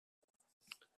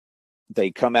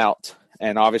come out,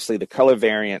 and obviously the color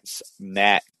variants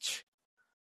match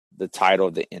the title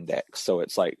of the index. So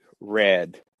it's like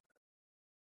red,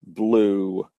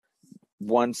 blue,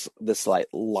 one's this like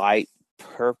light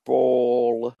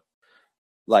purple,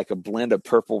 like a blend of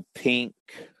purple pink.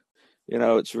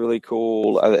 It's really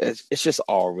cool. It's just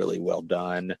all really well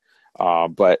done.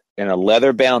 But in a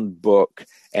leather-bound book,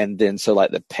 and then so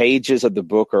like the pages of the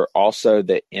book are also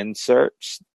the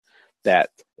inserts that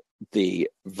the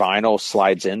vinyl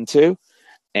slides into,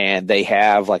 and they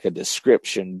have like a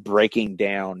description breaking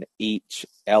down each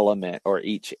element or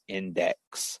each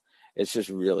index. It's just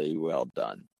really well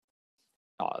done.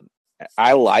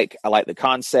 I like the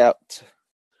concept.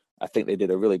 I think they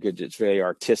did a really good. It's very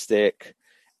artistic,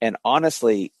 and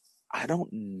honestly, I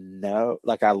don't know.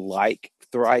 Like I like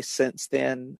Thrice since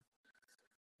then,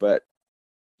 but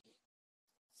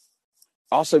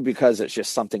also because it's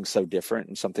just something so different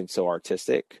and something so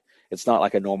artistic. It's not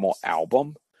like a normal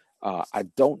album. I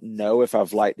don't know if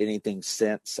I've liked anything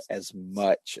since as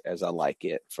much as I like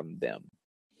it from them.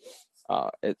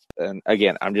 And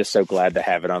again, I'm just so glad to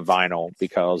have it on vinyl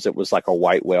because it was like a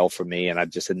white whale for me, and I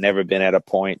just had never been at a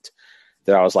point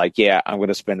that I was like, yeah, I'm going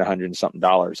to spend $100 and something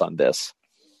on this.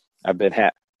 I've been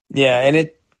yeah, and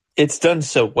it's done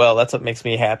so well. That's what makes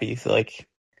me happy. So like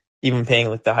even paying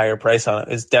like the higher price on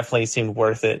it is definitely seemed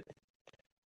worth it.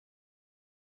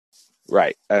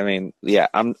 Right. I mean, yeah,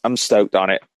 I'm stoked on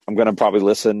it. I'm going to probably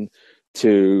listen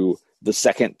to the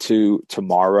second 2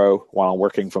 tomorrow while I'm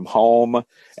working from home,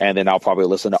 and then I'll probably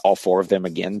listen to all 4 of them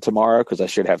again tomorrow because I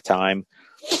should have time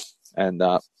and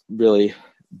really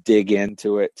dig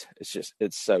into it.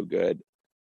 It's so good.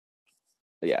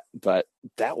 Yeah, but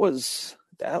that was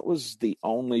the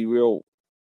only real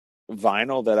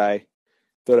vinyl that I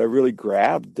really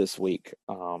grabbed this week.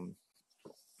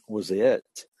 Was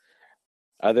it?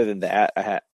 Other than that, I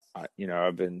had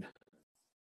I've been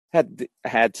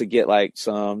had to get like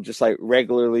some just like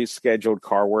regularly scheduled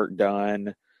car work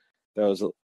done. Those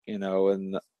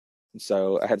and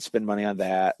so I had to spend money on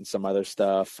that and some other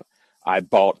stuff. I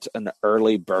bought an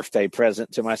early birthday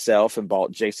present to myself and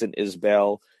bought Jason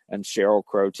Isbell and Sheryl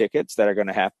Crow tickets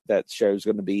that show's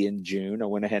going to be in June. I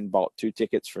went ahead and bought 2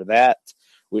 tickets for that,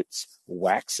 which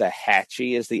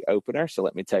Waxahachie is the opener. So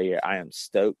let me tell you, I am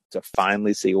stoked to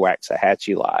finally see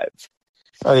Waxahachie live.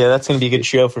 Oh yeah, that's going to be a good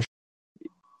show for sure.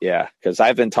 Yeah, because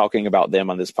I've been talking about them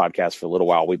on this podcast for a little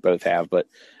while. We both have, but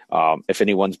if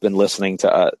anyone's been listening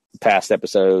to past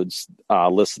episodes,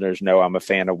 listeners know I'm a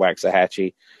fan of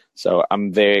Waxahachie. So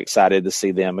I'm very excited to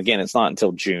see them. Again, it's not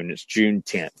until June. It's June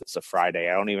 10th. It's a Friday.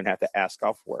 I don't even have to ask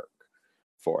off work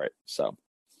for it. So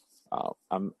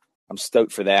I'm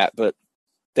stoked for that. But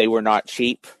they were not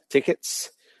cheap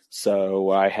tickets. So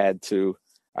I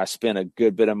spent a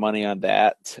good bit of money on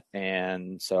that.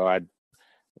 And so I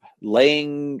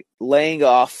laying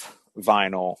off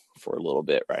vinyl for a little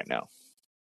bit right now.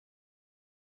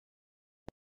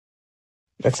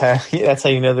 That's how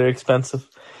you know they're expensive.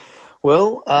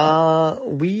 Well,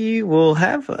 we will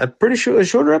have a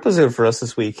shorter episode for us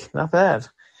this week. Not bad.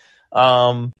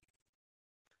 It'll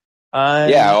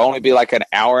only be like an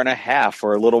hour and a half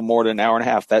or a little more than an hour and a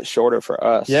half. That's shorter for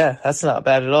us. Yeah, that's not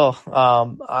bad at all.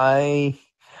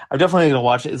 I'm definitely gonna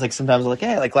watch it. It's like sometimes I'm like,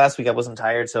 hey, like last week I wasn't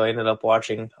tired, so I ended up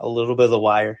watching a little bit of The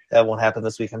Wire. That won't happen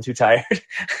this week. I'm too tired.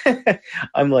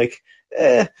 I'm like,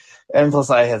 and plus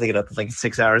I have to get up in like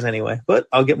 6 hours anyway. But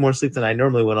I'll get more sleep than I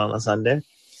normally would on a Sunday.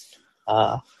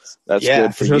 That's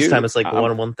good for most you. Time it's like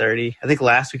 1:30. I think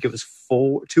last week it was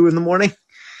 2 in the morning.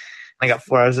 I got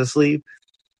 4 hours of sleep.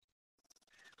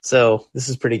 So this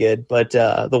is pretty good. But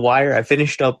The Wire, I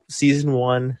finished up season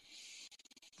 1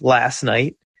 last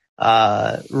night.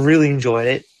 Really enjoyed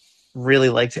it. Really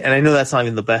liked it. And I know that's not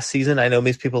even the best season. I know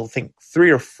most people think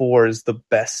 3 or 4 is the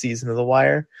best season of The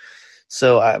Wire.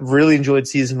 So I really enjoyed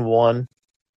season 1.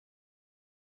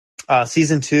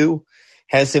 Season 2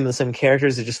 has some of the same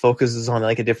characters. It just focuses on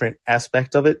like a different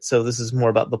aspect of it. So this is more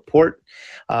about the port.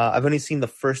 I've only seen the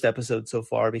first episode so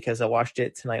far because I watched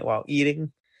it tonight while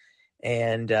eating.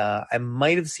 And I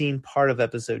might have seen part of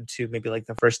episode 2, maybe like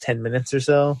the first 10 minutes or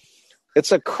so.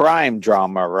 It's a crime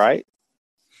drama, right?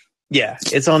 Yeah,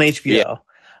 it's on HBO.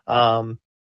 Yeah.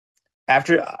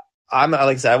 After like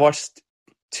I said, I watched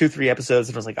 2-3 episodes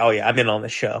and I was like, oh yeah, I'm in on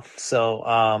this show. So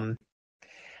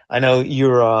I know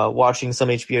you're watching some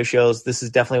HBO shows. This is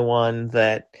definitely one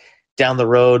that down the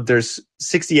road, there's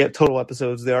 60 total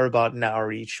episodes. They are about an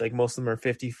hour each. Like most of them are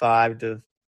 55 to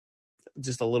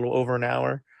just a little over an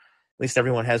hour. At least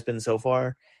everyone has been so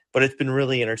far. But it's been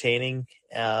really entertaining.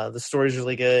 The story's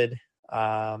really good. Like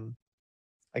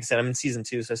I said, I'm in season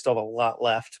 2, so I still have a lot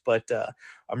left. But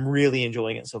I'm really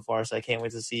enjoying it so far, so I can't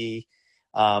wait to see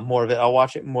more of it. I'll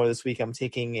watch it more this week. I'm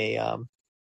taking a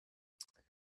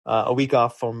week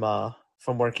off from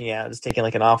working out. Just taking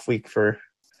like an off week for.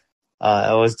 I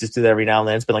always just do that every now and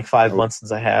then. It's been like 5 months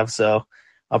since I have, so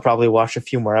I'll probably watch a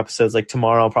few more episodes. Like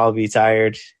tomorrow, I'll probably be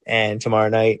tired, and tomorrow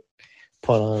night,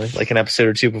 put on like an episode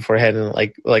or 2 before heading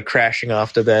like crashing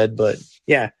off to bed. But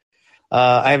yeah,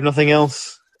 I have nothing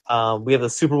else. We have the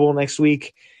Super Bowl next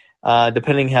week.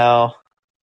 Depending what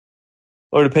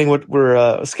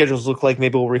our schedules look like,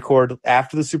 maybe we'll record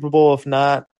after the Super Bowl. If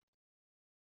not,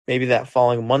 maybe that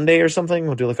following Monday or something.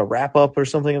 We'll do like a wrap up or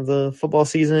something of the football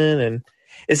season. And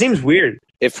it seems weird.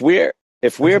 If we're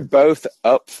both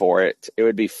up for it, it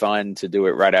would be fun to do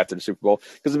it right after the Super Bowl.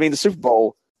 Because I mean, the Super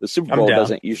Bowl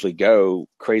doesn't usually go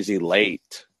crazy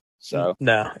late. So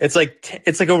no, it's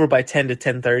like over by 10 to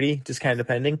 10:30, just kind of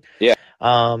depending. Yeah.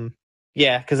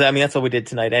 Yeah, because I mean that's what we did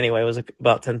tonight anyway. It was like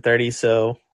about 10:30,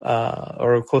 so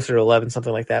or closer to 11,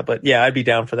 something like that. But yeah, I'd be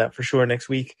down for that for sure next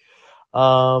week.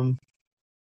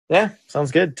 Yeah,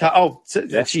 sounds good.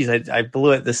 Geez, I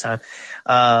blew it this time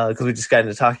because we just got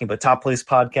into talking. But Top Place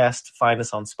Podcast, find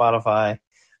us on Spotify,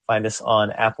 find us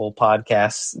on Apple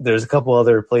Podcasts. There's a couple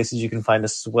other places you can find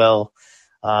us as well.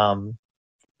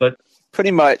 But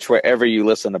pretty much wherever you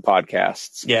listen to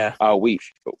podcasts. Yeah. We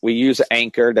use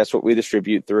Anchor. That's what we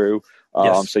distribute through.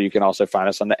 Yes. So you can also find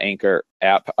us on the Anchor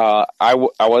app. I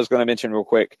was going to mention real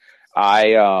quick.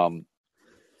 I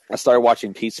started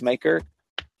watching Peacemaker.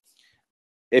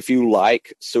 If you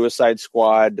like Suicide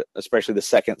Squad, especially the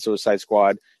second Suicide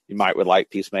Squad, you would like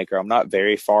Peacemaker. I'm not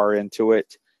very far into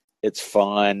it. It's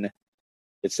fun.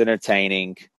 It's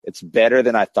entertaining. It's better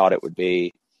than I thought it would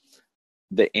be.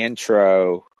 The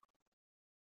intro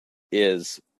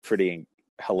is pretty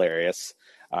hilarious.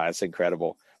 It's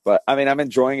incredible. But, I mean, I'm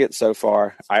enjoying it so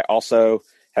far. I also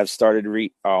have started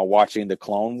watching the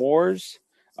Clone Wars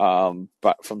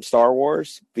but from Star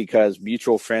Wars because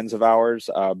mutual friends of ours,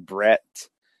 Brett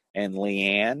and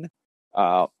Leanne,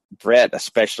 Brett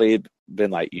especially,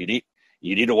 been like, you need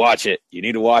to watch it. You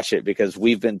need to watch it because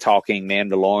we've been talking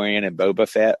Mandalorian and Boba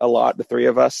Fett a lot, the three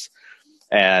of us.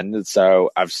 And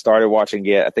so I've started watching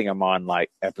it. I think I'm on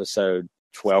like episode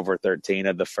 12 or 13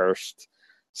 of the first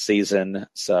season.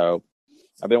 So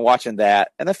I've been watching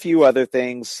that and a few other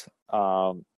things.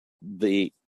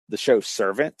 The show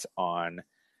Servant on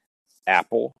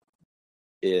Apple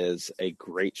is a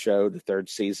great show. The third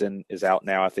season is out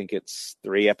now. I think it's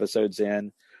 3 episodes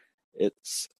in.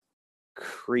 It's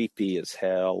creepy as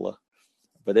hell,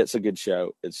 but it's a good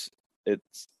show. It's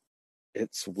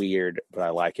weird, but I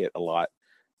like it a lot.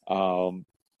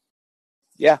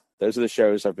 yeah, those are the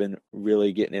shows I've been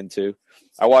really getting into.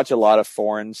 I watch a lot of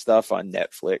foreign stuff on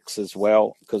Netflix as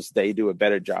well because they do a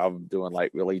better job of doing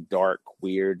like really dark,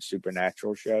 weird,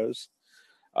 supernatural shows.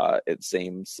 It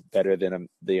seems better than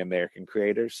the American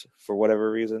creators for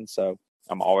whatever reason. So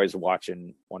I'm always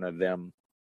watching one of them.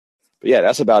 But yeah,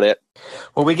 that's about it.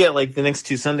 Well, we get like the next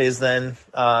 2 Sundays then,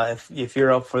 if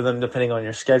you're up for them, depending on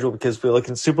your schedule, because we're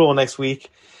looking Super Bowl next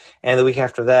week, and the week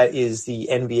after that is the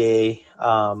NBA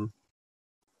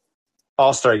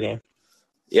All-Star game.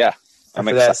 Yeah, I'm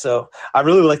excited. That, so I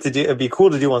really would like to do. It'd be cool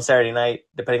to do on Saturday night,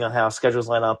 depending on how schedules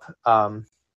line up.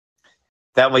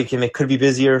 That week it could be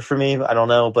busier for me. I don't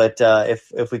know, but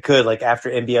if we could, like after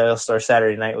NBA All-Star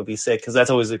Saturday night would be sick because that's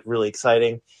always like really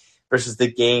exciting. Versus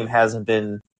the game hasn't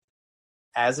been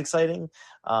as exciting,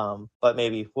 but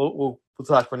maybe we'll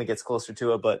talk when it gets closer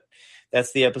to it. But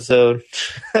that's the episode.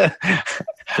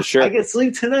 For sure, I get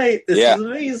sleep tonight. This is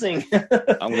amazing.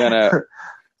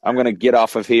 I'm gonna get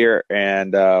off of here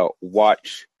and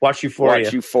watch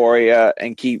Euphoria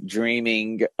and keep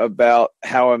dreaming about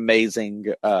how amazing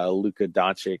Luka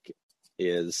Doncic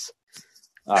is.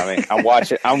 I mean, I'm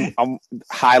watching. I'm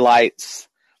highlights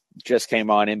just came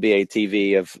on NBA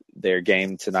TV of their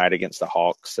game tonight against the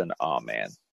Hawks, and oh man,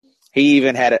 he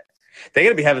even had it. They're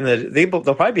gonna be having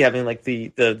they'll probably be having like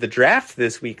the draft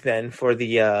this week then for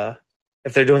the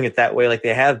if they're doing it that way like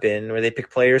they have been, where they pick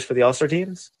players for the All-Star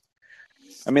teams.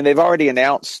 I mean, they've already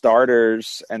announced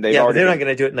starters, and but they're not going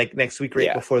to do it like next week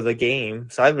before the game.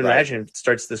 So I would imagine it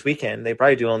starts this weekend. They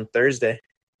probably do on Thursday.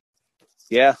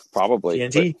 Yeah, probably.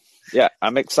 TNT. But, yeah,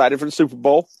 I'm excited for the Super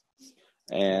Bowl,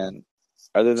 and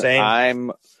other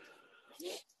than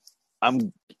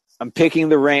I'm picking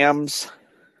the Rams.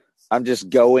 I'm just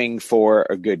going for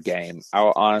a good game.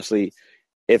 I'll honestly,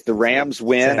 if the Rams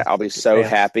win, I'll be so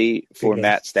happy for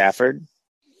Matt Stafford,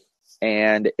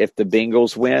 and if the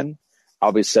Bengals win,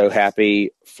 I'll be so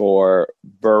happy for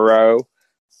Burrow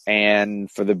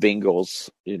and for the Bengals,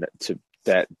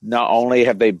 that not only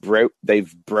have they've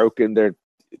broken their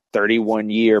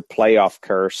 31-year playoff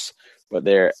curse, but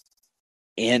they're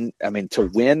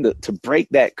to break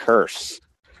that curse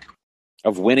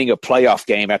of winning a playoff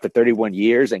game after 31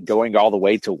 years and going all the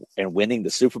way to and winning the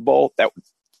Super Bowl, that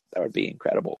would be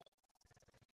incredible.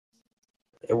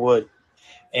 It would.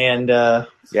 And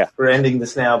we're ending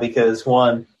this now because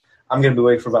one, I'm going to be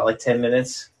waiting for about like 10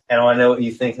 minutes, and I want to know what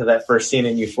you think of that first scene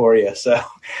in Euphoria. So,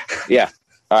 yeah.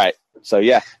 All right. So,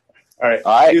 yeah. All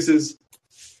right. Deuces.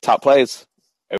 Top plays.